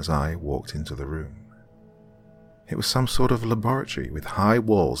blue as I walked into the room. It was some sort of laboratory with high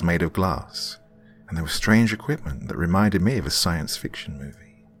walls made of glass, and there was strange equipment that reminded me of a science fiction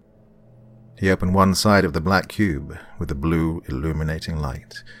movie. He opened one side of the black cube with the blue illuminating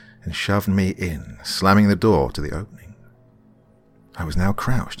light and shoved me in, slamming the door to the opening. I was now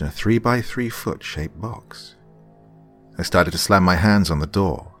crouched in a 3-by-3-foot shaped box. I started to slam my hands on the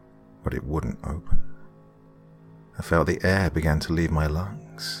door, but it wouldn't open. I felt the air began to leave my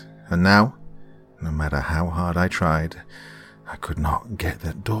lungs, and now, no matter how hard I tried, I could not get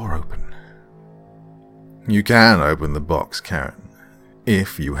that door open. You can open the box, Karen,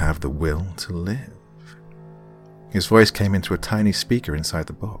 if you have the will to live. His voice came into a tiny speaker inside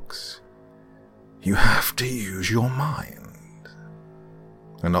the box. You have to use your mind.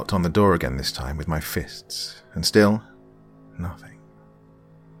 I knocked on the door again this time with my fists, and still, nothing.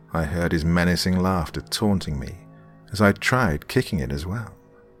 I heard his menacing laughter taunting me as I tried kicking it as well.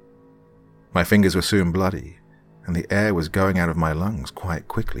 My fingers were soon bloody, and the air was going out of my lungs quite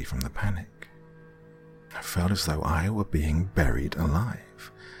quickly from the panic. I felt as though I were being buried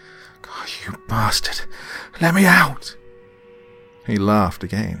alive. God, you bastard! Let me out! He laughed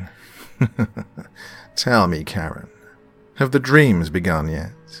again. Tell me, Karen, have the dreams begun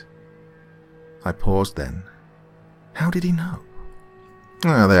yet? I paused then. How did he know?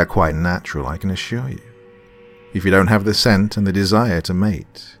 Oh, they are quite natural, I can assure you. If you don't have the scent and the desire to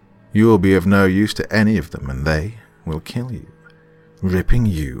mate, you will be of no use to any of them, and they will kill you, ripping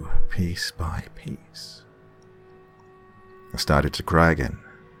you piece by piece. I started to cry again,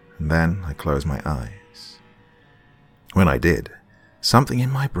 and then I closed my eyes. When I did, something in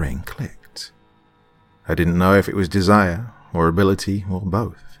my brain clicked. I didn't know if it was desire or ability or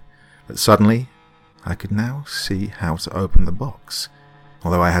both, but suddenly I could now see how to open the box,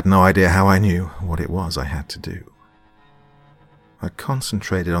 although I had no idea how I knew what it was I had to do. I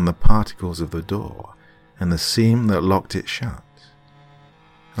concentrated on the particles of the door and the seam that locked it shut.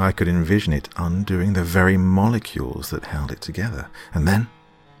 I could envision it undoing the very molecules that held it together, and then,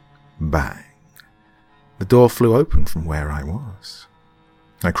 bang, the door flew open from where I was.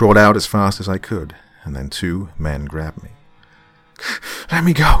 I crawled out as fast as I could, and then 2 men grabbed me. Let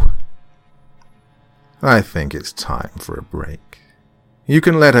me go! I think it's time for a break. You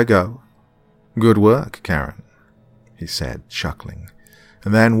can let her go. Good work, Karen, he said, chuckling,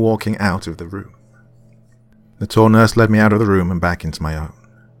 and then walking out of the room. The tall nurse led me out of the room and back into my own.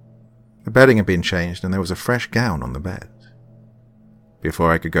 The bedding had been changed, and there was a fresh gown on the bed.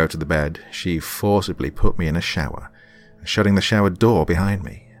 Before I could go to the bed, she forcibly put me in a shower, shutting the shower door behind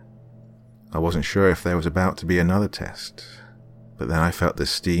me. I wasn't sure if there was about to be another test, but then I felt the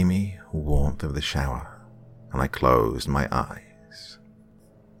steamy warmth of the shower, and I closed my eyes.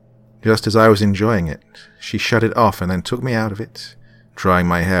 Just as I was enjoying it, she shut it off and then took me out of it, drying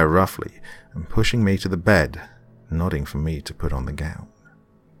my hair roughly and pushing me to the bed, nodding for me to put on the gown.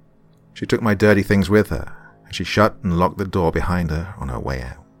 She took my dirty things with her, and she shut and locked the door behind her on her way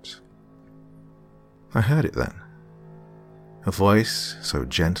out. I heard it then, a voice so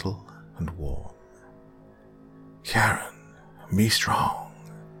gentle and warm. Karen, be strong.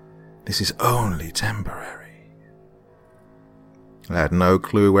 This is only temporary. I had no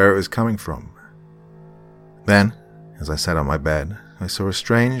clue where it was coming from. Then, as I sat on my bed, I saw a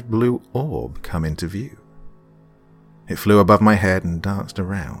strange blue orb come into view. It flew above my head and danced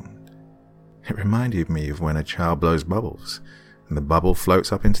around. It reminded me of when a child blows bubbles, and the bubble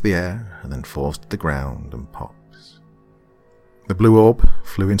floats up into the air and then falls to the ground and pops. The blue orb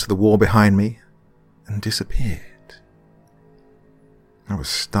flew into the wall behind me and disappeared. I was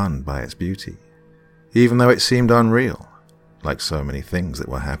stunned by its beauty, even though it seemed unreal, like so many things that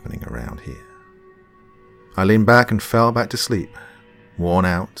were happening around here. I leaned back and fell back to sleep, worn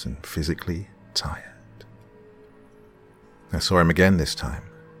out and physically tired. I saw him again this time.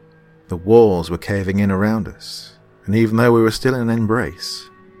 The walls were caving in around us, and even though we were still in an embrace,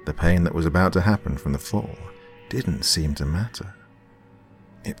 the pain that was about to happen from the fall didn't seem to matter.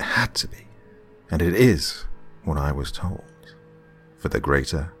 It had to be, and it is what I was told, for the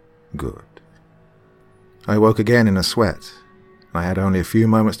greater good. I woke again in a sweat. I had only a few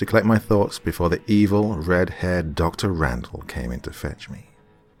moments to collect my thoughts before the evil, red-haired Dr. Randall came in to fetch me.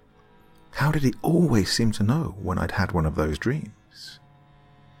 How did he always seem to know when I'd had one of those dreams?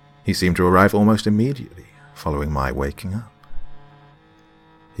 He seemed to arrive almost immediately, following my waking up.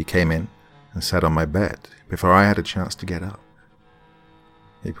 He came in and sat on my bed before I had a chance to get up.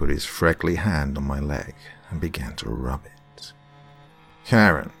 He put his freckly hand on my leg and began to rub it.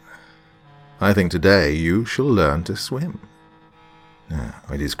 "Karen, I think today you shall learn to swim. Now,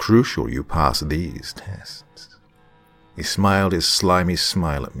 it is crucial you pass these tests." He smiled his slimy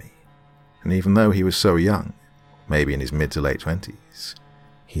smile at me, and even though he was so young, maybe in his mid to late 20s,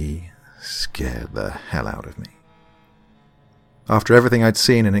 he scared the hell out of me. After everything I'd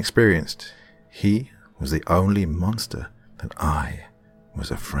seen and experienced, he was the only monster that I was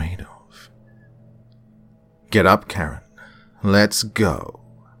afraid of. "Get up, Karen. Let's go."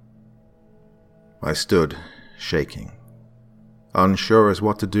 I stood, shaking, unsure as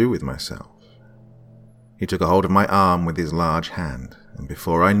what to do with myself. He took a hold of my arm with his large hand, and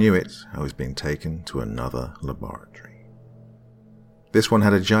before I knew it, I was being taken to another laboratory. This one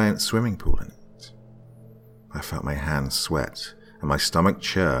had a giant swimming pool in it. I felt my hands sweat and my stomach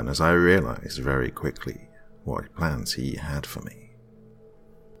churn as I realized very quickly what plans he had for me.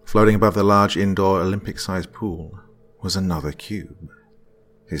 Floating above the large indoor Olympic-sized pool was another cube.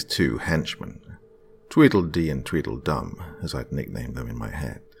 His two henchmen, Tweedledee and Tweedledum, as I'd nicknamed them in my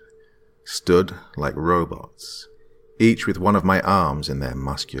head, stood like robots, each with one of my arms in their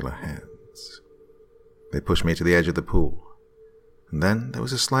muscular hands. They pushed me to the edge of the pool, and then there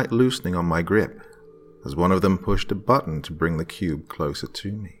was a slight loosening on my grip as one of them pushed a button to bring the cube closer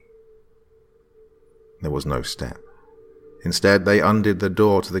to me. There was no step. Instead, they undid the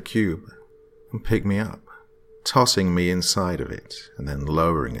door to the cube and picked me up, tossing me inside of it and then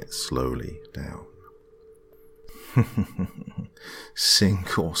lowering it slowly down.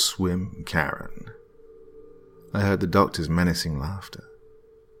 "Sink or swim, Karen." I heard the doctor's menacing laughter.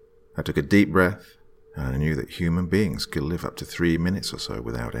 I took a deep breath, and I knew that human beings could live up to 3 minutes or so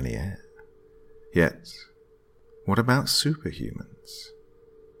without any air. Yet, what about superhumans?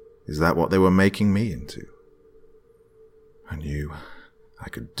 Is that what they were making me into? I knew I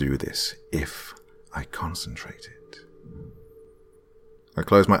could do this if I concentrated. I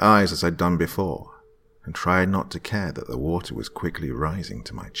closed my eyes as I'd done before, and tried not to care that the water was quickly rising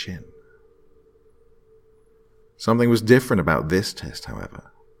to my chin. Something was different about this test,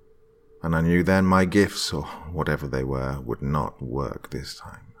 however, and I knew then my gifts, or whatever they were, would not work this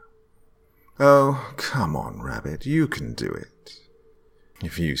time. "Oh, come on, Rabbit, you can do it.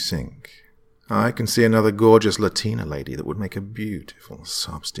 If you sink, I can see another gorgeous Latina lady that would make a beautiful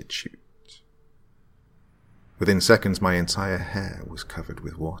substitute." Within seconds, my entire hair was covered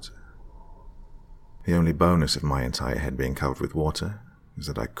with water. The only bonus of my entire head being covered with water was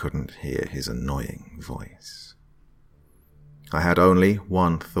that I couldn't hear his annoying voice. I had only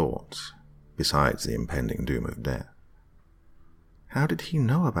one thought, besides the impending doom of death. How did he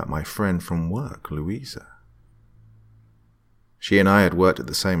know about my friend from work, Louisa? She and I had worked at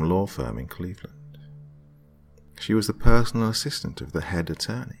the same law firm in Cleveland. She was the personal assistant of the head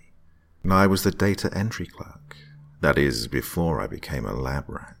attorney, and I was the data entry clerk. That is, before I became a lab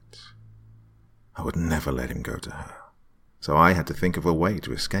rat. I would never let him go to her, so I had to think of a way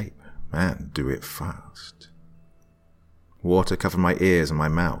to escape, and do it fast. Water covered my ears and my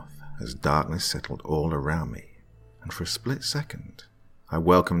mouth as darkness settled all around me, and for a split second, I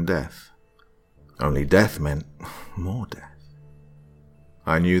welcomed death. Only death meant more death.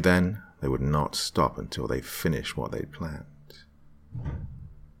 I knew then they would not stop until they finished what they'd planned.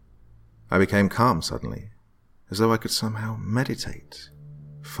 I became calm suddenly, as though I could somehow meditate,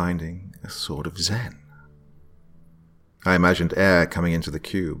 finding a sort of zen. I imagined air coming into the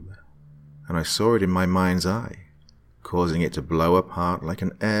cube, and I saw it in my mind's eye, causing it to blow apart like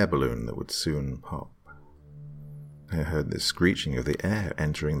an air balloon that would soon pop. I heard the screeching of the air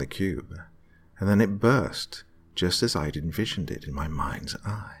entering the cube, and then it burst, just as I'd envisioned it in my mind's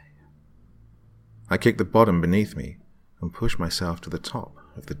eye. I kicked the bottom beneath me and pushed myself to the top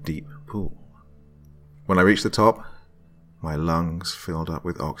of the deep pool. When I reached the top, my lungs filled up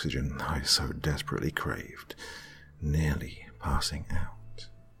with oxygen I so desperately craved, nearly passing out.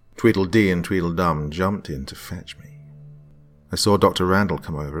 Tweedledee and Tweedledum jumped in to fetch me. I saw Dr. Randall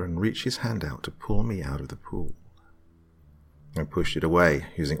come over and reach his hand out to pull me out of the pool. I pushed it away,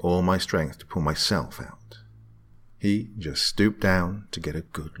 using all my strength to pull myself out. He just stooped down to get a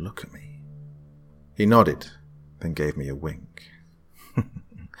good look at me. He nodded, then gave me a wink.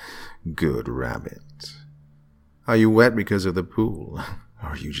 "Good Rabbit. Are you wet because of the pool, or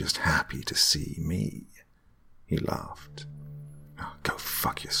are you just happy to see me?" He laughed. "Oh, go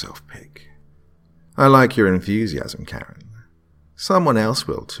fuck yourself, pig. I like your enthusiasm, Karen. Someone else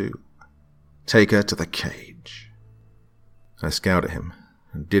will too. Take her to the cage." I scowled at him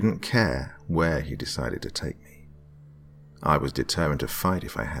and didn't care where he decided to take me. I was determined to fight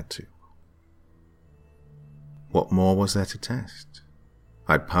if I had to. What more was there to test?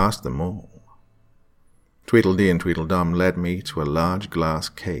 I'd passed them all. Tweedledee and Tweedledum led me to a large glass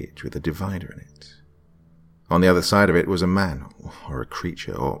cage with a divider in it. On the other side of it was a man, or a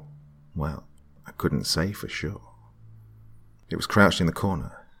creature, or, well, I couldn't say for sure. It was crouched in the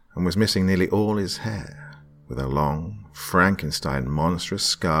corner, and was missing nearly all his hair, with a long, Frankenstein monstrous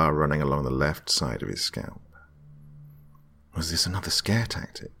scar running along the left side of his scalp. Was this another scare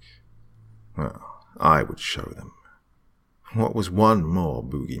tactic? Well, I would show them. What was one more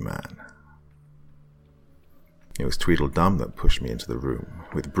boogeyman? It was Tweedledum that pushed me into the room,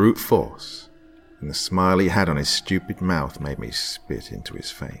 with brute force, and the smile he had on his stupid mouth made me spit into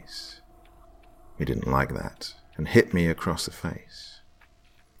his face. He didn't like that, and hit me across the face.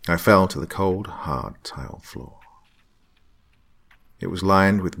 I fell to the cold, hard tile floor. It was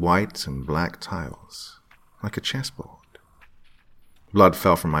lined with white and black tiles, like a chessboard. Blood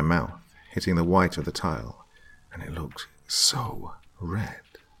fell from my mouth, hitting the white of the tile, and it looked so red.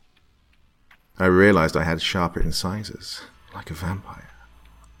 I realized I had sharper incisors, like a vampire.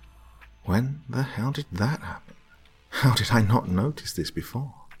 When the hell did that happen? How did I not notice this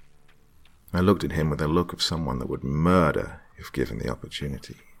before? I looked at him with the look of someone that would murder if given the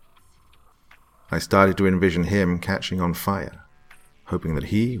opportunity. I started to envision him catching on fire, hoping that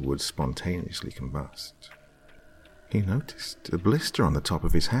he would spontaneously combust. He noticed a blister on the top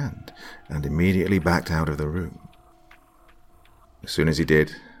of his hand and immediately backed out of the room. As soon as he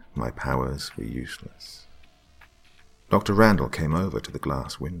did, my powers were useless. Dr. Randall came over to the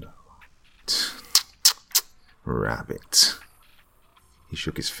glass window. Rabbit. He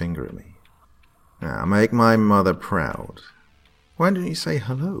shook his finger at me. Now make my mother proud. Why didn't you say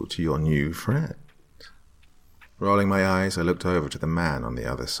hello to your new friend? Rolling my eyes, I looked over to the man on the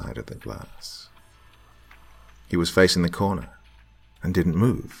other side of the glass. He was facing the corner and didn't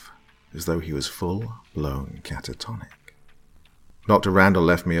move, as though he was full-blown catatonic. Dr. Randall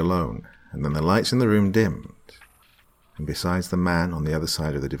left me alone, and then the lights in the room dimmed, and besides the man on the other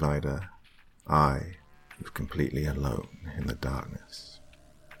side of the divider, I was completely alone in the darkness.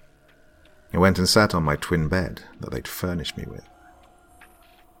 I went and sat on my twin bed that they'd furnished me with.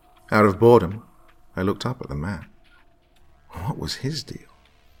 Out of boredom, I looked up at the man. What was his deal?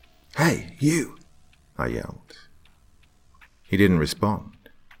 "Hey, you!" I yelled. He didn't respond.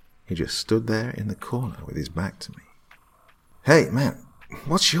 He just stood there in the corner with his back to me. "Hey, man,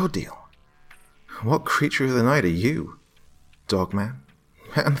 what's your deal? What creature of the night are you? Dog man?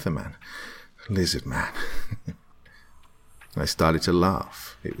 Panther man? Lizard man?" I started to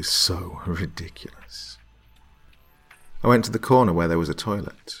laugh. It was so ridiculous. I went to the corner where there was a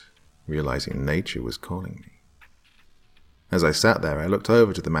toilet, realizing nature was calling me. As I sat there, I looked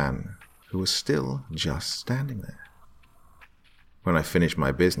over to the man, who was still just standing there. When I finished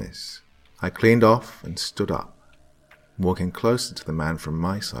my business, I cleaned off and stood up, walking closer to the man from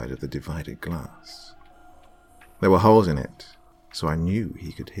my side of the divided glass. There were holes in it, so I knew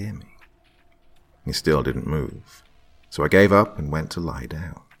he could hear me. He still didn't move, so I gave up and went to lie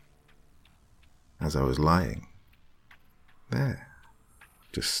down. As I was lying, there,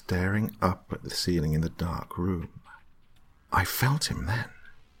 just staring up at the ceiling in the dark room, I felt him then.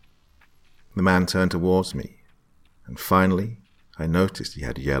 The man turned towards me, and finally I noticed he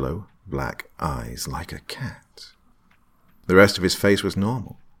had yellow, black eyes like a cat. The rest of his face was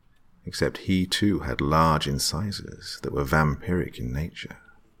normal, except he too had large incisors that were vampiric in nature.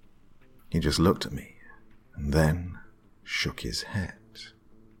 He just looked at me, and then shook his head.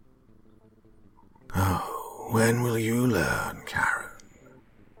 "Oh, when will you learn, Karen?"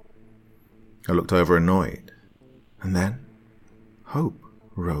 I looked over annoyed, and then hope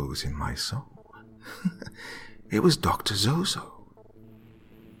rose in my soul. It was Dr. Zozo.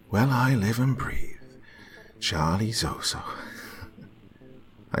 Well, I live and breathe. Charlie Zozo.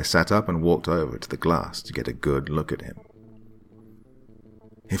 I sat up and walked over to the glass to get a good look at him.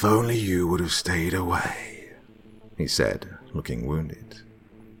 "If only you would have stayed away," he said, looking wounded.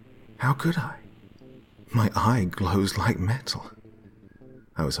 "How could I? My eye glows like metal.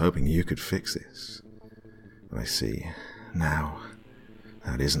 I was hoping you could fix this. I see now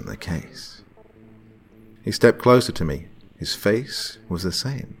that isn't the case." He stepped closer to me. His face was the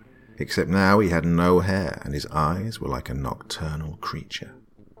same, except now he had no hair and his eyes were like a nocturnal creature.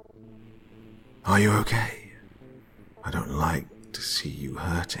 "Are you okay? I don't like to see you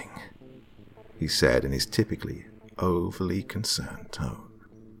hurting," he said in his typically overly concerned tone.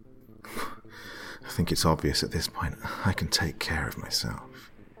 "I think it's obvious at this point I can take care of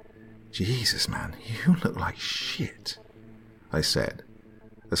myself." "Jesus, man, you look like shit," I said,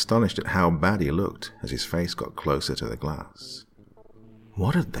 astonished at how bad he looked as his face got closer to the glass.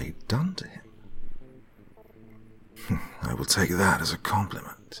 What had they done to him? I will take that as a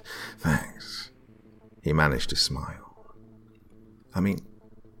compliment. Thanks. He managed to smile. I mean,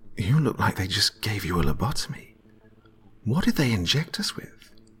 you look like they just gave you a lobotomy. What did they inject us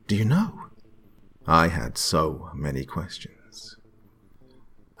with? Do you know? I had so many questions.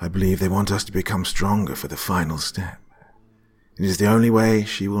 I believe they want us to become stronger for the final step. It is the only way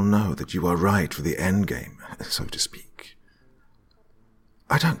she will know that you are right for the endgame, so to speak.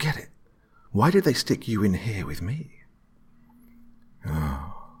 I don't get it. Why did they stick you in here with me?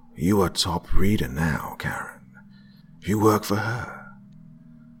 Oh, you are top reader now, Karen. You work for her.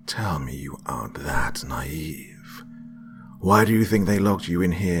 Tell me you aren't that naive. Why do you think they locked you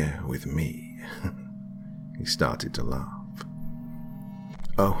in here with me? He started to laugh.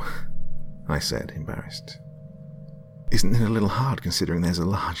 Oh, I said, embarrassed. Isn't it a little hard considering there's a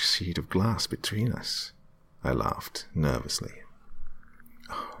large sheet of glass between us? I laughed nervously.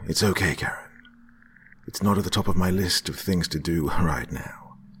 Oh, it's okay, Karen. It's not at the top of my list of things to do right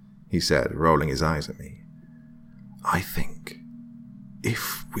now, he said, rolling his eyes at me. I think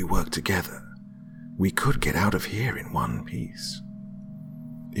if we work together, we could get out of here in one piece.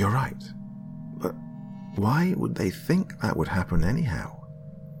 You're right, but why would they think that would happen anyhow?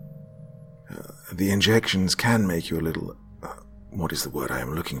 The injections can make you a little, what is the word I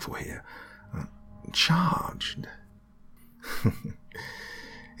am looking for here? Charged.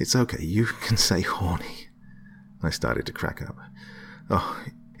 It's okay, you can say horny. I started to crack up. Oh,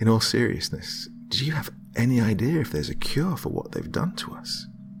 in all seriousness, do you have any idea if there's a cure for what they've done to us?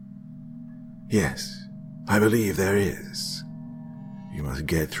 Yes, I believe there is. You must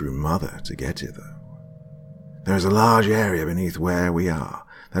get through Mother to get it, though. There is a large area beneath where we are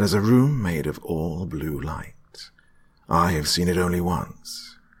that is a room made of all blue light. I have seen it only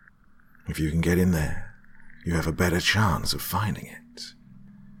once. If you can get in there, you have a better chance of finding it.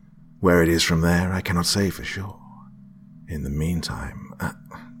 Where it is from there, I cannot say for sure. In the meantime,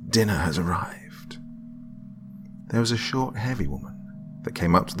 dinner has arrived. There was a short, heavy woman that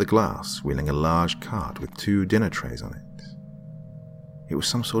came up to the glass, wheeling a large cart with 2 dinner trays on it. It was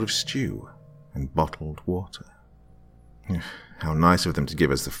some sort of stew and bottled water. How nice of them to give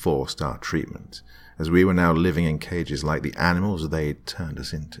us the 4-star treatment, as we were now living in cages like the animals they'd turned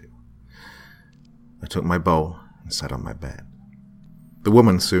us into. I took my bowl and sat on my bed. The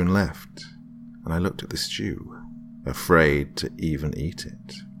woman soon left, and I looked at the stew, afraid to even eat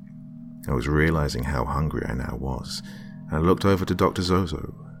it. I was realizing how hungry I now was, and I looked over to Dr.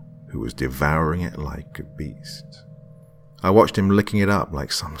 Zozo, who was devouring it like a beast. I watched him licking it up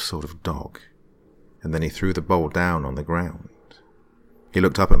like some sort of dog, and then he threw the bowl down on the ground. He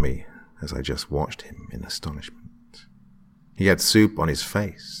looked up at me as I just watched him in astonishment. He had soup on his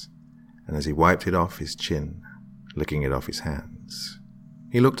face, and as he wiped it off his chin, licking it off his hands,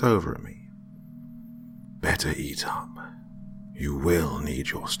 he looked over at me. Better eat up. You will need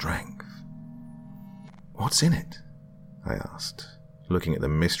your strength. What's in it? I asked, looking at the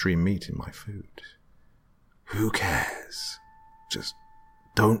mystery meat in my food. Who cares? Just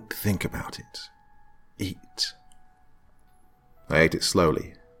don't think about it. Eat. I ate it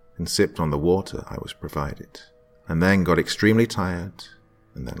slowly and sipped on the water I was provided, and then got extremely tired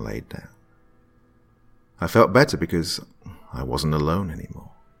and then laid down. I felt better because I wasn't alone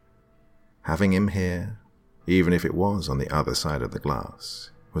anymore. Having him here, even if it was on the other side of the glass,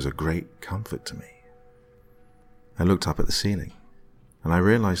 was a great comfort to me. I looked up at the ceiling, and I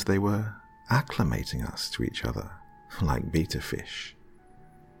realized they were acclimating us to each other like betta fish.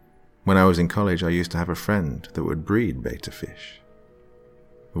 When I was in college, I used to have a friend that would breed betta fish.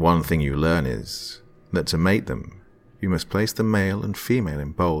 The one thing you learn is that to mate them, you must place the male and female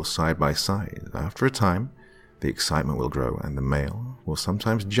in bowls side by side. After a time, the excitement will grow, and the male will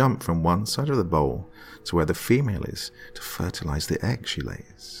sometimes jump from one side of the bowl to where the female is to fertilize the egg she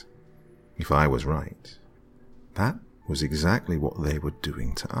lays. If I was right, that was exactly what they were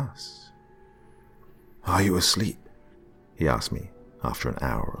doing to us. Are you asleep? He asked me after an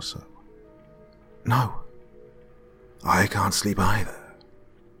hour or so. No, I can't sleep either.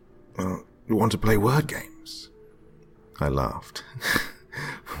 You want to play word games? I laughed.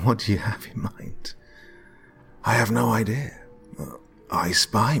 What do you have in mind? I have no idea. I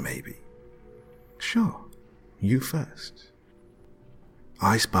Spy, maybe. Sure, you first.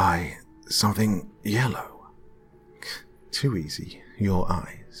 I spy something yellow. Too easy, your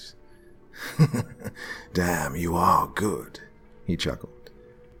eyes. Damn, you are good, he chuckled.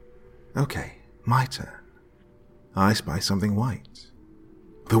 Okay, my turn. I spy something white.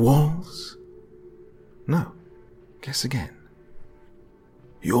 The walls? No, guess again.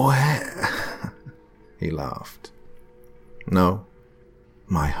 Your hair. He laughed. No,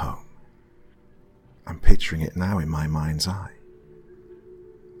 my home. I'm picturing it now in my mind's eye.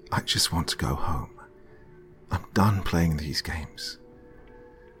 I just want to go home. I'm done playing these games.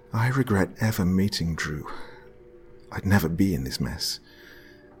 I regret ever meeting Drew. I'd never be in this mess.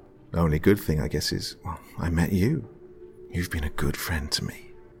 The only good thing, I guess, is, well, I met you. You've been a good friend to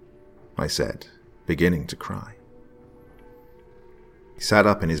me, I said, beginning to cry. He sat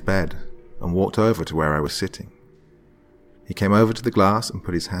up in his bed and walked over to where I was sitting. He came over to the glass and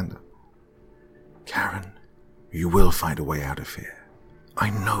put his hand up. Karen, you will find a way out of here. I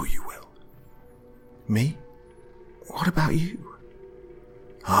know you will. Me? What about you?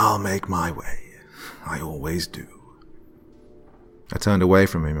 I'll make my way. I always do. I turned away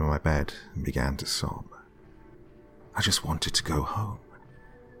from him in my bed and began to sob. I just wanted to go home.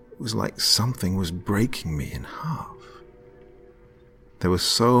 It was like something was breaking me in half. There was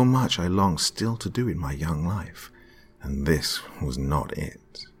so much I longed still to do in my young life, and this was not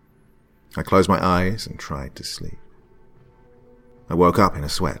it. I closed my eyes and tried to sleep. I woke up in a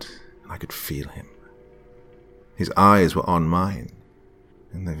sweat, and I could feel him. His eyes were on mine,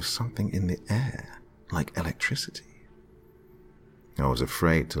 and there was something in the air, like electricity. I was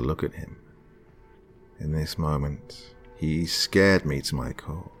afraid to look at him. In this moment, he scared me to my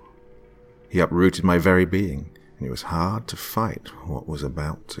core. He uprooted my very being, and it was hard to fight what was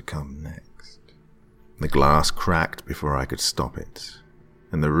about to come next. The glass cracked before I could stop it,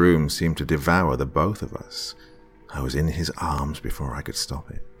 and the room seemed to devour the both of us. I was in his arms before I could stop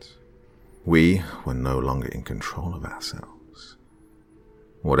it. We were no longer in control of ourselves.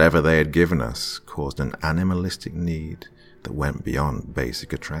 Whatever they had given us caused an animalistic need that went beyond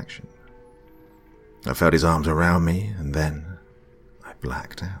basic attraction. I felt his arms around me, and then I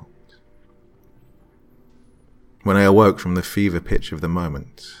blacked out. When I awoke from the fever pitch of the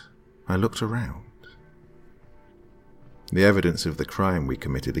moment, I looked around. The evidence of the crime we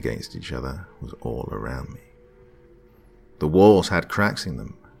committed against each other was all around me. The walls had cracks in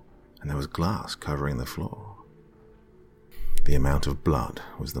them, and there was glass covering the floor. The amount of blood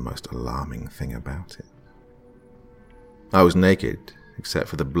was the most alarming thing about it. I was naked, except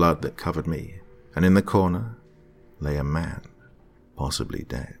for the blood that covered me, and in the corner lay a man, possibly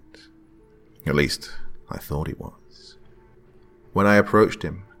dead. At least, I thought he was. When I approached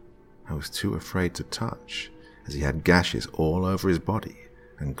him, I was too afraid to touch, as he had gashes all over his body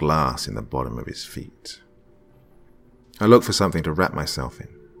and glass in the bottom of his feet. I looked for something to wrap myself in.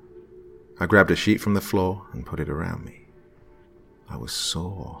 I grabbed a sheet from the floor and put it around me. I was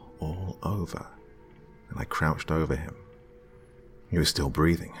sore all over, and I crouched over him. He was still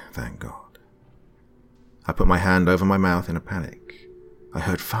breathing, thank God. I put my hand over my mouth in a panic. I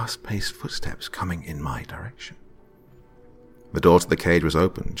heard fast-paced footsteps coming in my direction. The door to the cage was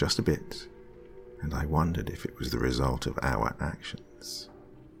open just a bit, and I wondered if it was the result of our actions.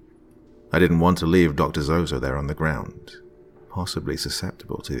 I didn't want to leave Dr. Zozo there on the ground, possibly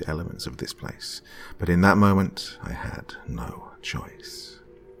susceptible to the elements of this place, but in that moment I had no choice.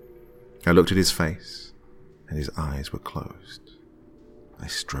 I looked at his face, and his eyes were closed. I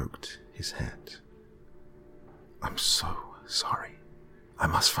stroked his head. I'm so sorry. I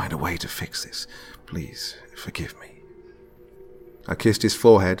must find a way to fix this. Please, forgive me. I kissed his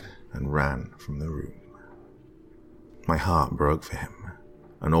forehead and ran from the room. My heart broke for him,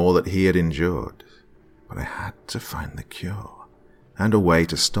 and all that he had endured, but I had to find the cure, and a way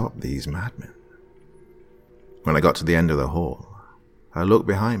to stop these madmen. When I got to the end of the hall, I looked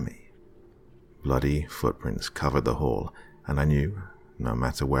behind me. Bloody footprints covered the hall, and I knew, no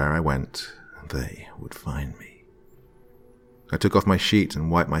matter where I went, they would find me. I took off my sheet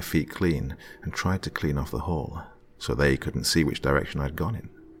and wiped my feet clean, and tried to clean off the hall, so they couldn't see which direction I'd gone in.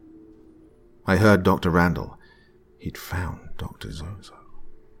 I heard Dr. Randall. He'd found Dr. Zozo.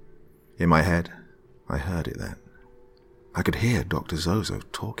 In my head, I heard it then. I could hear Dr. Zozo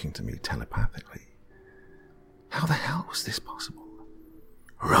talking to me telepathically. How the hell was this possible?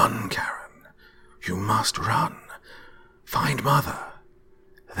 Run, Karen. You must run. Find Mother.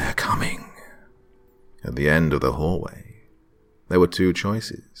 They're coming. At the end of the hallway, there were two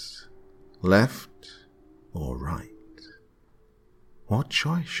choices, left or right. What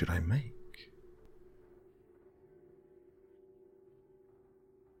choice should I make?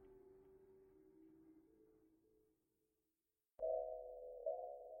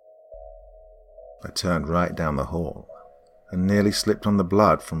 I turned right down the hall and nearly slipped on the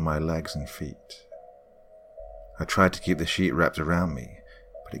blood from my legs and feet. I tried to keep the sheet wrapped around me,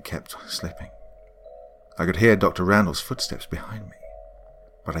 but it kept slipping. I could hear Dr. Randall's footsteps behind me,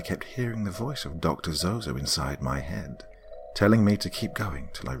 but I kept hearing the voice of Dr. Zozo inside my head, telling me to keep going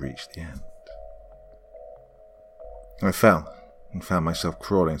till I reached the end. I fell and found myself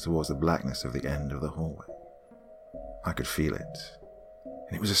crawling towards the blackness of the end of the hallway. I could feel it,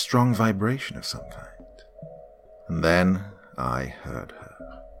 and it was a strong vibration of some kind. And then I heard her.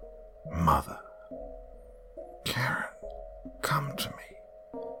 Mother. Karen, come to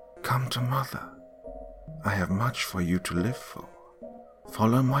me. Come to Mother. I have much for you to live for.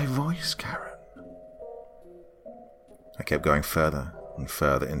 Follow my voice, Karen. I kept going further and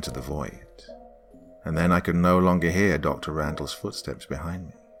further into the void, and then I could no longer hear Dr. Randall's footsteps behind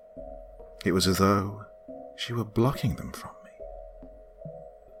me. It was as though she were blocking them from me.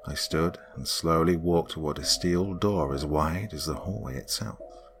 I stood and slowly walked toward a steel door as wide as the hallway itself.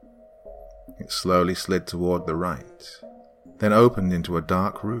 It slowly slid toward the right, then opened into a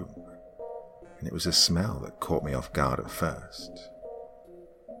dark room, and it was a smell that caught me off guard at first.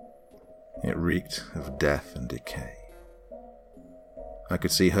 It reeked of death and decay. I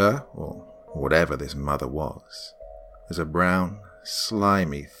could see her, or whatever this mother was, as a brown,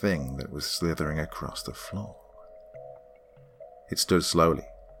 slimy thing that was slithering across the floor. It stood slowly,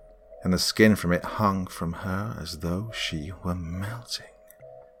 and the skin from it hung from her as though she were melting.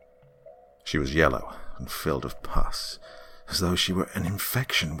 She was yellow and filled with pus, as though she were an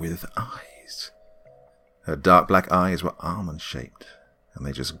infection with eyes. Her dark black eyes were almond-shaped, and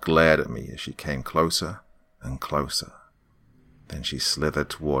they just glared at me as she came closer and closer. Then she slithered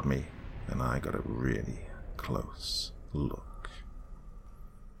toward me, and I got a really close look.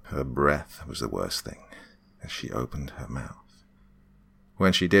 Her breath was the worst thing, as she opened her mouth.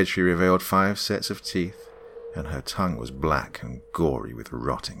 When she did, she revealed 5 sets of teeth, and her tongue was black and gory with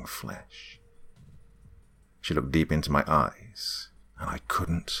rotting flesh. She looked deep into my eyes, and I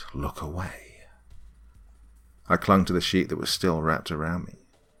couldn't look away. I clung to the sheet that was still wrapped around me,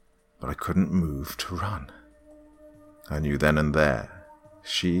 but I couldn't move to run. I knew then and there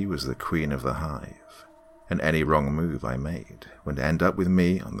she was the queen of the hive, and any wrong move I made would end up with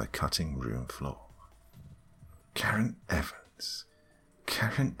me on the cutting room floor. Karen Evans.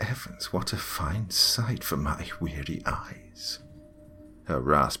 Karen Evans, what a fine sight for my weary eyes. Her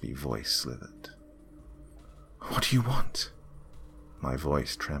raspy voice slithered. What do you want? My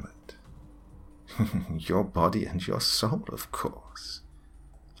voice tremored. Your body and your soul, of course.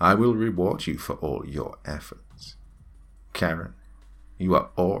 I will reward you for all your efforts. Karen, you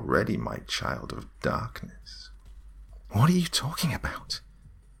are already my child of darkness. What are you talking about?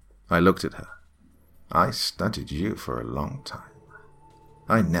 I looked at her. I studied you for a long time.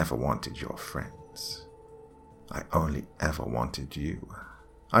 I never wanted your friends. I only ever wanted you.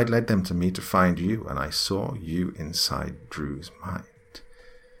 I led them to me to find you, and I saw you inside Drew's mind.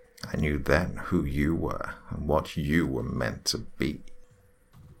 I knew then who you were and what you were meant to be.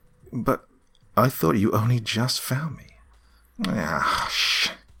 But I thought you only just found me. Shh,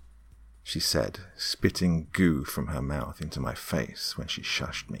 she said, spitting goo from her mouth into my face when she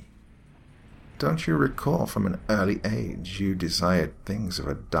shushed me. Don't you recall from an early age you desired things of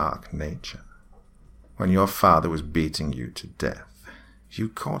a dark nature? When your father was beating you to death, you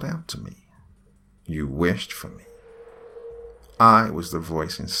called out to me. You wished for me. I was the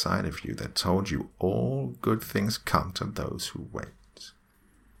voice inside of you that told you all good things come to those who wait.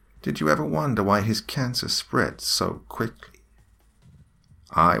 Did you ever wonder why his cancer spread so quickly?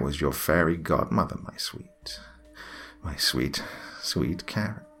 I was your fairy godmother, my sweet, sweet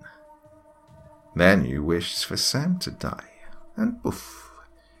Karen. Then you wished for Sam to die, and poof,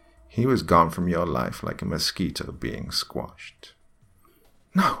 he was gone from your life like a mosquito being squashed.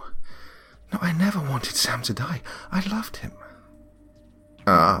 No, I never wanted Sam to die. I loved him.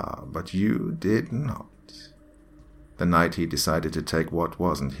 Ah, but you did not. The night he decided to take what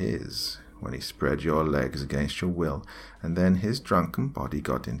wasn't his, when he spread your legs against your will, and then his drunken body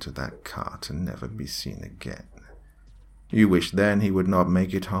got into that car to never be seen again. You wished then he would not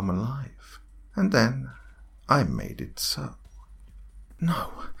make it home alive, and then I made it so.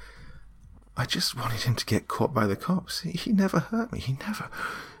 No, I just wanted him to get caught by the cops. He never hurt me. He never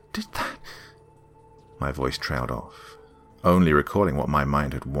did that. My voice trailed off, only recalling what my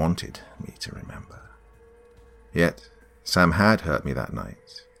mind had wanted me to remember. Yet, Sam had hurt me that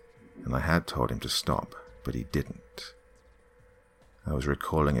night, and I had told him to stop, but he didn't. I was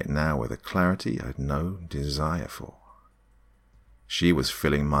recalling it now with a clarity I'd no desire for. She was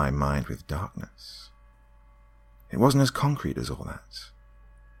filling my mind with darkness. It wasn't as concrete as all that.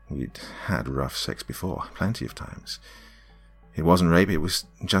 We'd had rough sex before, plenty of times. It wasn't rape, it was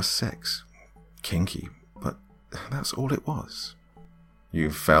just sex. Kinky, but that's all it was.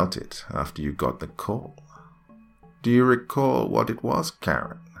 You felt it after you got the call. Do you recall what it was,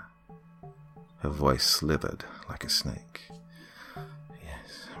 Karen? Her voice slithered like a snake.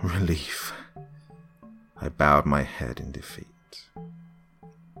 Yes, relief. I bowed my head in defeat.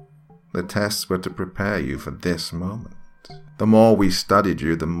 The tests were to prepare you for this moment. The more we studied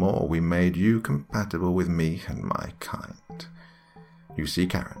you, the more we made you compatible with me and my kind. You see,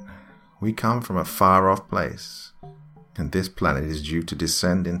 Karen, we come from a far-off place, and this planet is due to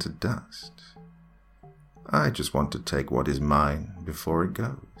descend into dust. I just want to take what is mine before it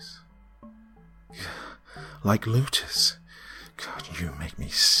goes. Like looters. God, you make me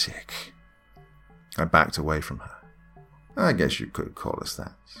sick. I backed away from her. I guess you could call us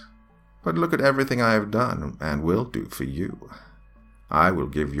that. But look at everything I have done and will do for you. I will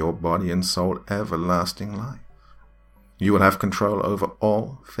give your body and soul everlasting life. You will have control over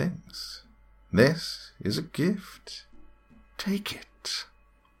all things. This is a gift. Take it.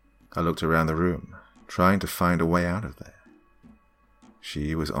 I looked around the room, trying to find a way out of there.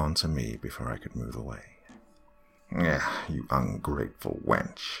 She was on to me before I could move away. You ungrateful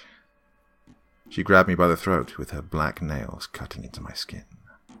wench. She grabbed me by the throat with her black nails cutting into my skin.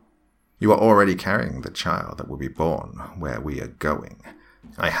 You are already carrying the child that will be born where we are going.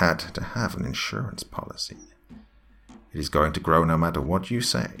 I had to have an insurance policy. It is going to grow no matter what you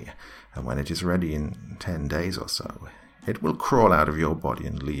say, and when it is ready in 10 days or so, it will crawl out of your body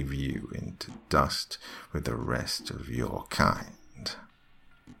and leave you into dust with the rest of your kind.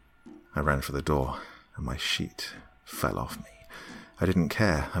 I ran for the door, and my sheet fell off me. I didn't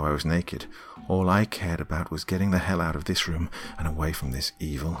care how I was naked. All I cared about was getting the hell out of this room and away from this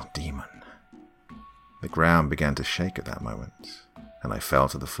evil demon. The ground began to shake at that moment, and I fell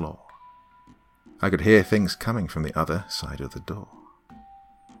to the floor. I could hear things coming from the other side of the door.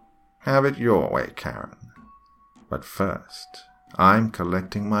 Have it your way, Karen. But first, I'm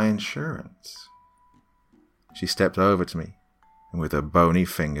collecting my insurance. She stepped over to me, and with her bony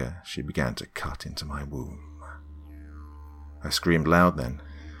finger, she began to cut into my womb. I screamed loud then,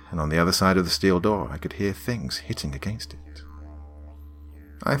 and on the other side of the steel door I could hear things hitting against it.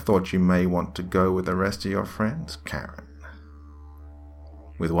 I thought you may want to go with the rest of your friends, Karen.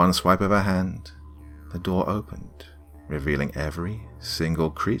 With one swipe of her hand, the door opened, revealing every single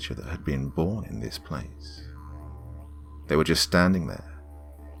creature that had been born in this place. They were just standing there,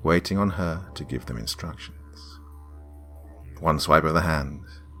 waiting on her to give them instructions. One swipe of the hand,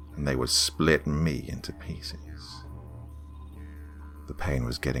 and they would split me into pieces. The pain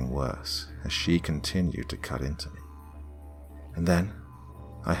was getting worse as she continued to cut into me. And then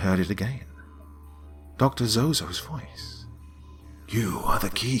I heard it again. Dr. Zozo's voice. You are the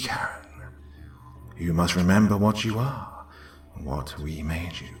key, Karen. You must remember what you are, what we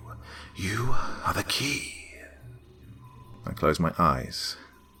made you. You are the key. I closed my eyes,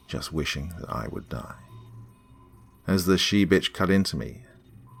 just wishing that I would die. As the she-bitch cut into me,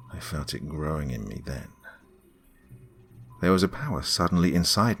 I felt it growing in me then. There was a power suddenly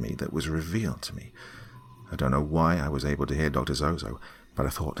inside me that was revealed to me. I don't know why I was able to hear Dr. Zozo, but I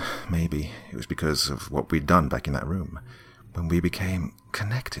thought maybe it was because of what we'd done back in that room, when we became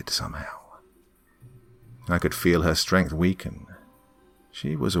connected somehow. I could feel her strength weaken.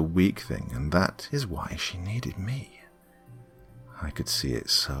 She was a weak thing, and that is why she needed me. I could see it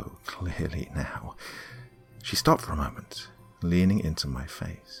so clearly now. She stopped for a moment, leaning into my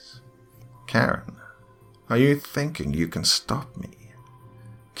face. Karen, are you thinking you can stop me?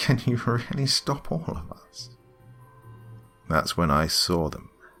 Can you really stop all of us? That's when I saw them.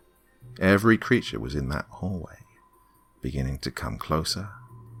 Every creature was in that hallway, beginning to come closer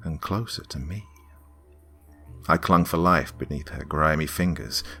and closer to me. I clung for life beneath her grimy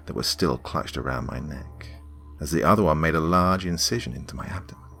fingers that were still clutched around my neck, as the other one made a large incision into my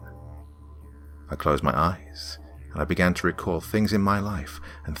abdomen. I closed my eyes, and I began to recall things in my life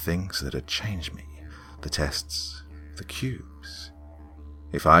and things that had changed me. The tests, the cubes.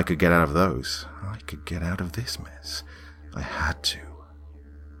 If I could get out of those, I could get out of this mess. I had to.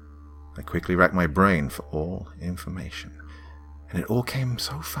 I quickly racked my brain for all information, and it all came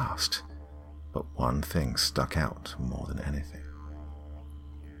so fast, but one thing stuck out more than anything.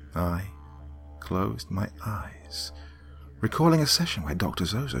 I closed my eyes, recalling a session where Dr.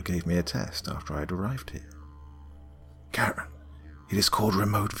 Zozo gave me a test after I had arrived here. Karen, it is called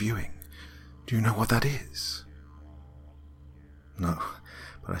remote viewing. Do you know what that is? No,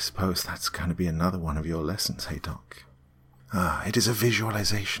 but I suppose that's going to be another one of your lessons, hey Doc? It is a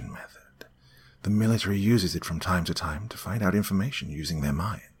visualization method. The military uses it from time to time to find out information using their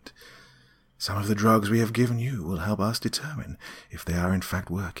mind. Some of the drugs we have given you will help us determine if they are in fact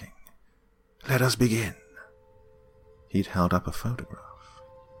working. Let us begin. He'd held up a photograph.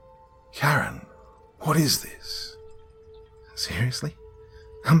 Karen, what is this? Seriously?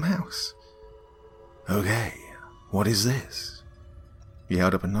 A mouse? Okay, what is this? He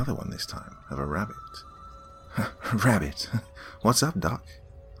held up another one this time, of a rabbit. Rabbit? What's up, Doc?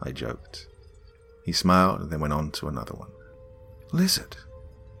 I joked. He smiled and then went on to another one. Lizard,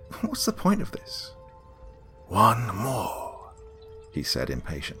 what's the point of this? One more, he said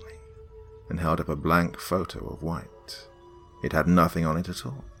impatiently, and held up a blank photo of White. It had nothing on it at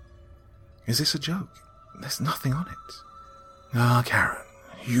all. Is this a joke? There's nothing on it. Ah, Karen,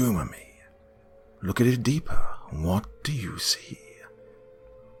 humor me. Look at it deeper. What do you see?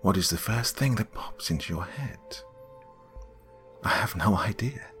 What is the first thing that pops into your head? I have no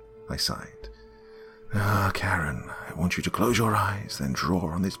idea, I sighed. Ah, Karen, I want you to close your eyes, then draw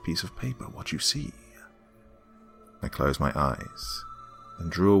on this piece of paper what you see. I closed my eyes,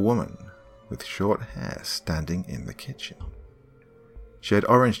 and drew a woman with short hair standing in the kitchen. She had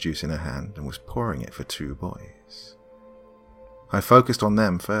orange juice in her hand and was pouring it for 2 boys. I focused on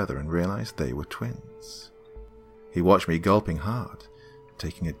them further and realized they were twins. He watched me gulping hard,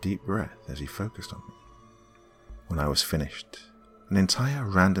 taking a deep breath as he focused on me. When I was finished, an entire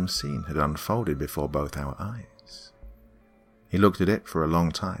random scene had unfolded before both our eyes. He looked at it for a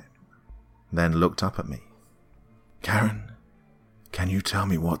long time, then looked up at me. Karen, can you tell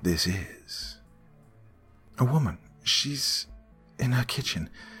me what this is? A woman. She's in her kitchen.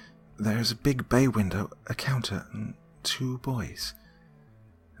 There's a big bay window, a counter, and 2 boys.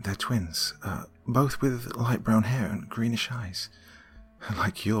 They're twins, both with light brown hair and greenish eyes,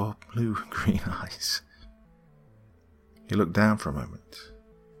 like your blue-green eyes. He looked down for a moment.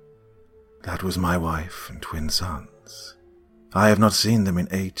 That was my wife and twin sons. I have not seen them in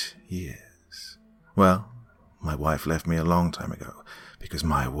 8 years. Well, my wife left me a long time ago because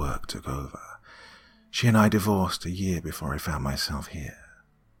my work took over. She and I divorced a year before I found myself here.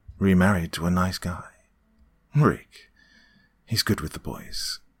 Remarried to a nice guy. Rick. He's good with the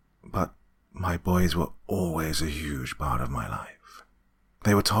boys. But my boys were always a huge part of my life.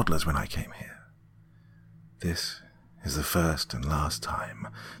 They were toddlers when I came here. This is the first and last time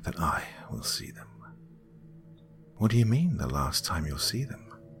that I will see them. What do you mean, the last time you'll see them?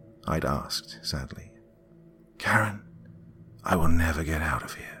 I'd asked, sadly. Karen, I will never get out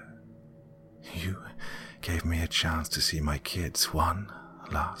of here. You gave me a chance to see my kids one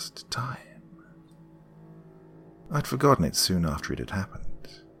last time. I'd forgotten it soon after it had happened,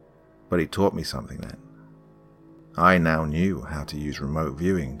 but he taught me something then. I now knew how to use remote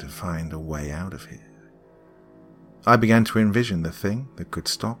viewing to find a way out of here. I began to envision the thing that could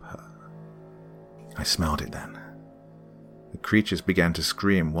stop her. I smelled it then. The creatures began to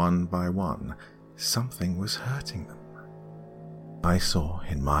scream one by one. Something was hurting them. I saw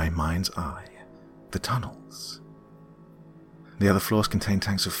in my mind's eye the tunnels. The other floors contained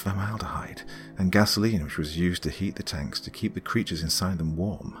tanks of formaldehyde and gasoline, which was used to heat the tanks to keep the creatures inside them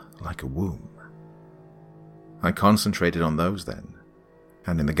warm, like a womb. I concentrated on those then,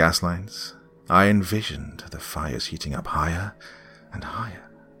 and in the gas lines, I envisioned the fires heating up higher and higher.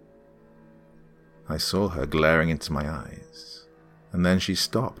 I saw her glaring into my eyes, and then she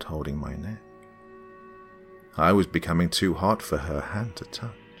stopped holding my neck. I was becoming too hot for her hand to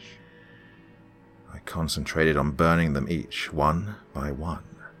touch. I concentrated on burning them each, one by one.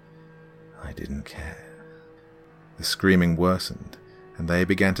 I didn't care. The screaming worsened, and they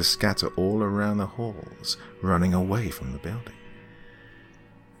began to scatter all around the halls, running away from the building.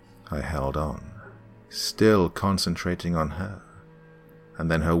 I held on, still concentrating on her,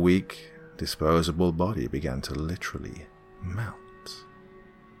 and then her weak, disposable body began to literally melt.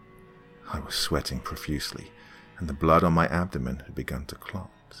 I was sweating profusely, and the blood on my abdomen had begun to clot.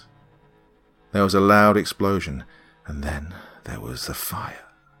 There was a loud explosion, and then there was the fire.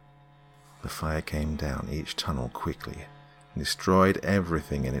 The fire came down each tunnel quickly and destroyed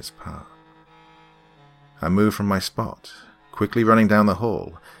everything in its path. I moved from my spot, quickly running down the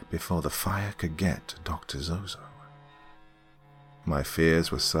hall before the fire could get to Dr. Zozo. My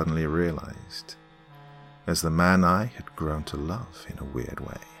fears were suddenly realized, as the man I had grown to love in a weird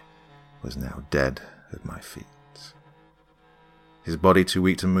way was now dead at my feet. His body too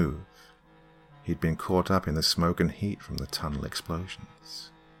weak to move, he'd been caught up in the smoke and heat from the tunnel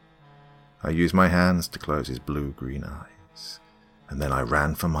explosions. I used my hands to close his blue-green eyes, and then I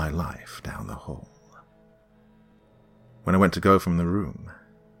ran for my life down the hall. When I went to go from the room,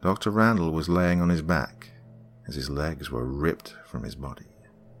 Dr. Randall was laying on his back as his legs were ripped from his body.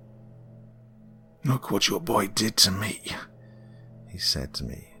 "Look what your boy did to me," he said to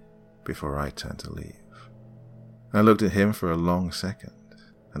me before I turned to leave. I looked at him for a long second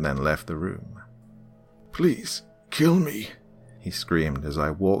and then left the room. "Please, kill me," he screamed as I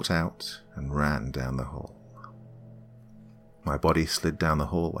walked out and ran down the hall. My body slid down the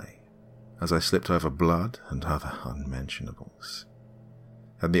hallway as I slipped over blood and other unmentionables.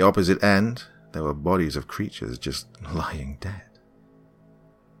 At the opposite end, there were bodies of creatures just lying dead.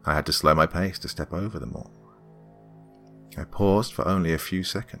 I had to slow my pace to step over them all. I paused for only a few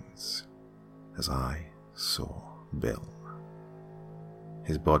seconds as I saw Bill.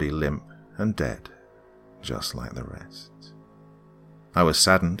 His body limp and dead, just like the rest. I was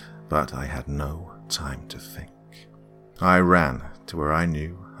saddened, but I had no time to think. I ran to where I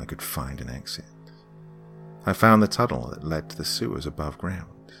knew I could find an exit. I found the tunnel that led to the sewers above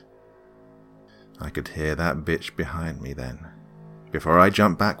ground. I could hear that bitch behind me then, before I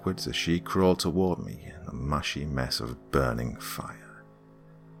jumped backwards as she crawled toward me in a mushy mess of burning fire.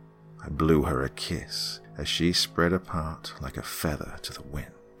 I blew her a kiss as she spread apart like a feather to the wind.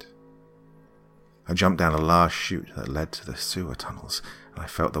 I jumped down a large chute that led to the sewer tunnels, and I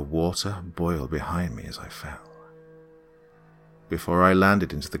felt the water boil behind me as I fell. Before I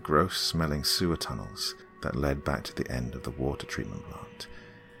landed into the gross-smelling sewer tunnels that led back to the end of the water treatment plant,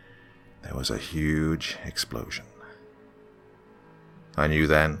 there was a huge explosion. I knew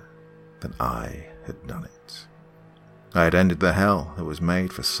then that I had done it. I had ended the hell that was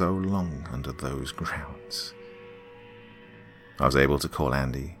made for so long under those grounds. I was able to call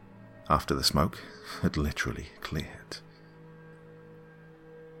Andy after the smoke had literally cleared.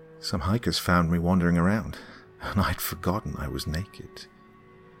 Some hikers found me wandering around, and I'd forgotten I was naked.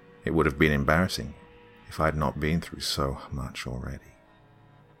 It would have been embarrassing if I'd not been through so much already.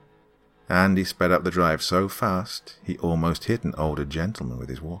 Andy sped up the drive so fast he almost hit an older gentleman with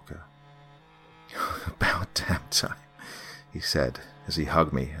his walker. "About damn time," he said as he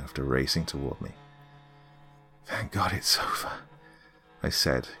hugged me after racing toward me. "Thank God it's over," I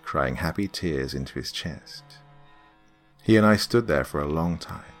said, crying happy tears into his chest. He and I stood there for a long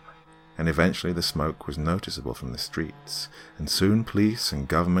time, and eventually the smoke was noticeable from the streets, and soon police and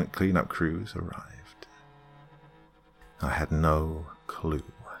government cleanup crews arrived. I had no clue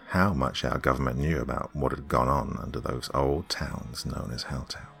how much our government knew about what had gone on under those old towns known as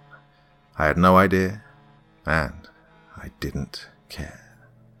Helltown. I had no idea, and I didn't care.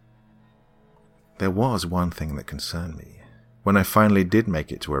 There was one thing that concerned me when I finally did make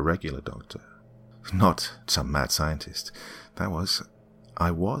it to a regular doctor. Not some mad scientist. I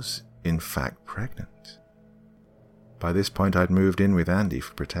was, in fact, pregnant. By this point I'd moved in with Andy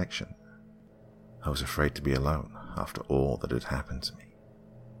for protection. I was afraid to be alone after all that had happened to me.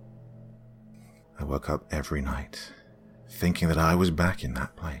 I woke up every night, thinking that I was back in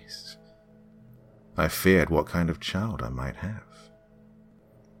that place. I feared what kind of child I might have.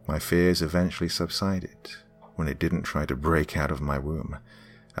 My fears eventually subsided when it didn't try to break out of my womb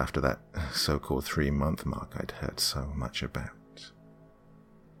after that so-called 3-month mark I'd heard so much about.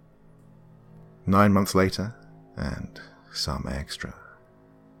 9 months later, and some extra,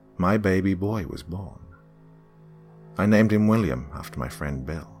 my baby boy was born. I named him William after my friend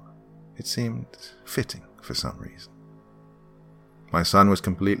Bill. It seemed fitting for some reason. My son was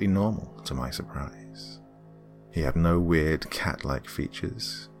completely normal, to my surprise. He had no weird cat-like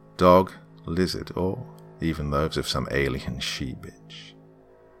features, dog, lizard, or even those of some alien she-bitch.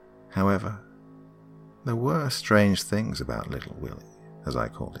 However, there were strange things about little Willie, as I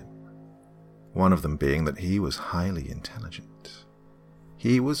called him. One of them being that he was highly intelligent.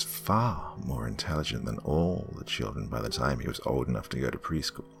 He was far more intelligent than all the children by the time he was old enough to go to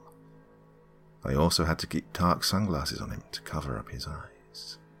preschool. I also had to keep dark sunglasses on him to cover up his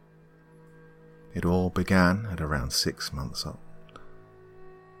eyes. It all began at around 6 months old.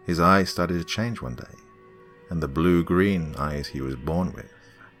 His eyes started to change one day, and the blue-green eyes he was born with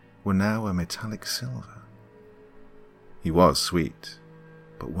were now a metallic silver. He was sweet,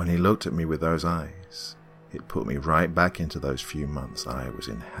 but when he looked at me with those eyes, it put me right back into those few months I was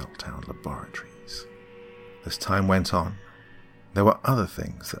in Helltown Laboratories. As time went on, there were other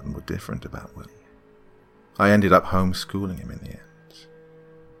things that were different about Willie. I ended up homeschooling him in the end.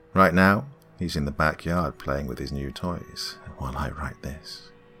 Right now, he's in the backyard playing with his new toys while I write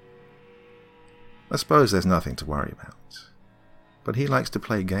this. I suppose there's nothing to worry about, but he likes to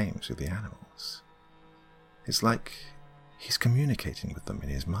play games with the animals. It's like he's communicating with them in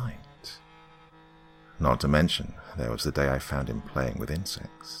his mind. Not to mention, there was the day I found him playing with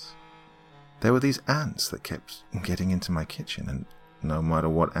insects. There were these ants that kept getting into my kitchen, and no matter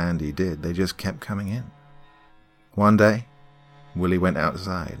what Andy did, they just kept coming in. One day, Willie went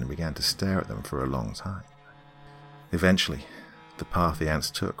outside and began to stare at them for a long time. Eventually, the path the ants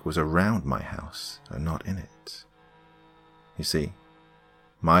took was around my house and not in it. You see,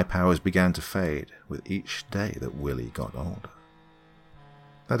 my powers began to fade with each day that Willie got older.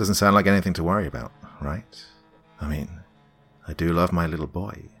 That doesn't sound like anything to worry about, right? I mean, I do love my little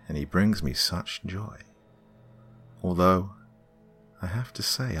boy, and he brings me such joy. Although, I have to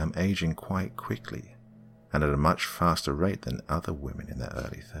say I'm aging quite quickly and at a much faster rate than other women in their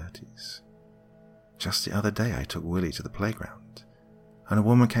early 30s. Just the other day I took Willie to the playground, and a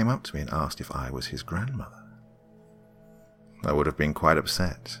woman came up to me and asked if I was his grandmother. I would have been quite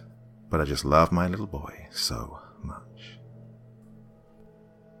upset, but I just love my little boy so much.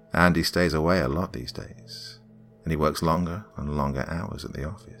 Andy stays away a lot these days, and he works longer and longer hours at the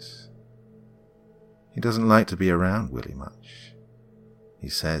office. He doesn't like to be around Willie much. He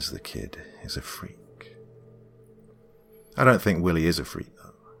says the kid is a freak. I don't think Willie is a freak,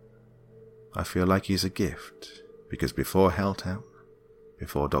 though. I feel like he's a gift, because before Helltown,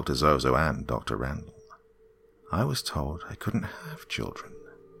 before Dr. Zozo and Dr. Randall, I was told I couldn't have children.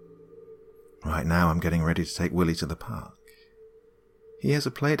 Right now I'm getting ready to take Willie to the park. He has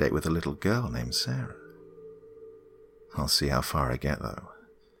a play date with a little girl named Sarah. I'll see how far I get, though.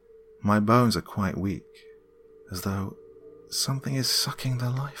 My bones are quite weak, as though something is sucking the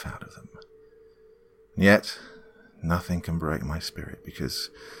life out of them. Yet, nothing can break my spirit, because,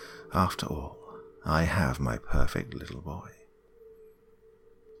 after all, I have my perfect little boy.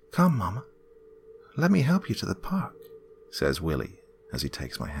 "Come, Mama. Let me help you to the park," says Willie as he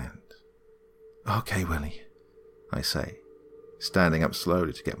takes my hand. "Okay, Willie," I say, standing up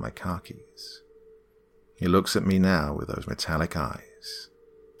slowly to get my car keys. He looks at me now with those metallic eyes,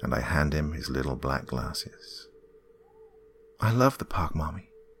 and I hand him his little black glasses. "I love the park,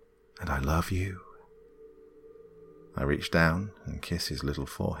 Mommy, and I love you." I reach down and kiss his little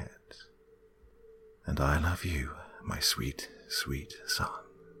forehead. "And I love you, my sweet, sweet son."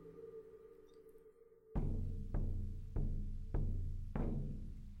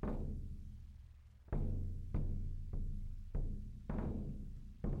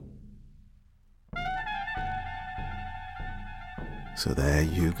 So there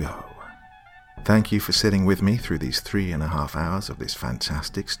you go. Thank you for sitting with me through these 3.5 hours of this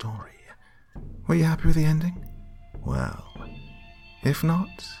fantastic story. Were you happy with the ending? Well, if not,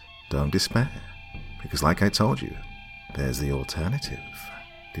 don't despair, because like I told you, there's the alternative.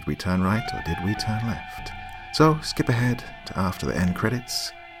 Did we turn right or did we turn left? So skip ahead to after the end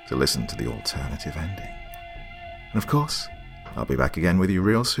credits to listen to the alternative ending. And of course, I'll be back again with you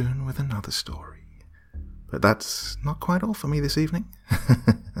real soon with another story. But that's not quite all for me this evening.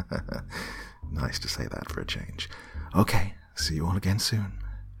 Nice to say that for a change. Okay, see you all again soon.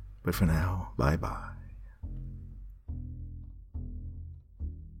 But for now, bye-bye.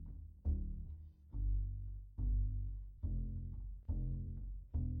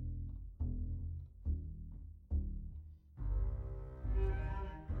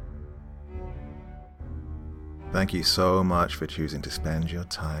 Thank you so much for choosing to spend your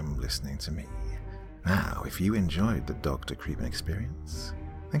time listening to me. Now, if you enjoyed the Dr. Creepin experience,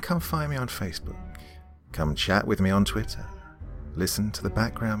 then come find me on Facebook. Come chat with me on Twitter. Listen to the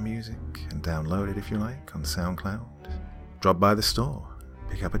background music and download it if you like on SoundCloud. Drop by the store,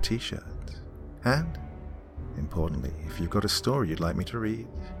 pick up a t-shirt. And, importantly, if you've got a story you'd like me to read,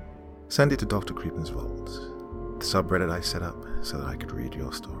 send it to Dr. Creepin's Vault, the subreddit I set up so that I could read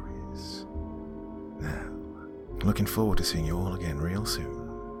your stories. Now, I'm looking forward to seeing you all again real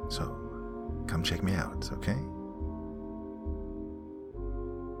soon, so come check me out, okay?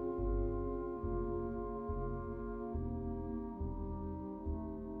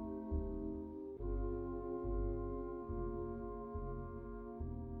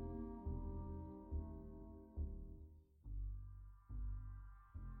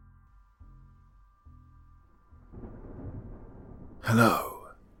 Hello?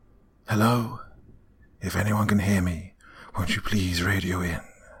 Hello? If anyone can hear me, won't you please radio in?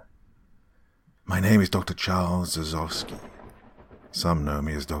 My name is Dr. Charles Zazowski. Some know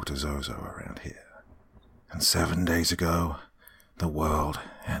me as Dr. Zozo around here. And 7 days ago, the world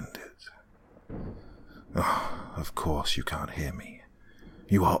ended. Oh, of course you can't hear me.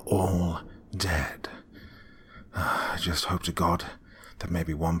 You are all dead. I just hope to God that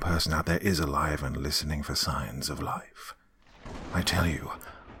maybe one person out there is alive and listening for signs of life. I tell you,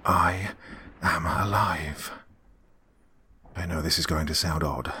 I am alive. I know this is going to sound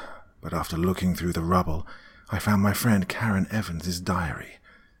odd, but after looking through the rubble, I found my friend Karen Evans' diary.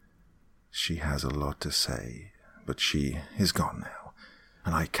 She has a lot to say, but she is gone now,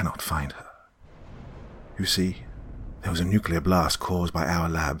 and I cannot find her. You see, there was a nuclear blast caused by our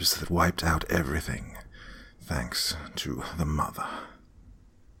labs that wiped out everything, thanks to the mother.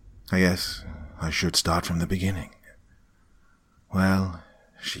 I guess I should start from the beginning. Well,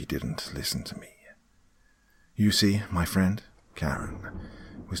 she didn't listen to me. You see, my friend, Karen,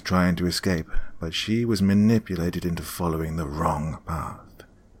 was trying to escape, but she was manipulated into following the wrong path.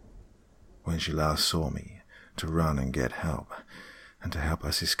 When she last saw me, to run and get help, and to help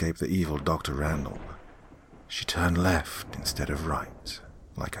us escape the evil Dr. Randall, She turned left instead of right,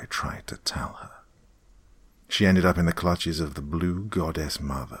 like I tried to tell her. She ended up in the clutches of the Blue Goddess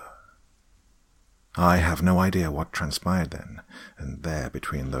Mother. I have no idea what transpired then and there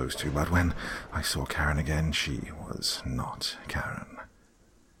between those two, but when I saw Karen again, she was not Karen.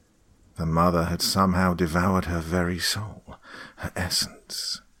 The Mother had somehow devoured her very soul, her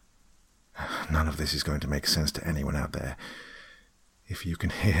essence. None of this is going to make sense to anyone out there. If you can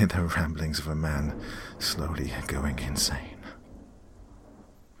hear the ramblings of a man slowly going insane.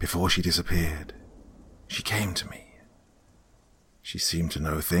 Before she disappeared, she came to me. She seemed to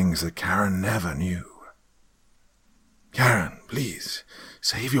know things that Karen never knew. "Karen, please,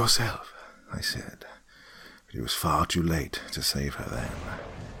 save yourself," I said. But it was far too late to save her then.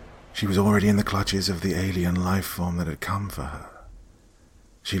 She was already in the clutches of the alien life form that had come for her.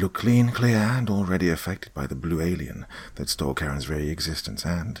 She looked clean, clear, and already affected by the blue alien that stole Karen's very existence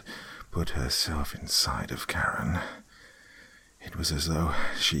and put herself inside of Karen. It was as though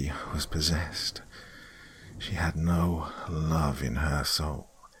she was possessed. She had no love in her soul,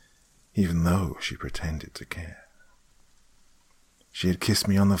 even though she pretended to care. She had kissed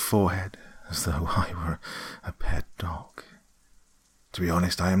me on the forehead as though I were a pet dog. To be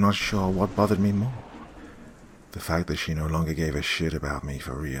honest, I am not sure what bothered me more. The fact that she no longer gave a shit about me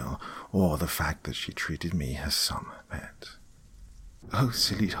for real, or the fact that she treated me as some pet. "Oh,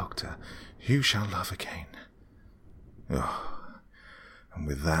 silly doctor, you shall love again." Oh, and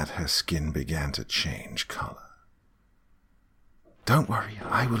with that her skin began to change color. "Don't worry,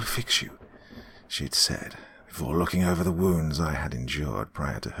 I will fix you," she'd said, before looking over the wounds I had endured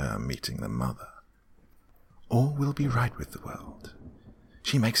prior to her meeting the Mother. "All will be right with the world.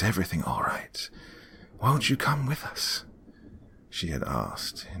 She makes everything all right. Won't you come with us?" she had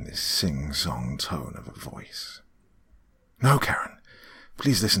asked in this sing-song tone of a voice. "No, Karen,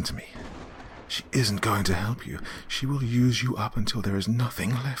 please listen to me. She isn't going to help you. She will use you up until there is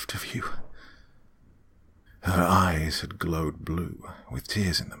nothing left of you." Her eyes had glowed blue, with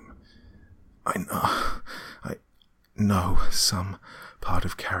tears in them. I know some part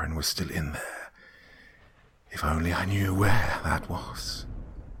of Karen was still in there. If only I knew where that was.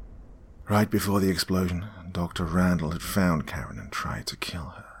 Right before the explosion, Dr. Randall had found Karen and tried to kill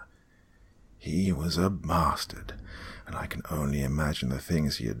her. He was a bastard, and I can only imagine the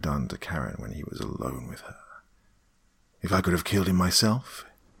things he had done to Karen when he was alone with her. If I could have killed him myself,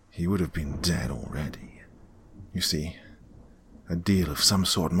 he would have been dead already. You see, a deal of some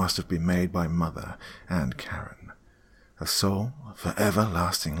sort must have been made by Mother and Karen. A soul for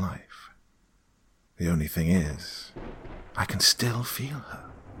everlasting life. The only thing is, I can still feel her.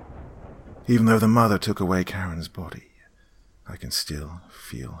 Even though the Mother took away Karen's body, I can still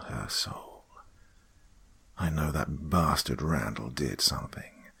feel her soul. I know that bastard Randall did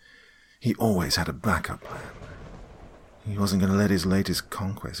something. He always had a backup plan. He wasn't going to let his latest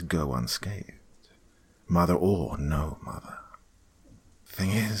conquest go unscathed. Mother or no Mother. Thing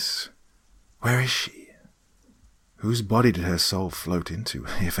is, where is she? Whose body did her soul float into,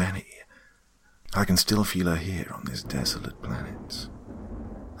 if any? I can still feel her here on this desolate planet.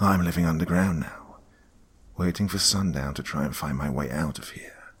 I'm living underground now, waiting for sundown to try and find my way out of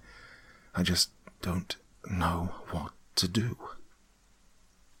here. I just don't know what to do.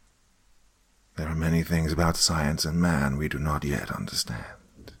 There are many things about science and man we do not yet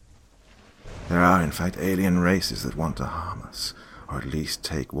understand. There are, in fact, alien races that want to harm us, or at least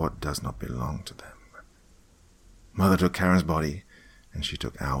take what does not belong to them. Mother took Karen's body, and she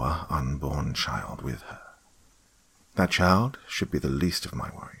took our unborn child with her. That child should be the least of my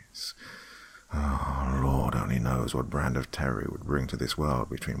worries. Oh, Lord only knows what brand of terror it would bring to this world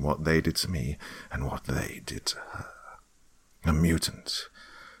between what they did to me and what they did to her. A mutant,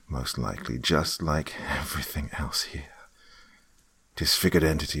 most likely, just like everything else here. Disfigured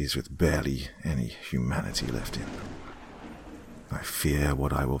entities with barely any humanity left in them. I fear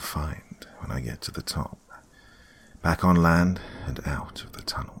what I will find when I get to the top. Back on land and out of the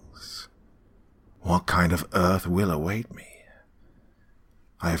tunnels. What kind of earth will await me?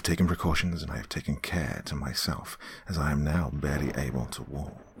 I have taken precautions and I have taken care to myself, as I am now barely able to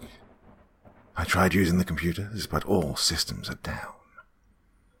walk. I tried using the computers, but all systems are down.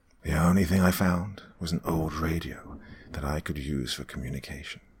 The only thing I found was an old radio that I could use for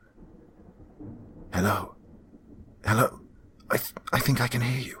communication. Hello? Hello? I think I can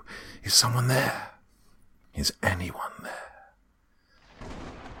hear you. Is someone there? Is anyone there?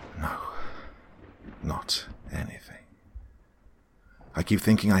 No. Not anything. I keep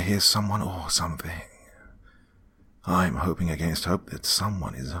thinking I hear someone or something. I'm hoping against hope that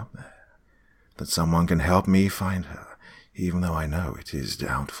someone is up there. That someone can help me find her, even though I know it is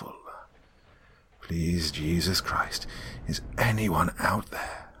doubtful. Please, Jesus Christ, is anyone out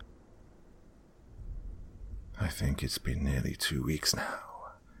there? I think it's been nearly 2 weeks now.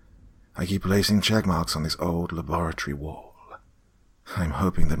 I keep placing check marks on this old laboratory wall. I'm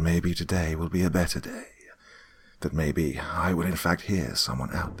hoping that maybe today will be a better day. That maybe I will in fact hear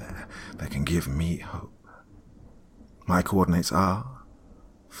someone out there that can give me hope. My coordinates are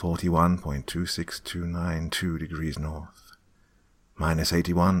 41.26292 degrees north, minus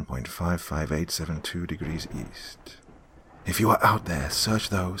 81.55872 degrees east. If you are out there, search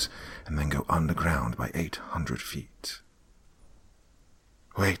those and then go underground by 800 feet.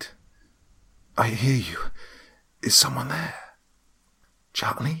 Wait, I hear you. Is someone there?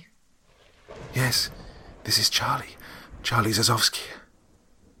 Charlie? Yes, this is Charlie. Charlie Zazowski.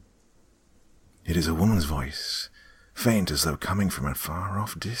 It is a woman's voice, faint as though coming from a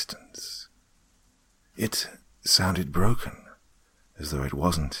far-off distance. It sounded broken, as though it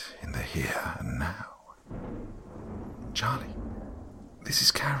wasn't in the here and now. Charlie, this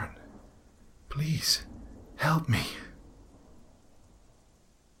is Karen. Please, help me.